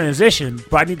sound transition,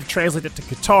 but I need to translate it to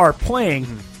guitar playing.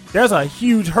 There's a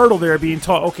huge hurdle there being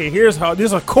taught, okay, there's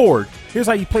a chord. Here's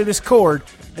how you play this chord,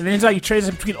 and then here's how you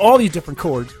transition between all these different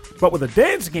chords. But with a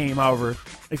dance game, however,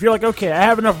 if you're like, okay, I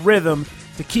have enough rhythm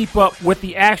to keep up with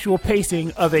the actual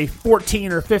pacing of a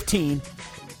 14 or 15,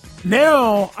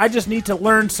 now I just need to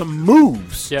learn some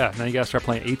moves. Yeah, now you gotta start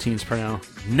playing 18s per now.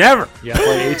 Never. You gotta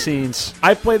play 18s.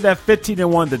 I played that 15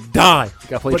 and wanted to die. You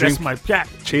gotta play that's my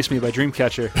Chase Me by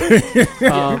Dreamcatcher.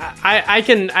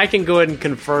 I can go ahead and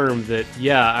confirm that.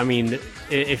 Yeah, I mean,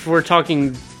 if we're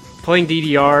talking playing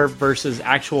DDR versus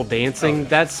actual dancing,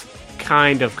 that's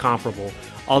kind of comparable.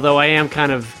 Although I am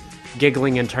kind of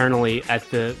giggling internally at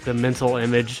the mental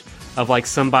image of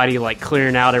somebody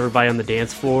clearing out everybody on the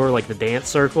dance floor, the dance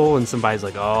circle, and somebody's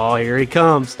like, "Oh, here he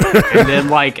comes," and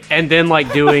then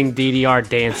doing DDR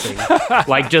dancing,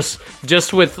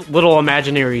 just with little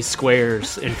imaginary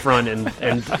squares in front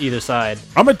and either side.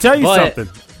 I'm gonna tell you something.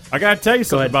 I gotta tell you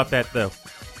something about that though.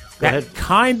 That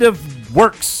kind of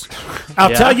works.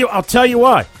 I'll tell you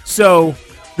why. So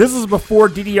this is before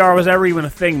DDR was ever even a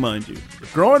thing, mind you.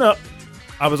 Growing up,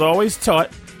 I was always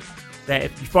taught that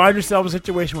if you find yourself in a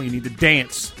situation where you need to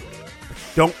dance, but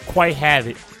you don't quite have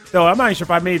it. Though I'm not even sure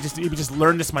if I may just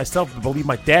learn this myself, but believe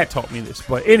my dad taught me this.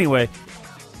 But anyway,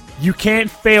 you can't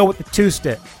fail with the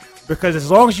two-step. Because as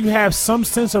long as you have some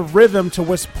sense of rhythm to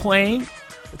what's playing,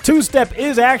 the two-step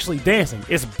is actually dancing.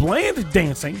 It's bland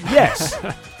dancing, yes.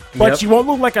 But you won't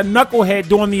look like a knucklehead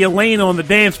doing the Elaine on the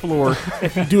dance floor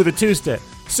if you do the two-step.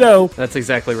 So that's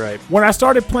exactly right. When I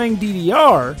started playing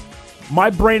DDR, my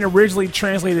brain originally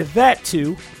translated that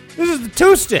to, this is the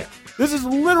two-step. This is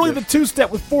literally the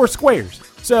two-step with 4 squares.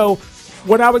 So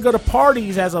when I would go to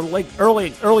parties as a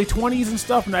early 20s and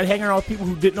stuff, and I'd hang around with people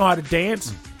who didn't know how to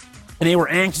dance, and they were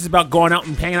anxious about going out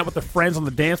and hanging out with their friends on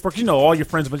the dance floor, because all your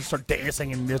friends would just start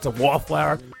dancing, and there's a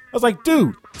wallflower. I was like,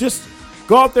 dude, just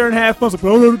go out there and have fun. I was like, I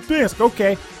don't know how to dance.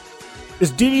 Okay.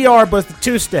 It's DDR, but it's the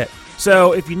two-step.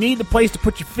 So if you need the place to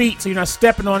put your feet so you're not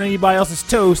stepping on anybody else's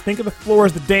toes, think of the floor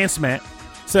as the dance mat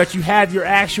so that you have your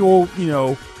actual,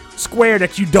 square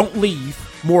that you don't leave,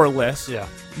 more or less. Yeah.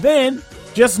 Then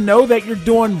just know that you're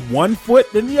doing one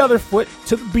foot, then the other foot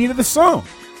to the beat of the song.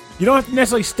 You don't have to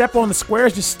necessarily step on the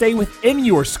squares, just stay within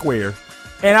your square.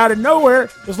 And out of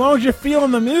nowhere, as long as you're feeling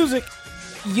the music,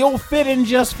 you'll fit in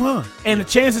just fine. And the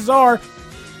chances are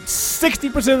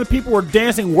 60% of the people are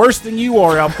dancing worse than you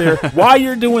are out there while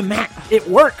you're doing that. It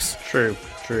works. True.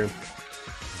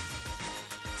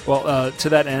 Well, to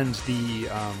that end,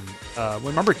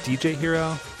 remember DJ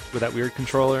Hero with that weird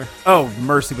controller? Oh,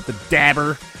 mercy, with the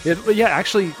dabber. Yeah,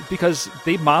 actually, because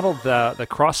they modeled the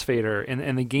crossfader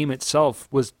and the game itself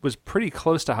was pretty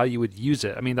close to how you would use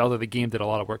it. I mean, although the game did a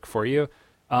lot of work for you.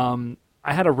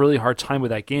 I had a really hard time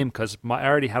with that game because I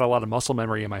already had a lot of muscle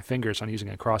memory in my fingers on using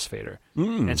a crossfader.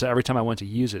 And so every time I went to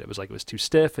use it, it was like it was too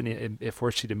stiff and it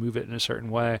forced you to move it in a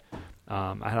certain way.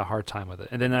 I had a hard time with it.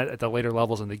 And then at the later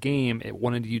levels in the game, it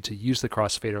wanted you to use the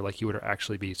crossfader like you would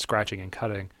actually be scratching and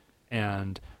cutting.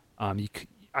 And I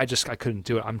couldn't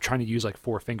do it. I'm trying to use like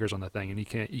 4 fingers on the thing, and you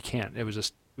can't. It was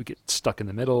just, we get stuck in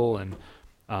the middle, and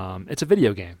it's a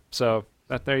video game. So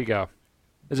there you go.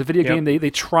 As a video game, they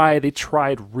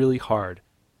tried really hard,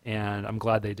 and I'm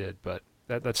glad they did. But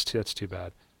that's too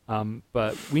bad.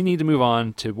 But we need to move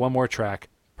on to one more track.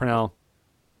 Pernell,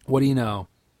 what do you know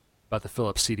about the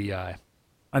Philips CDI?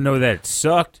 I know that it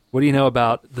sucked. What do you know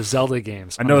about the Zelda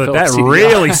games? I know that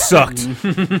really sucked.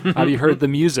 Have you heard the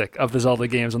music of the Zelda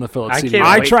games on the Philips CDI?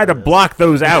 I tried to block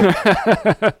those out.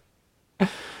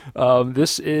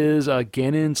 This is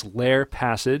Ganon's Lair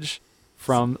Passage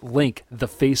from Link, The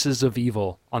Faces of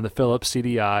Evil on the Philips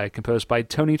CDI, composed by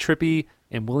Tony Trippi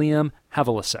and William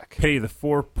Havlicek. Pity the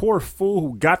poor fool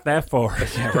who got that far.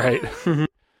 Yeah, right.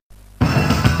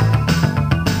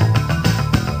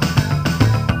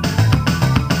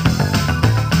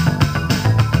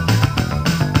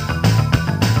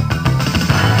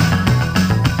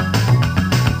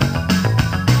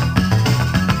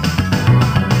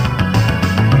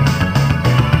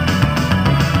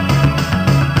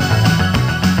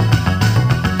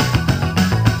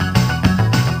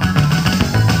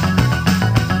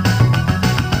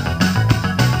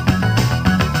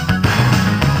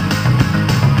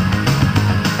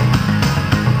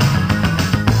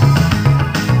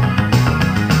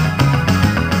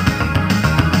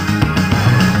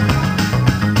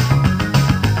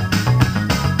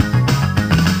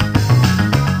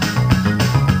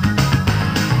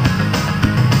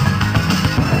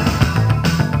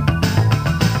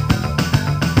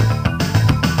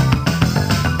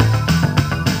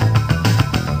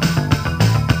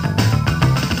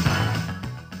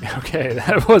 Okay,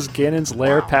 that was Ganon's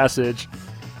Lair Passage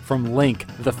from Link,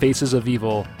 The Faces of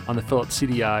Evil on the Philips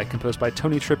CDI, composed by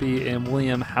Tony Trippi and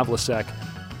William Havlicek.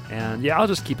 And yeah, I'll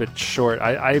just keep it short.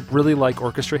 I really like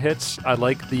orchestra hits. I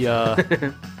like the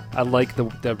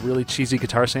the really cheesy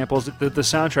guitar samples. The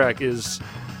soundtrack is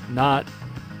not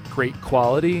great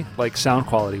quality, like sound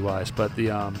quality wise, but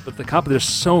there's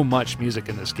so much music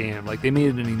in this game. Like, they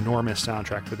made an enormous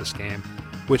soundtrack for this game,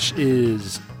 which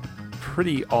is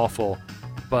pretty awful.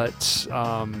 But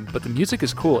the music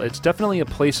is cool. It's definitely a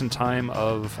place and time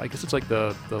of, I guess it's like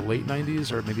the late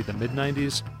 90s or maybe the mid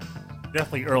 90s.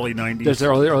 Definitely early 90s. There's the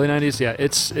early 90s. Yeah,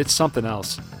 it's something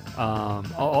else. It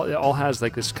all has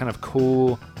like this kind of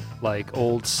cool, like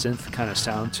old synth kind of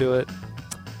sound to it,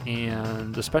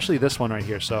 and especially this one right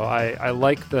here. So I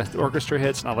like the orchestra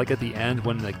hits, and I like at the end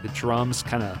when like the drums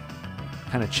kind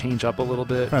of change up a little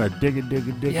bit. Kind of dig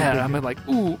it. Yeah, I'm like,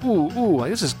 ooh,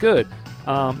 like, this is good.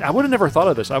 I would have never thought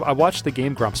of this. I watched the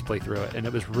Game Grumps play through it, and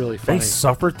it was really funny. They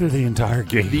suffered through the entire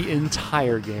game. The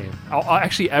entire game.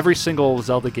 Actually, every single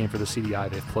Zelda game for the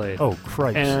CDI they've played. Oh,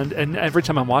 Christ. And every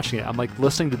time I'm watching it, I'm like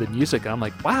listening to the music, and I'm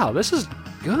like, wow, this is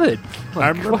good. Like, I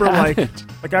remember I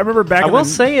remember back. I will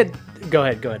say it. Go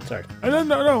ahead. Sorry.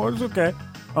 No, it was okay.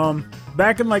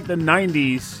 Back in like the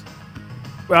 90s,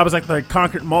 I was like the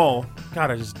Concord Mall.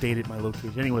 God, I just dated my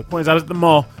location. Anyway, point is, I was at the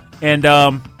mall, and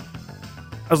I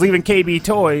was leaving KB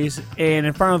Toys, and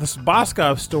in front of this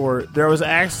Boskov store, there was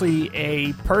actually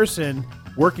a person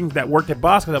that worked at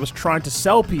Boskov that was trying to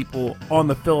sell people on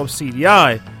the Philips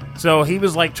CDI. So he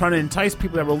was like trying to entice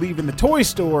people that were leaving the toy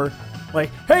store, like,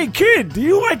 "Hey kid, do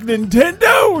you like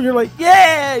Nintendo?" And you're like,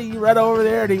 "Yeah." You run over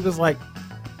there, and he was like,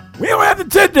 "We don't have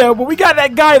Nintendo, but we got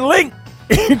that guy Link.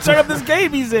 Check out this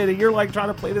game he's in." And you're like trying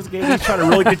to play this game. He's trying to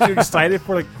really get you excited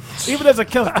for, like, even as a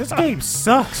kid, like, this game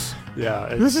sucks.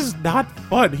 Yeah, This is not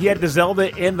fun. He had the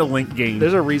Zelda and the Link game.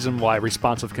 There's a reason why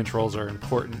responsive controls are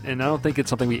important, and I don't think it's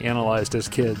something we analyzed as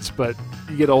kids, but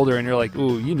you get older and you're like,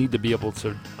 ooh, you need to be able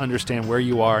to understand where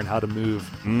you are and how to move.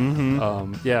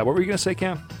 Mm-hmm. Yeah, what were you going to say,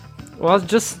 Cam? Well,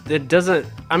 it doesn't,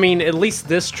 I mean, at least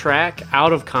this track,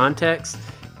 out of context,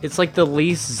 it's like the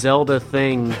least Zelda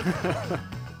thing.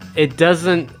 It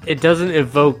doesn't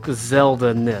evoke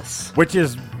Zelda-ness. Which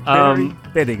is very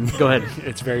fitting. Go ahead.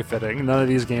 It's very fitting. None of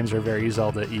these games are very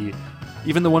Zelda-y.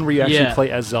 Even the one where you actually play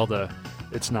as Zelda,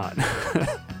 it's not.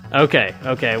 Okay.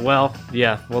 Well,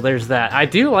 yeah. Well, there's that. I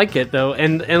do like it though,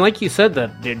 and like you said,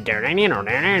 the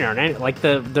like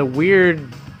the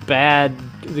weird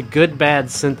the good bad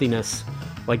synthiness,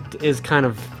 like, is kind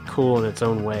of cool in its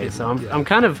own way. So I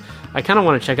kind of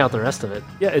want to check out the rest of it.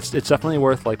 Yeah, it's definitely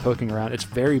worth like poking around. It's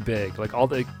very big. Like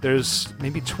there's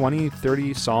maybe 20,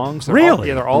 30 songs.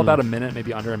 Really? They're all about a minute,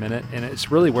 maybe under a minute, and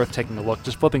it's really worth taking a look.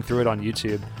 Just flipping through it on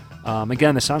YouTube.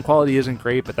 Again, the sound quality isn't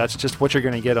great, but that's just what you're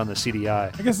going to get on the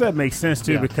CDI. I guess that makes sense,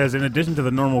 too, because in addition to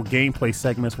the normal gameplay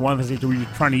segments, one of the things that we were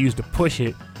trying to use to push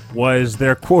it was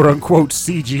their quote-unquote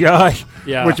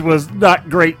CGI, which was not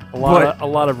great. A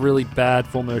lot of really bad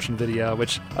full-motion video,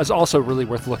 which is also really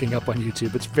worth looking up on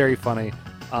YouTube. It's very funny.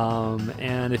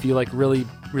 And if you like really,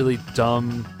 really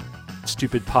dumb,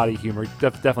 stupid potty humor,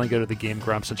 definitely go to the Game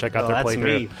Grumps and check out their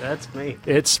playthrough. That's me.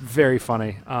 It's very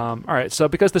funny. All right, so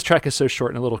because this track is so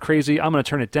short and a little crazy, I'm going to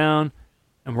turn it down,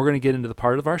 and we're going to get into the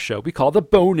part of our show we call the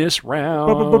bonus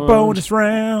round. Bonus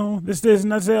round. This does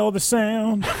not Zelda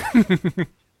sound.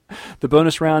 The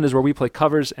bonus round is where we play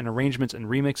covers and arrangements and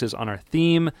remixes on our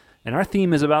theme, and our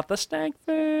theme is about the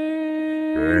Stankface.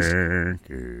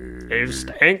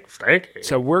 Stank.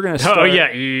 So we're going to start... Oh, yeah.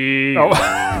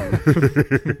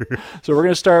 So we're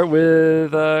going to start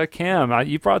with Cam.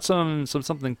 You brought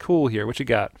something cool here. What you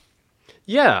got?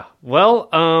 Yeah. Well,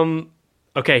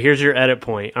 okay, here's your edit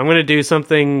point. I'm going to do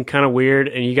something kind of weird,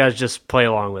 and you guys just play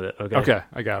along with it, okay? Okay,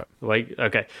 I got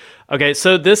it. Okay,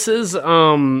 so this is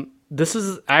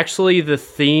actually the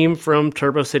theme from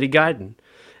Turbo City Gaiden.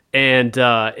 And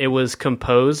it was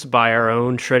composed by our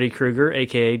own Shreddy Krueger,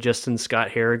 a.k.a. Justin Scott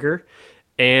Harriger.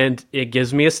 And it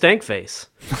gives me a stank face.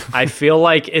 I feel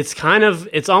like it's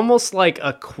almost like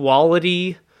a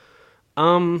quality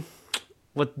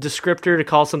descriptor to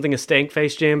call something a stank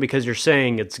face jam, because you're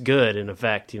saying it's good in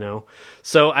effect,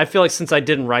 So I feel like since I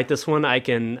didn't write this one, I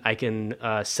can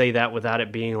say that without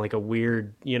it being like a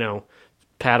weird,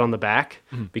 pat on the back,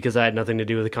 because I had nothing to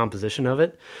do with the composition of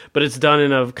it. But it's done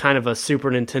in a kind of a Super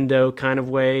Nintendo kind of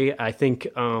way. I think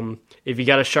if you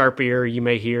got a sharp ear, you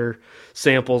may hear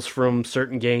samples from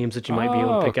certain games that you might be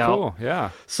able to pick out. Yeah.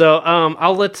 So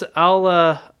I'll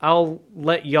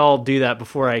let y'all do that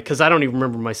before because I don't even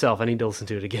remember myself. I need to listen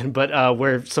to it again. But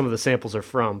where some of the samples are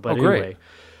from. But anyway.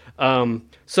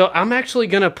 So I'm actually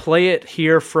going to play it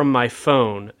here from my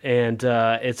phone, and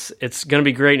it's going to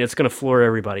be great, and it's going to floor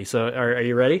everybody. So are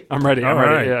you ready? I'm ready. I'm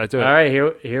ready. Yeah, do it. All right,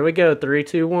 here we go. 3,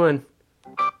 2, 1.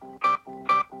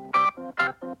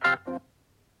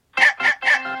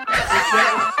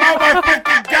 Oh my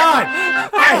freaking God!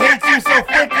 I hate you so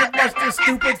freaking much, this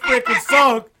stupid freaking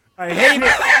song. I hate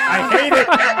it.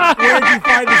 Where did you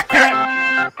find this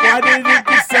crap? Why didn't it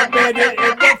get submitted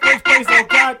in the first place? Oh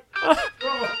God!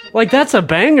 Like, that's a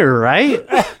banger, right?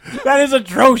 That is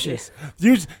atrocious.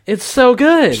 It's so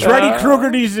good. Shreddy Krueger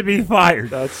needs to be fired.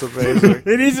 That's amazing.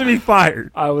 He needs to be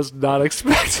fired. I was not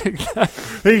expecting that.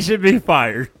 He should be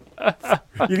fired.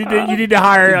 You need to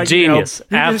hire genius,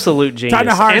 absolute genius. Time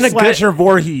to hire and Slasher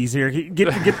Voorhees here.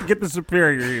 Get the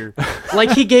superior here.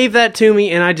 Like, he gave that to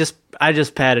me, and I just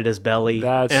patted his belly,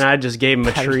 and I just gave him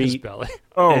a treat.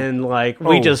 And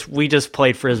we just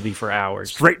played frisbee for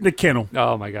hours. Straight in the kennel.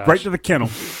 Oh my gosh! Right to the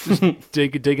kennel.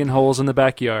 digging holes in the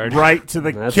backyard. Right to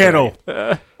the kennel.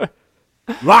 Right.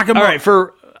 Lock him up.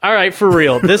 All right, for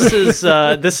real. This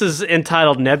is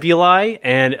entitled Nebulae,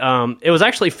 and it was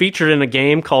actually featured in a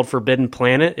game called Forbidden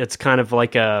Planet. It's kind of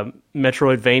like a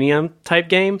Metroidvania type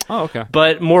game. Oh, okay.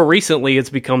 But more recently, it's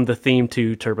become the theme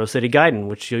to Turbo City Gaiden,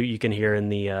 which you can hear in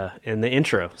the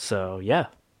intro. So yeah.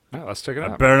 Oh, let's check it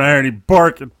out. Better not hear any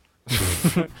barking.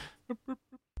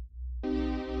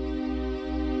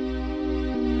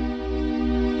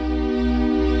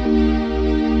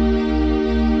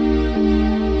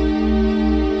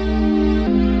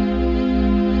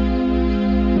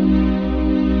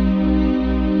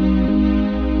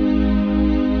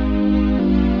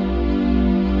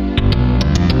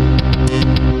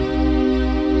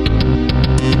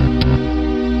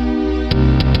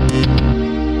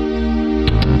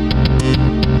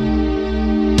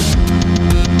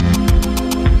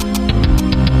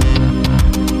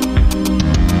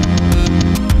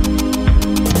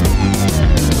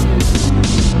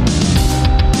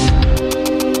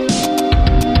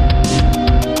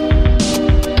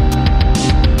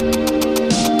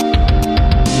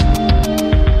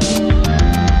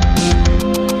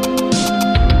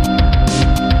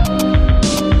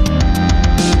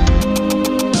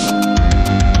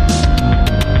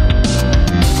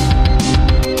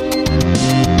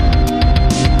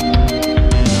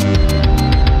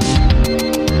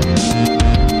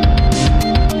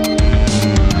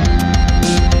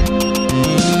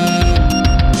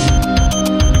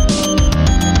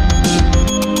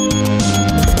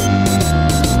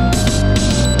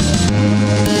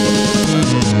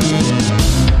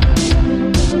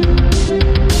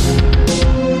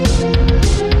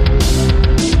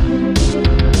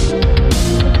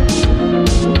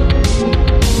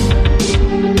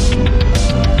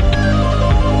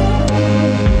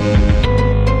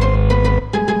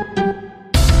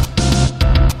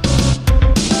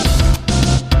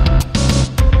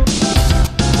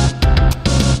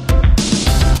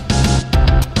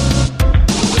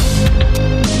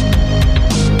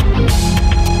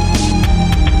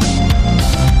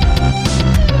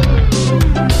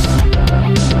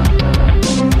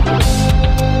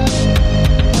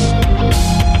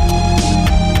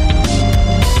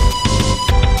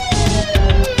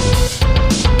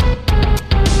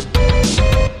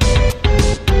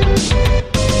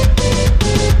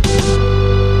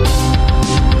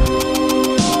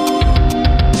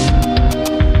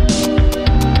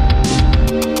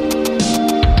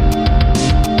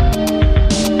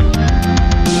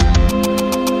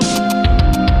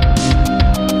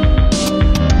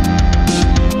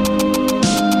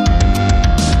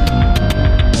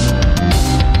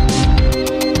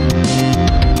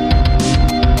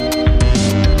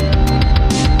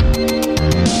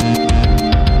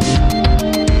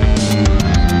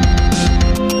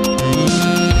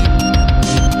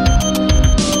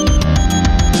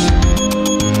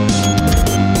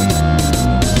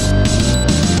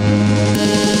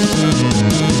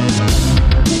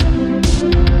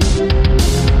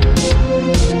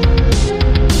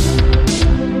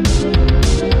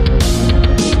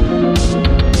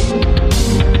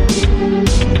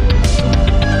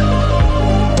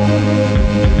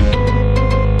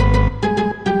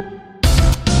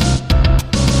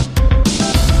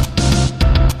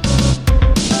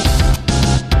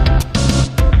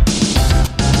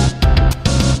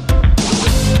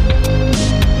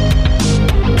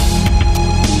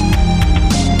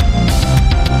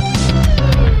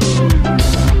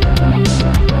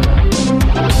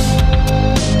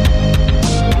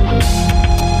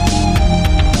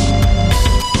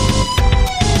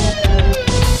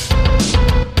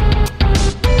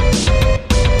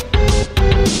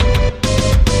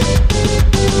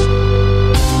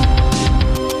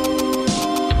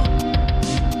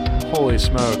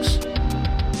 smokes.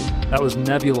 That was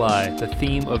Nebulae, the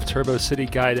theme of Turbo City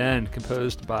Gaiden,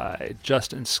 composed by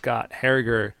Justin Scott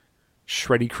Harriger,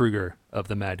 Shreddy Krueger of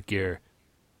the Mad Gear.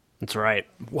 That's right.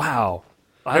 Wow.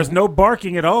 There's no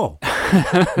barking at all.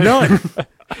 None.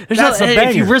 That's a banger.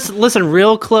 If you listen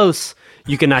real close,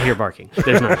 you cannot hear barking.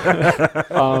 There's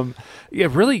none. It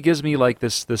really gives me like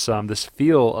this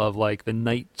feel of like the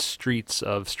night Streets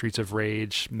of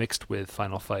Rage mixed with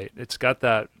Final Fight. It's got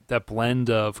that blend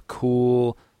of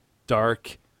cool,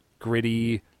 dark,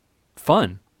 gritty,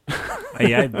 fun.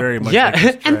 Yeah, very much. Yeah,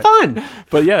 like and fun.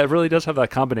 But yeah, it really does have that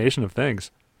combination of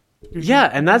things. Yeah,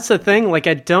 and that's the thing. Like,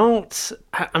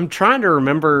 I'm trying to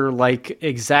remember like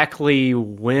exactly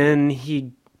when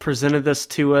he presented this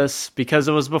to us, because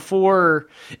it was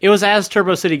as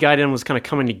Turbo City Gaiden was kind of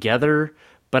coming together,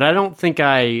 but I don't think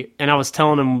I was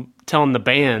telling the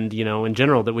band, in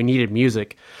general, that we needed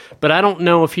music, but I don't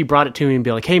know if he brought it to me and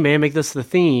be like, hey man, make this the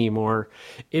theme, or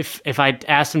if I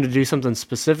asked him to do something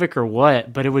specific or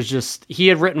what. But it was just, he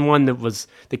had written one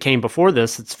that came before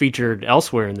this, it's featured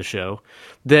elsewhere in the show,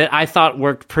 that I thought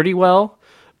worked pretty well,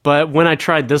 but when I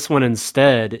tried this one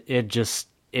instead, it just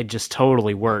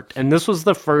totally worked. And this was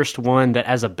the first one that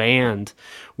as a band,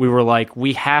 we were like,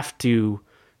 we have to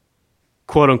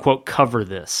quote unquote cover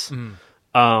this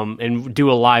and do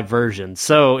a live version.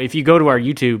 So if you go to our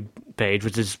YouTube page,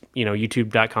 which is,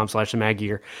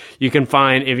 youtube.com/themadgear, you can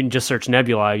find, if you just search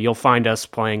Nebula, you'll find us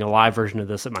playing a live version of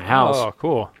this at my house. Oh,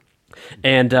 cool.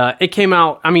 And it came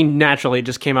out, naturally, it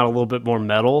just came out a little bit more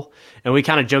metal. And we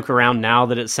kind of joke around now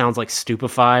that it sounds like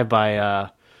Stupefy by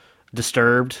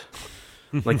Disturbed.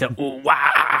 Like the ooh,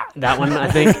 wah, that one,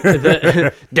 I think.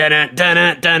 The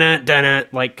dun-dun,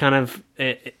 like kind of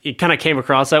it kind of came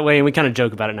across that way, and we kind of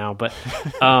joke about it now. But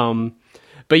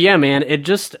yeah, man, it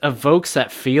just evokes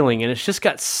that feeling, and it's just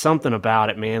got something about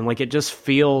it, man. Like, it just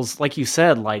feels, like you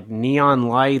said, like neon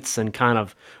lights and kind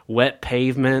of wet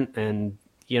pavement, and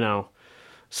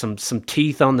some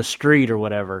teeth on the street or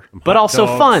whatever, but also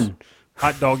fun.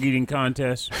 Hot dog eating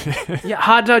contest. Yeah,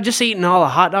 hot dog, just eating all the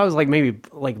hot dogs, like maybe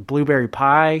like blueberry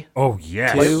pie. Oh,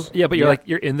 yes. Too. Yeah, but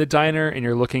you're in the diner and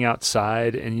you're looking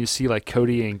outside and you see like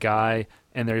Cody and Guy,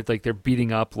 and they're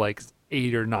beating up like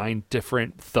 8 or 9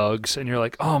 different thugs, and you're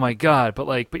like, oh my god,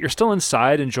 but you're still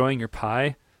inside enjoying your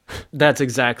pie. That's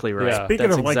exactly right. Yeah. Speaking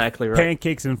That's of exactly right.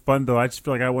 pancakes and fun, though, I just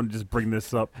feel like I want to just bring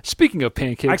this up. Speaking of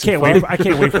pancakes, I can't wait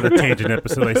for the tangent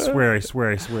episode. I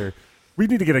swear. We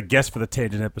need to get a guest for the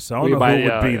tangent episode. I don't know who it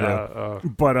would be, though.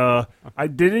 But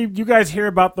did you guys hear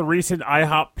about the recent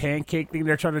IHOP pancake thing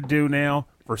they're trying to do now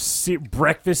for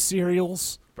breakfast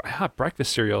cereals? IHOP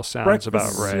breakfast cereal sounds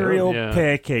about right. Cereal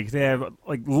pancakes. They have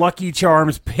like Lucky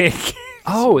Charms pancakes.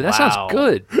 Oh, that sounds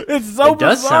good. It's so It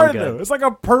does bizarre, sound good. though. It's like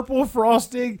a purple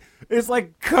frosting. It's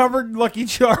like covered in Lucky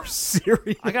Charms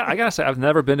cereal. I gotta say, I've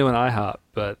never been to an IHOP,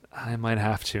 but I might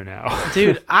have to now.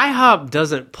 Dude, IHOP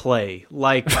doesn't play.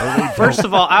 Like, first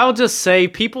of all, I'll just say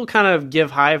people kind of give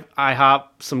IHOP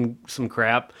some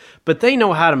crap, but they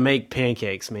know how to make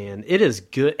pancakes, man. It is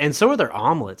good, and so are their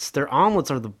omelets. Their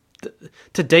omelets are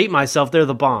to date myself, they're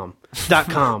the bomb.com.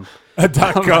 .com. They're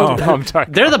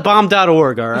the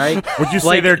bomb.org, all right? Would you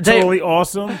say they're totally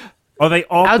awesome? Are they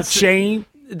off the chain?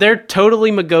 They're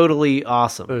totally magodily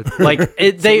awesome. Like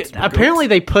they apparently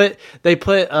they put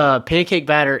pancake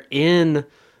batter in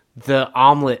the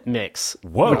omelet mix,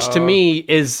 which to me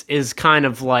is kind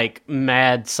of like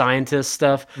mad scientist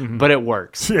stuff, but it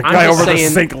works. Yeah, guy over the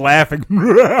sink laughing.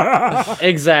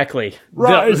 Exactly.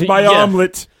 Rise, my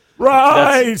omelet.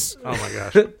 Rise. Oh my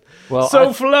gosh. Well,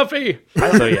 so fluffy.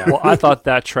 So yeah. Well, I thought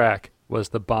that track was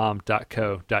the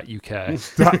bomb.co.uk.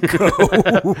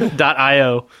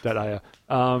 .io.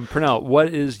 Pernell,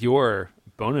 what is your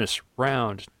bonus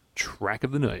round track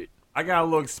of the night? I got a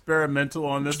little experimental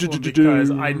on this one because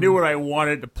I knew what I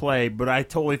wanted to play, but I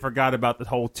totally forgot about the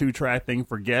whole 2-track thing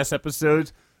for guest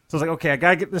episodes. So I was like, okay, I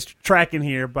got to get this track in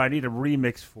here, but I need a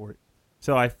remix for it.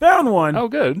 So I found one. Oh,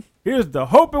 good. Here's the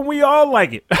hoping we all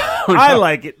like it. I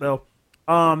like it, though.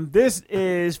 This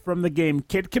is from the game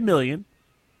Kid Chameleon.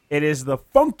 It is the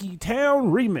Funky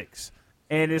Town remix,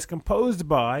 and it's composed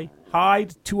by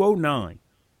Hyde 209.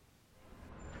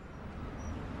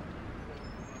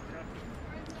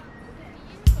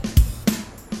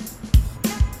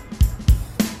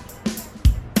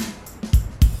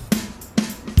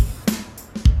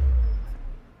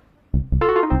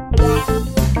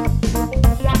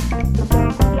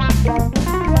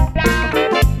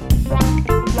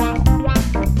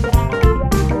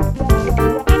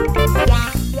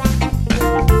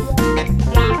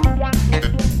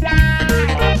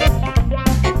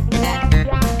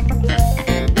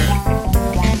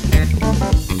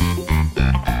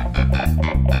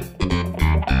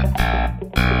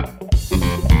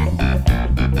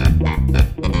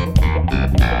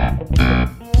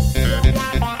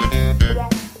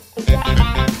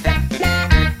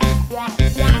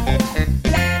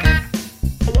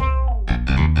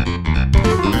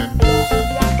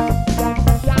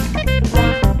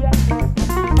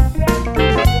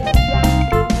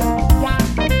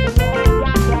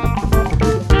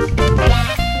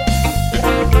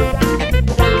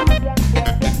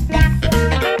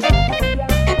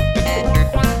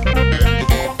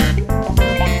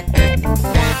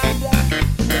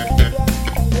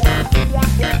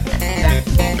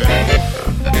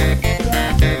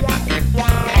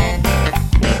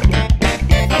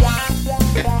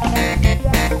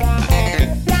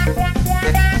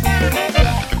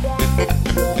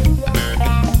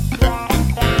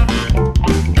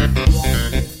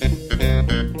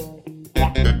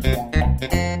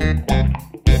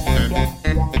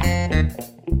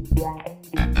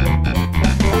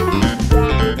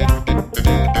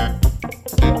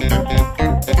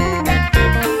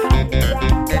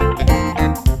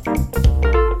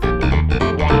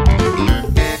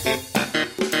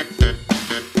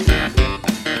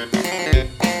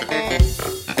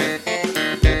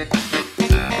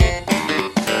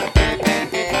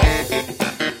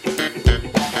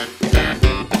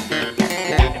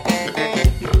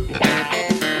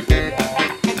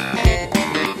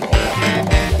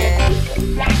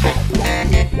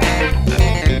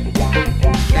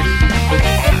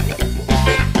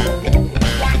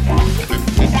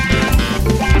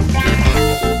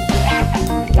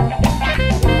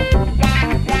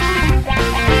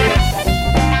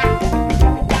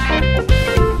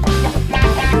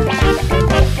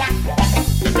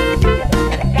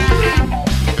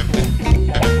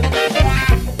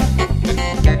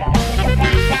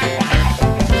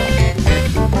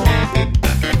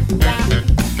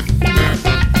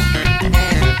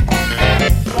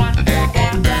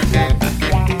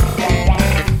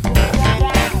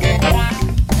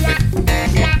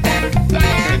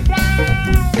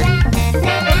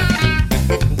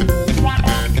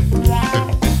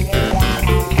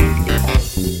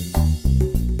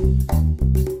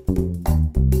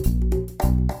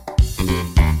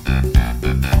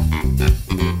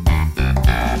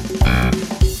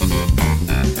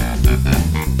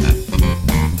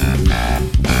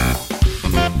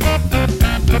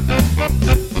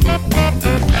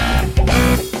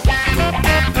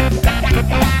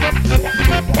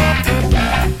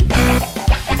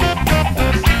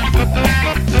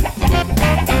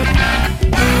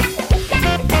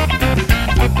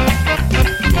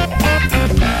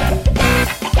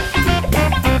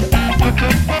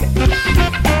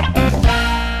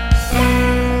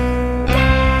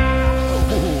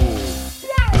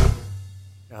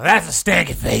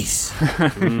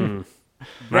 Stankface.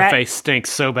 My face stinks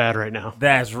so bad right now.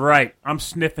 That's right. I'm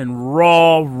sniffing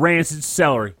raw, rancid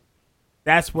celery.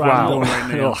 That's what I'm doing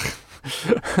right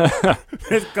now.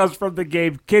 This comes from the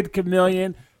game Kid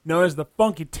Chameleon, known as the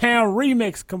Funky Town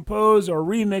Remix, composed or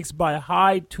remixed by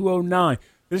High 209.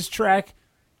 This track,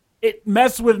 it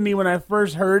messed with me when I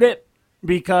first heard it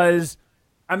because,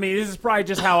 I mean, this is probably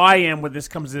just how I am when this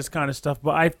comes to this kind of stuff,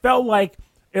 but I felt like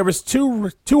there was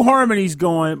two harmonies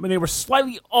going, but they were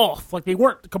slightly off. Like they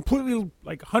weren't completely,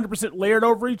 like 100% layered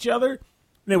over each other,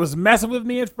 and it was messing with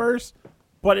me at first,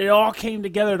 but it all came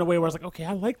together in a way where I was like, okay,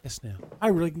 I like this now. I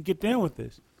really can get down with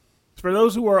this. For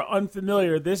those who are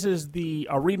unfamiliar, this is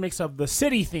a remix of the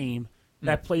city theme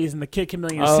that plays in the Kid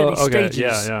Chameleon City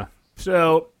stages. Yeah.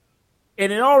 So,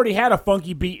 and it already had a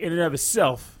funky beat in and of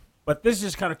itself, but this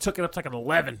just kind of took it up to like an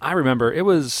 11. I remember it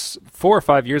was 4 or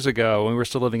 5 years ago when we were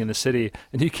still living in the city,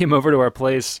 and you came over to our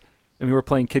place, and we were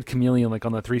playing Kid Chameleon like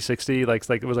on the 360, like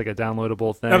it was like a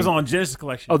downloadable thing. That was on Genesis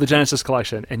Collection. Oh, the Genesis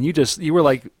Collection, and you were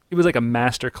like, it was like a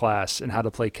master class in how to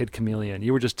play Kid Chameleon.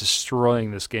 You were just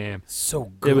destroying this game.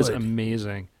 So good. It was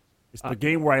amazing. It's the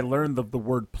game where I learned the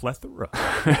word plethora.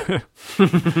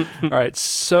 All right,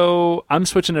 so I'm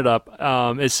switching it up.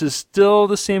 This is still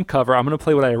the same cover. I'm going to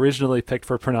play what I originally picked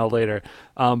for Purnell later.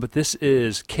 But this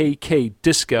is KK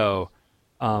Disco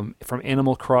from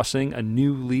Animal Crossing, A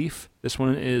New Leaf. This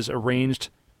one is arranged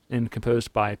and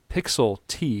composed by Pixel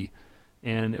T.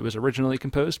 And it was originally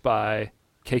composed by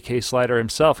KK Slider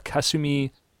himself,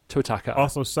 Kasumi Totaka.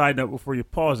 Also, side note before you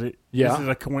pause it, Yeah. this is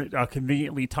a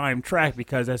conveniently timed track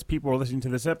because as people are listening to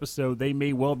this episode, they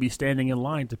may well be standing in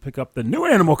line to pick up the new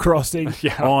Animal Crossing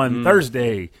on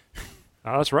Thursday.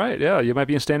 Oh, that's right. Yeah, you might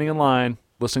be standing in line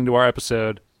listening to our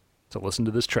episode to listen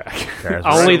to this track.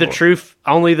 Only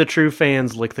the true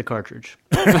fans lick the cartridge.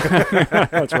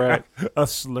 That's right. A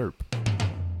slurp.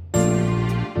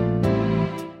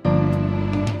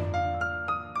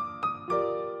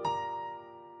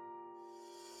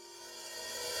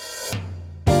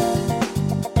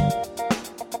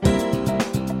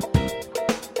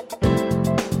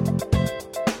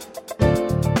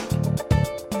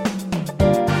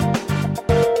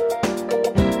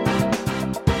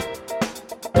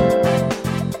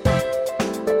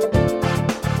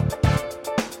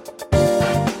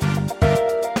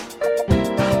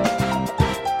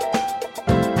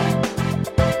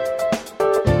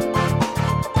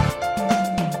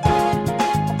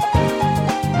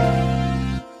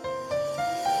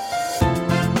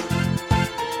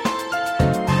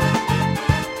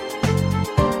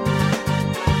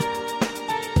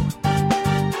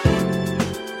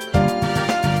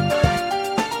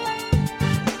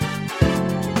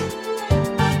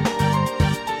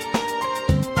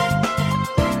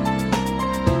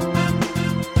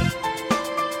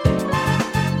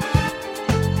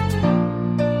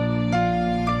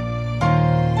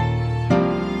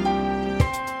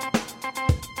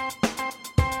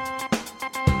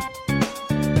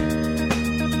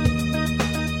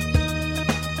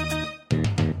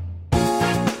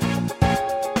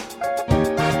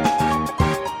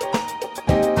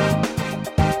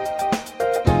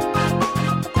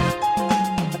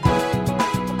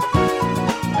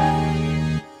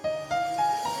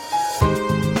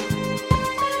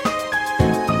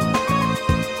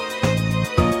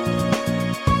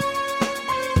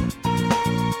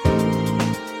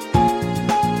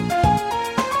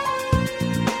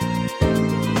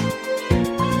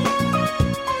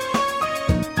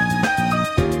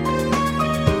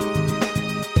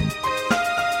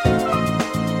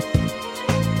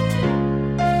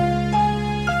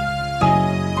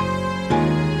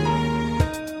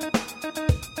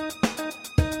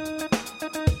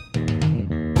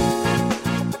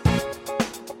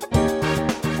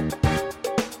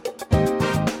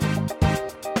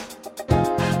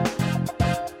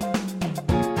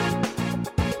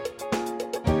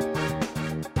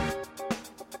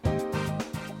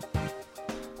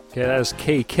 Okay, that is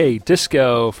KK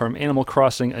Disco from Animal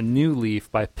Crossing A New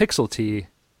Leaf by Pixel T,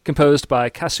 composed by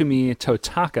Kasumi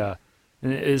Totaka,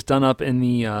 and it is done up in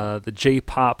the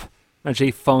J-pop,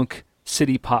 J-funk,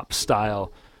 city pop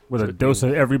style. With a dose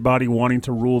of everybody wanting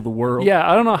to rule the world. Yeah,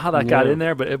 I don't know how that got in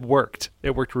there, but it worked.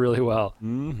 It worked really well.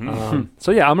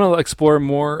 So yeah, I'm going to explore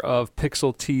more of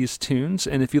Pixel T's tunes,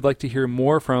 and if you'd like to hear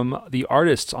more from the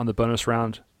artists on the bonus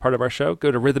round part of our show, go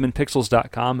to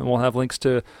rhythmandpixels.com, and we'll have links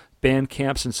to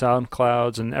Bandcamps and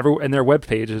SoundClouds and their web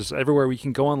pages everywhere we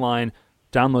can go online,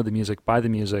 download the music, buy the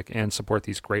music, and support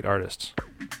these great artists.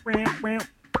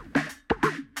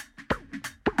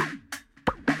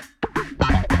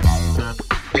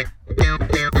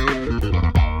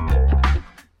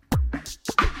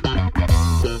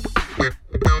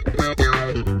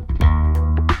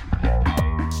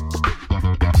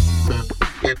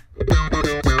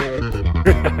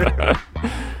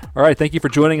 All right, thank you for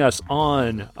joining us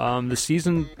on the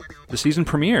season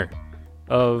premiere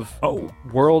of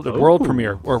world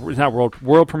premiere, or not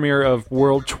world premiere of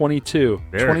World 22,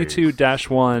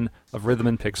 22-1 of Rhythm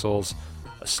and Pixels,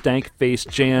 Stankface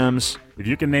jams. If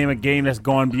you can name a game that's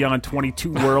gone beyond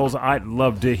 22 worlds, I'd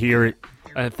love to hear it.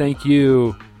 And thank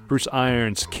you, Bruce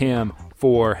Irons, Cam,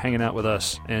 for hanging out with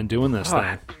us and doing this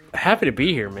thing. Happy to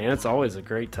be here, man. It's always a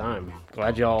great time.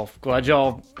 Glad y'all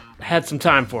had some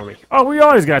time for me. Oh, we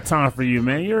always got time for you,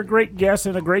 man. You're a great guest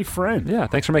and a great friend. Yeah,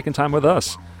 thanks for making time with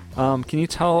us. Can you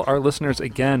tell our listeners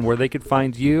again where they could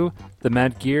find you, the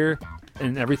Mad Gear,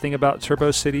 and everything about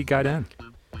Turbo City Gaiden?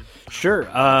 Sure.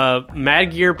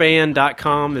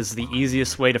 Madgearband.com is the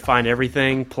easiest way to find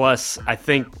everything. Plus, I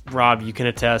think, Rob, you can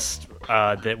attest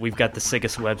that we've got the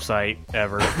sickest website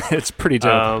ever. It's pretty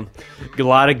dope. A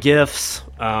lot of GIFs,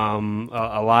 a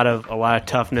lot of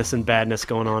toughness and badness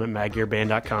going on at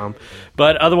madgearband.com.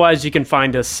 But otherwise, you can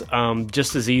find us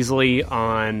just as easily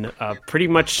on pretty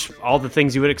much all the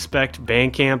things you would expect.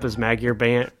 Bandcamp is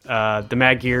Madgearband, the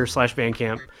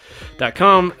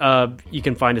madgear/bandcamp.com. You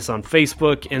can find us on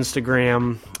Facebook,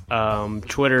 Instagram,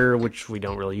 Twitter, which we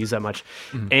don't really use that much,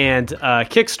 and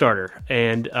Kickstarter.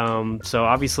 And so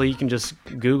obviously you can just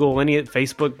Google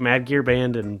Facebook Mad Gear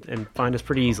Band and find us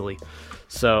pretty easily.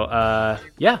 So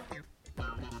yeah.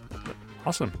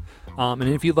 Awesome. And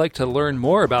if you'd like to learn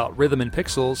more about Rhythm and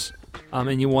Pixels,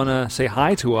 and you want to say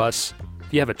hi to us,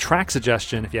 if you have a track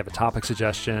suggestion, if you have a topic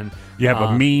suggestion, you have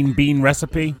a mean bean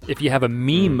recipe. If you have a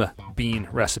meme bean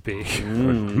recipe,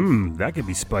 that could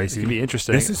be spicy. it could be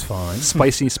interesting. This is fine.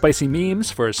 Spicy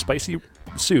memes for a spicy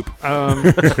soup.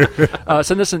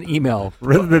 Send us an email.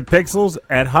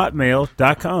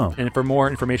 rhythmandpixels@hotmail.com. And for more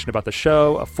information about the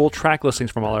show, full track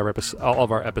listings from all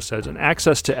of our episodes, and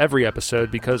access to every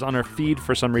episode, because on our feed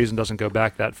for some reason doesn't go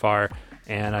back that far,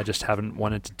 and I just haven't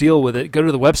wanted to deal with it. Go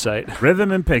to the website.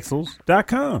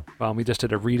 rhythmandpixels.com. We just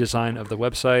did a redesign of the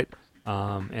website,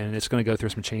 and it's going to go through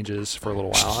some changes for a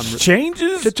little while.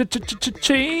 Changes?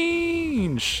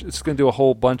 Change! It's going to do a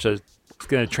whole bunch of... It's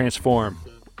going to transform.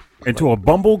 Into a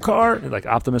bumble car? Like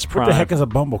Optimus Prime. What the heck is a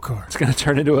bumble car? It's going to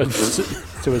turn into a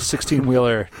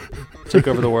 16-wheeler, take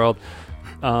over the world.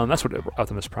 That's what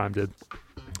Optimus Prime did.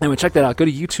 Anyway, check that out. Go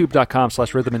to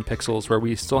youtube.com/rhythmandpixels, where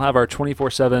we still have our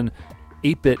 24/7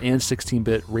 8-bit and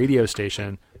 16-bit radio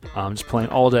station. Just playing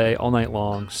all day, all night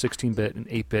long, 16-bit and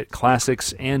 8-bit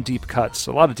classics and deep cuts.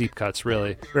 A lot of deep cuts,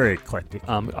 really. Very eclectic.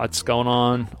 It's going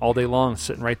on all day long,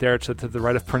 sitting right there to the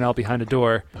right of Purnell behind a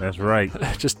door. That's right.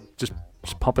 just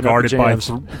pumping up the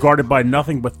jams. Guarded by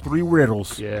nothing but 3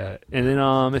 riddles. Yeah. And then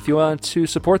if you want to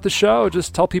support the show,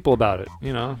 just tell people about it.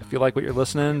 You know, if you like what you're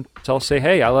listening, say,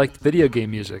 hey, I like video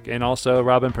game music. And also,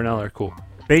 Rob and Purnell are cool.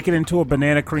 Bake it into a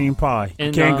banana cream pie.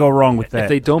 And, can't go wrong with that. If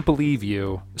they don't believe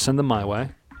you, send them my way,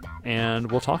 and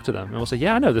we'll talk to them. And we'll say,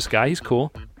 yeah, I know this guy. He's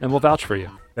cool. And we'll vouch for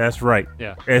you. That's right.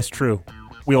 Yeah. It's true.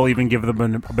 We'll even give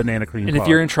them a banana cream pie. And if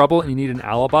you're in trouble and you need an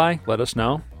alibi, let us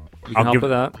know. We can help with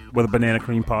that. With a banana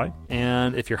cream pie.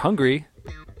 And if you're hungry,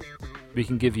 we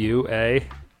can give you a...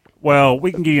 Well,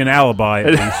 we can give you an alibi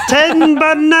at least. 10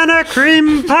 banana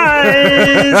cream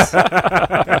pies!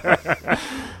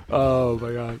 Oh,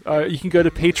 my God. You can go to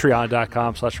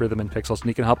patreon.com/rhythmandpixels, and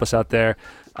you can help us out there.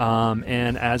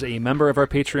 And as a member of our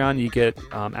Patreon, you get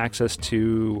access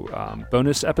to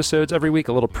bonus episodes every week,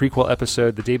 a little prequel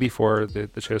episode the day before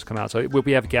the shows come out. So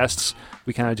we have guests.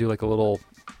 We kind of do like a little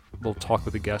talk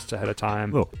with the guests ahead of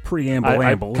time. A little preamble.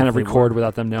 I kind of record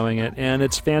without them knowing it, and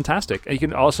it's fantastic. You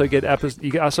can also get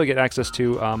access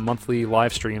to monthly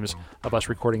live streams of us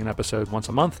recording an episode once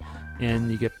a month,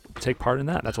 and you get to take part in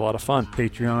that. That's a lot of fun.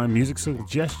 Patreon music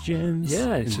suggestions.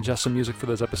 Yeah, suggest some music for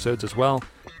those episodes as well,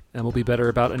 and we'll be better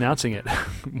about announcing it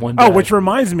one day. Oh, which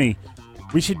reminds me,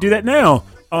 we should do that now.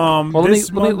 Well,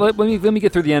 let me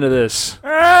get through the end of this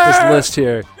list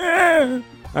here.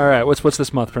 All right, what's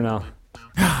this month for now?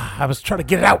 I was trying to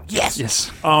get it out. Yes.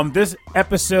 This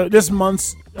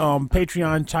month's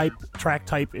Patreon track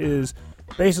type is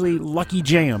basically Lucky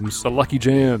Jams. The Lucky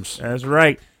Jams. That's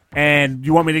right. And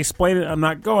you want me to explain it? I'm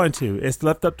not going to. It's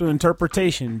left up to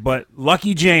interpretation. But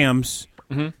Lucky Jams,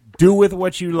 do with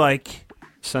what you like.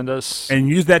 Send us. And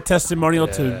use that testimonial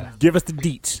to give us the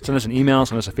deets. Send us an email.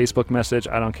 Send us a Facebook message.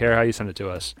 I don't care how you send it to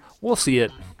us. We'll see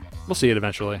it. We'll see it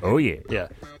eventually. Oh, yeah. Yeah.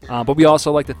 But we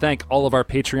also like to thank all of our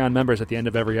Patreon members at the end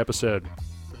of every episode.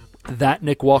 That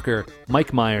Nick Walker,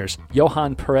 Mike Myers,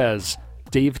 Johan Perez,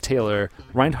 Dave Taylor,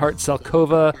 Reinhard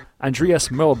Selkova, Andreas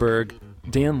Merlberg,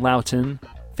 Dan Loughton,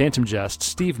 Phantom Jest,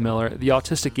 Steve Miller, The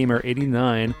Autistic Gamer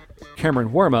 89, Cameron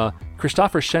Worma,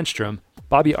 Christopher Shenstrom,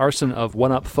 Bobby Arson of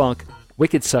One Up Funk,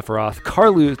 Wicked Sephiroth,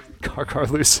 Carlos,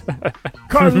 Carlos,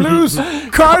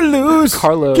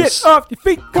 get off your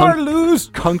feet, Carlos.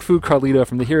 Kung Fu Carlito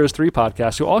from the Heroes 3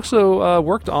 podcast, who also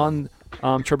worked on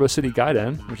Turbo City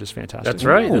Gaiden, which is fantastic. That's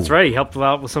right. That's right. He helped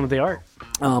out with some of the art.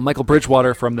 Michael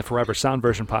Bridgewater from the Forever Sound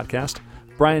Version podcast.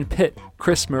 Brian Pitt,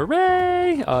 Chris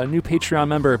Murray, new Patreon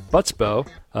member Butsbo.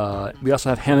 We also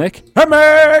have Hammock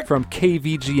from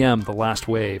KVGM, The Last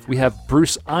Wave. We have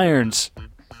Bruce Irons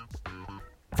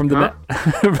from the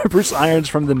Bruce Irons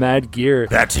from the Mad Gear.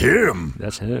 That's him.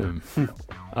 That's him.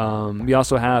 We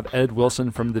also have Ed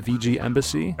Wilson from the VG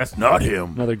Embassy. That's not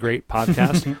him. Another great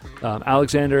podcast.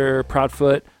 Alexander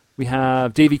Proudfoot. We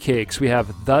have Davy Cakes. We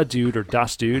have The Dude or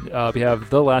Das Dude. We have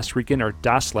The Last Weekend or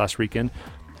Das Last Weekend.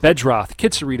 Bedroth,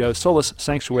 Kitsarito, Solus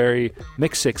Sanctuary,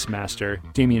 Mix Six Master,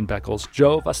 Damian Beckles,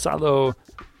 Joe Vasallo,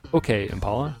 OK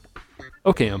Impala.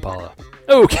 That's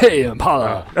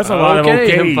a lot of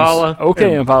OKs. Impala.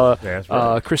 OK Impala. Yeah, that's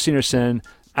right. Christina Sin,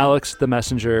 Alex the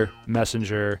Messenger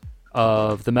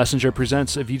of The Messenger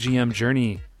Presents a VGM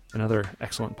Journey, another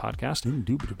excellent podcast.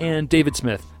 And David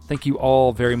Smith. Thank you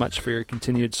all very much for your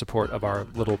continued support of our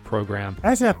little program.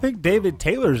 Actually, I think David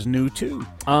Taylor's new, too.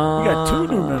 We got 2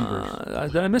 new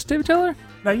members. Did I miss David Taylor?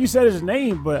 Now, you said his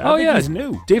name, but I think he's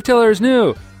new. Dave Taylor is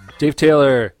new. Dave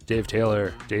Taylor.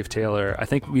 I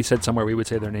think we said somewhere we would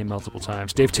say their name multiple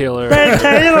times. Dave Taylor.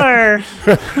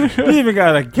 You even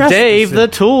got a guess. Dave the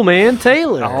Tool Man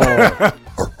Taylor.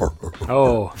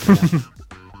 Oh.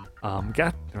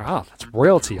 That's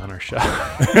royalty on our show.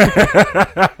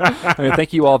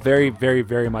 Thank you all very, very,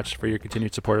 very much for your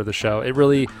continued support of the show. It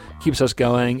really keeps us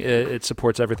going. It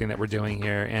supports everything that we're doing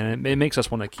here, and it makes us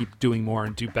want to keep doing more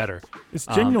and do better. It's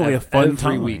genuinely a fun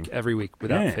time. Every week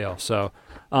without fail. So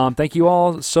thank you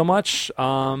all so much.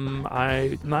 I'm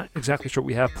not exactly sure what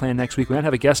we have planned next week. We might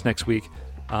have a guest next week,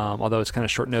 although it's kind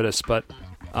of short notice, but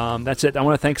that's it. I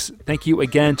want to thank you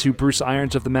again to Bruce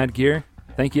Irons of the Mad Gear.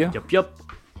 Thank you. Yep.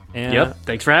 And,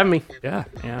 Thanks for having me. Yeah,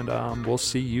 and we'll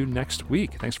see you next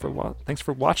week. Thanks for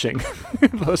watching,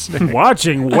 listening.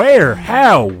 Watching where?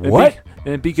 How? What?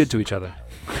 And be good to each other.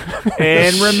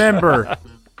 And remember,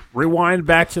 rewind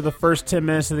back to the first 10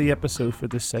 minutes of the episode for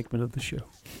this segment of the show.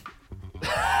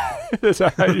 That's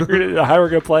how we're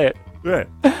going to play it. Yeah.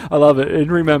 I love it. And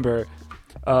remember,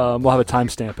 we'll have a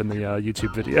timestamp in the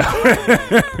YouTube video.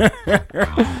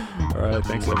 All right,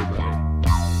 thanks everybody.